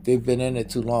though they've been in it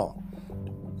too long.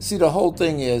 See, the whole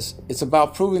thing is, it's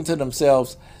about proving to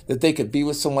themselves that they could be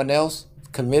with someone else,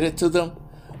 committed to them,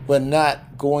 but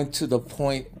not going to the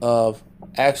point of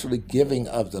actually giving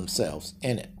of themselves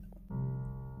in it.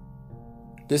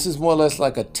 This is more or less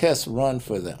like a test run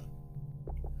for them.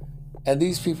 And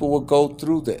these people will go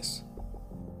through this.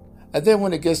 And then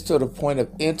when it gets to the point of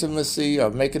intimacy or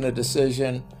making a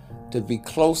decision to be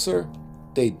closer,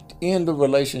 they end the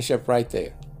relationship right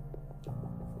there.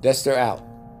 That's their out.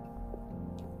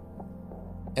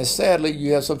 And sadly,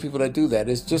 you have some people that do that.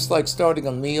 It's just like starting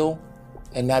a meal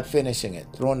and not finishing it,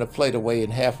 throwing the plate away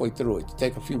and halfway through it. You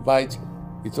take a few bites,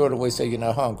 you throw it away, say you're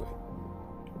not hungry.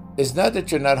 It's not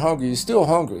that you're not hungry, you're still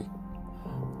hungry.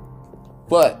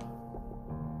 But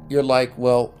you're like,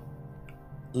 well,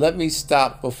 let me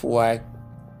stop before I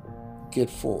get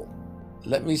full.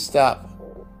 Let me stop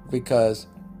because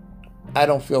I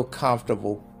don't feel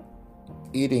comfortable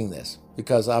eating this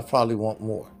because I probably want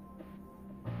more.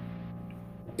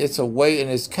 It's a way, and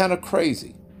it's kind of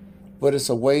crazy, but it's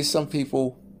a way some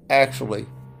people actually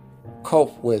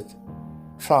cope with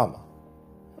trauma.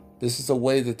 This is a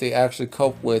way that they actually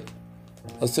cope with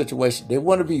a situation. They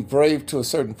want to be brave to a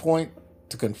certain point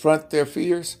to confront their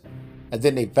fears, and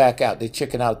then they back out. They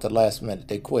chicken out at the last minute.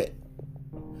 They quit.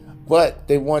 But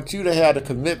they want you to have the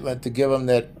commitment to give them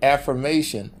that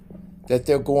affirmation that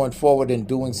they're going forward and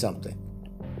doing something,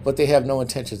 but they have no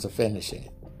intentions of finishing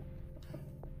it.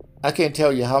 I can't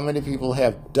tell you how many people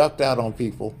have ducked out on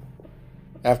people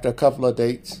after a couple of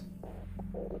dates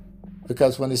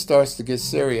because when it starts to get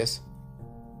serious,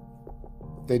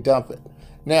 they dump it.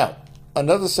 Now,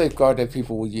 another safeguard that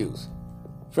people will use,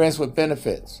 friends with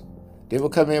benefits. They will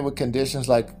come in with conditions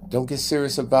like, don't get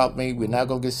serious about me. We're not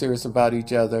going to get serious about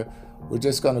each other. We're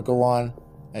just going to go on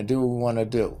and do what we want to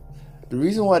do. The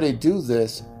reason why they do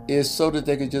this is so that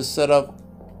they can just set up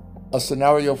a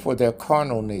scenario for their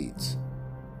carnal needs.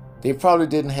 They probably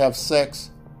didn't have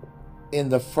sex in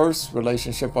the first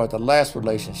relationship or the last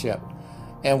relationship.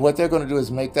 And what they're going to do is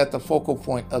make that the focal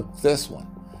point of this one.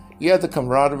 Yeah, the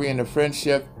camaraderie and the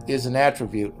friendship is an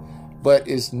attribute, but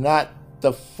it's not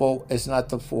the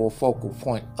full focal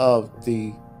point of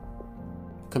the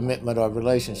commitment or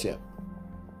relationship.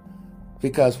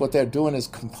 Because what they're doing is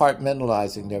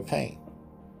compartmentalizing their pain.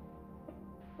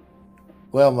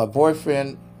 Well, my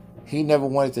boyfriend, he never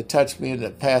wanted to touch me in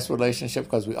the past relationship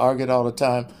because we argued all the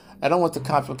time. I don't want the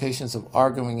complications of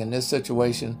arguing in this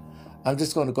situation. I'm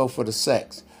just going to go for the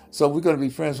sex. So we're going to be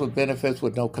friends with benefits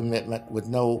with no commitment, with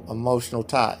no emotional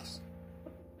ties.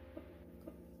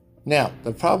 Now,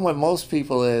 the problem with most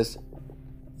people is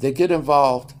they get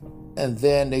involved and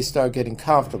then they start getting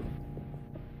comfortable.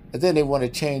 And then they want to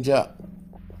change up.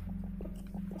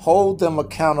 Hold them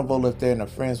accountable if they're in a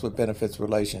friends with benefits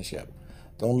relationship.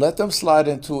 Don't let them slide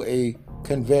into a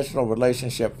conventional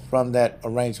relationship from that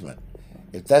arrangement.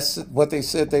 If that's what they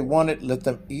said they wanted, let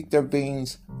them eat their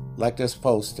beans like they're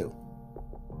supposed to.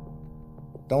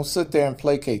 Don't sit there and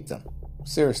placate them.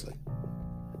 Seriously.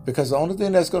 Because the only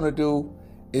thing that's going to do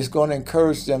is going to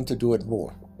encourage them to do it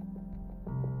more.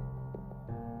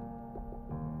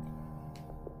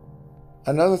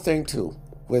 Another thing, too,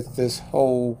 with this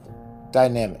whole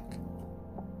dynamic.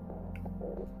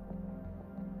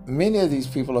 Many of these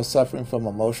people are suffering from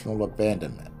emotional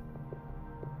abandonment.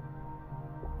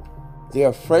 They're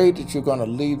afraid that you're going to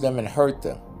leave them and hurt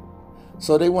them.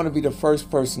 So they want to be the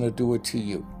first person to do it to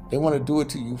you. They want to do it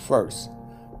to you first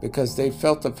because they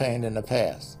felt the pain in the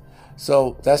past.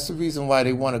 So that's the reason why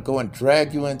they want to go and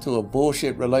drag you into a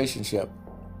bullshit relationship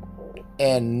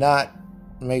and not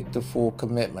make the full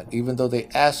commitment, even though they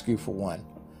ask you for one.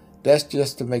 That's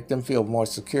just to make them feel more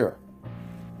secure.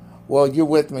 Well, you're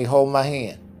with me, hold my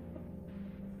hand.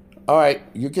 All right,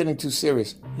 you're getting too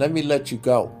serious. Let me let you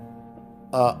go.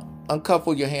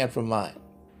 Uncouple your hand from mine.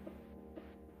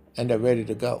 And they're ready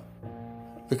to go.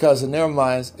 Because in their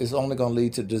minds, it's only going to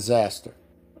lead to disaster.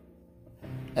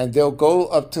 And they'll go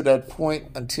up to that point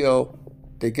until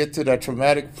they get to that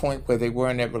traumatic point where they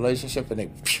were in that relationship and they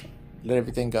let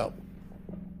everything go.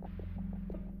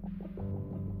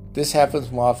 This happens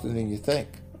more often than you think.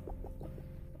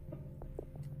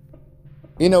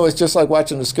 You know, it's just like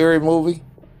watching a scary movie,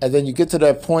 and then you get to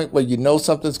that point where you know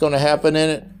something's going to happen in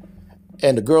it,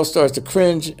 and the girl starts to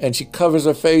cringe, and she covers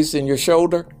her face in your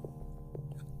shoulder.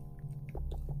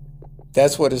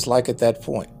 That's what it's like at that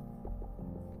point.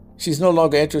 She's no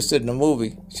longer interested in the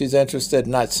movie. She's interested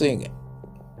in not seeing it.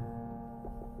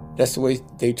 That's the way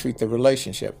they treat the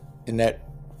relationship in that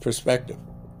perspective.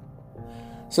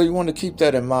 So you want to keep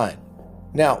that in mind.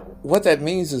 Now, what that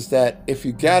means is that if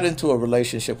you got into a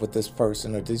relationship with this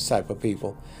person or these type of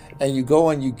people, and you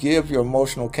go and you give your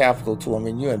emotional capital to them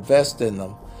and you invest in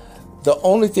them, the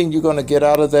only thing you're going to get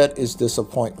out of that is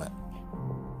disappointment.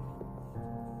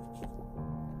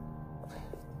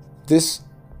 This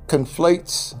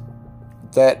conflates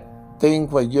that thing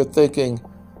where you're thinking,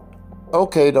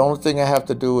 okay, the only thing I have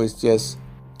to do is just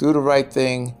do the right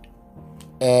thing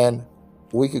and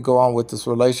we could go on with this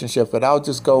relationship, but I'll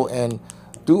just go and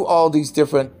do all these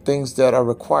different things that are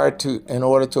required to in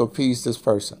order to appease this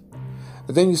person.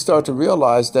 But then you start to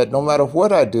realize that no matter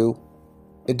what I do,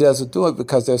 it doesn't do it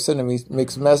because they're sending me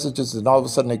mixed messages and all of a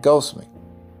sudden they ghost me.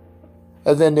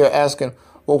 And then they're asking,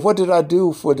 well, what did I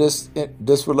do for this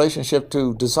relationship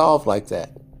to dissolve like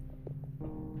that?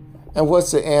 And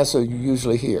what's the answer you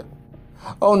usually hear?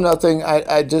 Oh, nothing.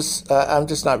 I'm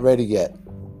just not ready yet.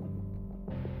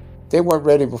 They weren't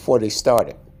ready before they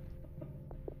started.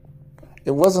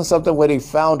 It wasn't something where they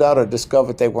found out or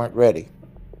discovered they weren't ready.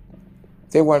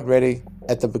 They weren't ready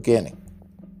at the beginning.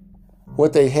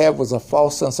 What they had was a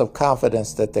false sense of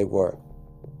confidence that they were.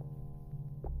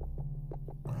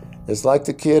 It's like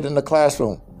the kid in the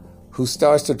classroom who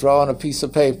starts to draw on a piece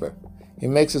of paper. He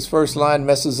makes his first line,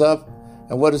 messes up,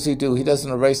 and what does he do? He doesn't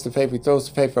erase the paper. He throws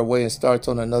the paper away and starts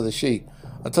on another sheet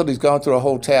until he's gone through a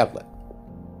whole tablet.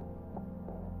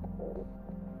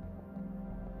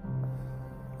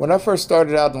 When I first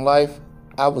started out in life,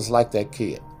 I was like that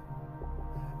kid.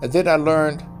 And then I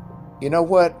learned, you know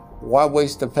what? Why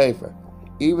waste the paper?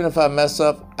 Even if I mess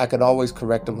up, I can always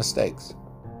correct the mistakes.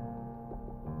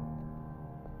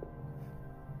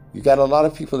 You got a lot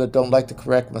of people that don't like to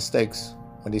correct mistakes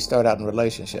when they start out in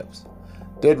relationships.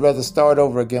 They'd rather start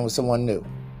over again with someone new.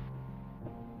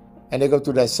 And they go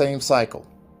through that same cycle.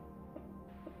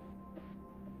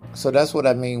 So that's what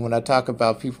I mean when I talk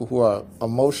about people who are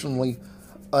emotionally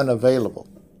unavailable.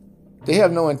 They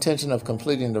have no intention of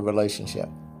completing the relationship.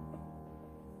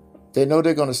 They know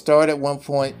they're going to start at one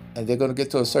point and they're going to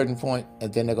get to a certain point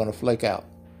and then they're going to flake out.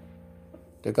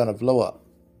 They're going to blow up.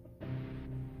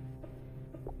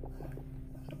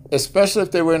 Especially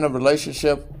if they were in a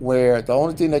relationship where the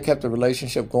only thing that kept the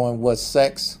relationship going was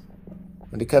sex.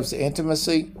 When it comes to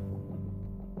intimacy,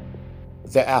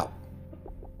 they're out.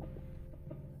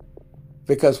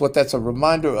 Because what that's a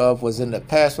reminder of was in the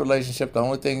past relationship, the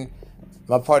only thing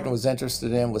my partner was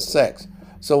interested in was sex.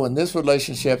 So in this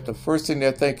relationship, the first thing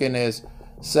they're thinking is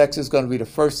sex is going to be the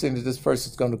first thing that this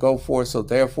person's going to go for. So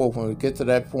therefore, when we get to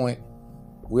that point,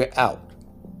 we're out.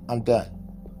 I'm done.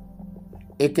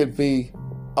 It could be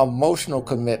emotional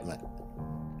commitment.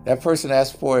 That person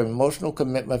asks for an emotional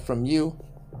commitment from you,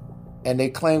 and they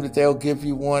claim that they'll give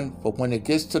you one, but when it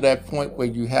gets to that point where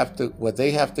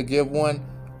they have to give one,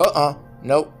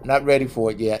 nope, not ready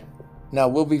for it yet. Now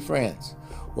we'll be friends.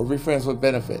 We'll be friends with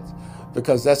benefits.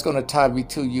 because that's going to tie me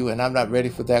to you, and I'm not ready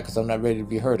for that because I'm not ready to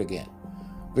be hurt again.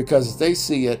 Because they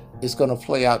see it's going to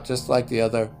play out just like the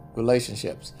other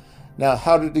relationships. Now,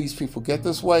 how do these people get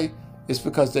this way? It's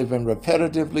because they've been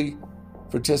repetitively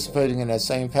participating in that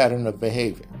same pattern of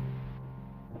behavior.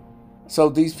 So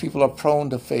these people are prone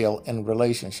to fail in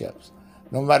relationships,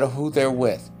 no matter who they're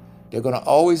with. They're going to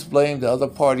always blame the other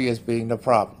party as being the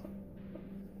problem,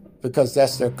 because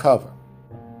that's their cover.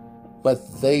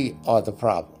 But they are the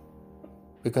problem,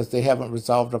 because they haven't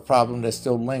resolved a problem that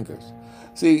still lingers.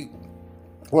 See,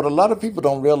 what a lot of people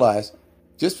don't realize,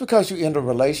 just because you end a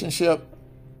relationship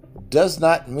does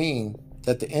not mean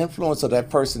that the influence of that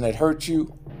person that hurt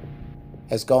you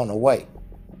has gone away.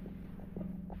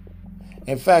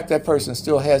 In fact, that person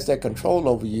still has that control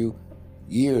over you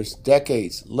years,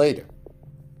 decades later.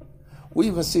 We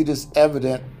even see this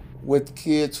evident with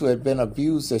kids who had been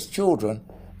abused as children,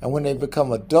 and when they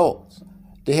become adults,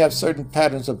 they have certain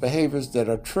patterns of behaviors that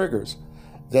are triggers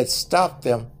that stop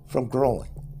them from growing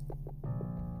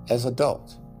as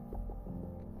adults.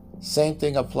 Same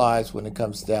thing applies when it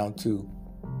comes down to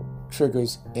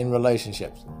triggers in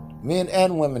relationships. Men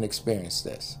and women experience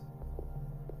this.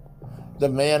 The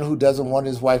man who doesn't want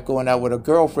his wife going out with her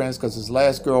girlfriends because his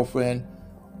last girlfriend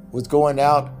was going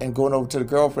out and going over to the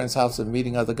girlfriend's house and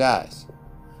meeting other guys.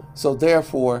 So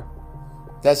therefore,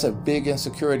 that's a big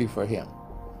insecurity for him.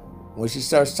 When she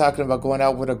starts talking about going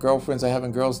out with her girlfriends or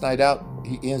having girls' night out,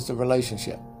 he ends the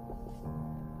relationship.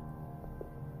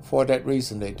 For that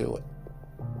reason, they do it.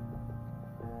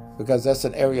 Because that's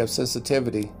an area of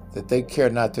sensitivity that they care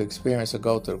not to experience or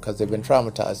go through because they've been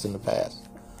traumatized in the past.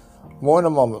 More in a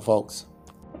moment, folks.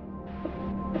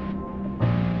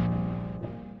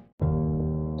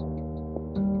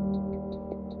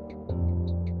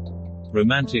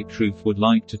 Romantic Truth would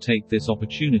like to take this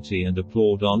opportunity and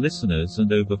applaud our listeners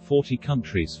and over 40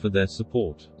 countries for their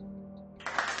support.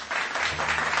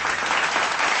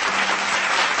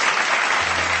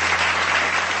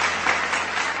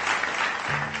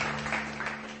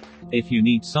 If you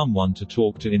need someone to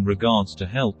talk to in regards to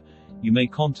help, you may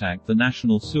contact the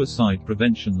National Suicide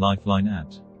Prevention Lifeline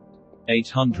at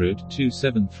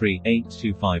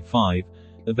 800-273-8255,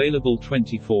 available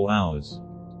 24 hours.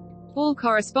 All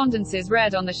correspondences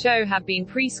read on the show have been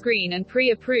pre-screened and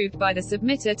pre-approved by the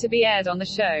submitter to be aired on the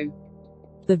show.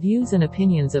 The views and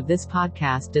opinions of this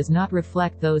podcast does not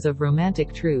reflect those of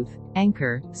Romantic Truth,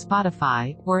 Anchor,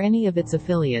 Spotify, or any of its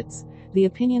affiliates. The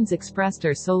opinions expressed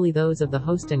are solely those of the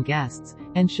host and guests,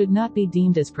 and should not be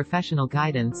deemed as professional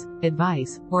guidance,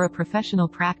 advice, or a professional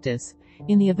practice.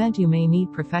 In the event you may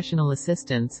need professional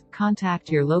assistance,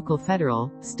 contact your local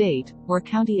federal, state, or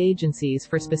county agencies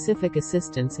for specific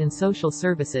assistance in social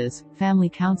services, family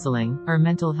counseling, or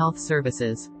mental health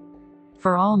services.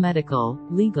 For all medical,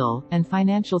 legal, and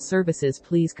financial services,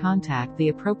 please contact the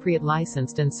appropriate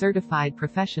licensed and certified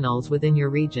professionals within your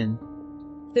region.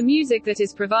 The music that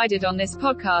is provided on this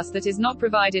podcast that is not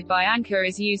provided by Anchor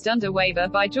is used under waiver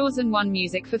by Jaws and One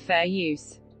Music for fair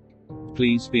use.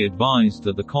 Please be advised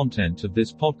that the content of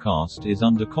this podcast is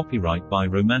under copyright by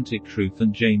Romantic Truth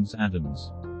and James Adams.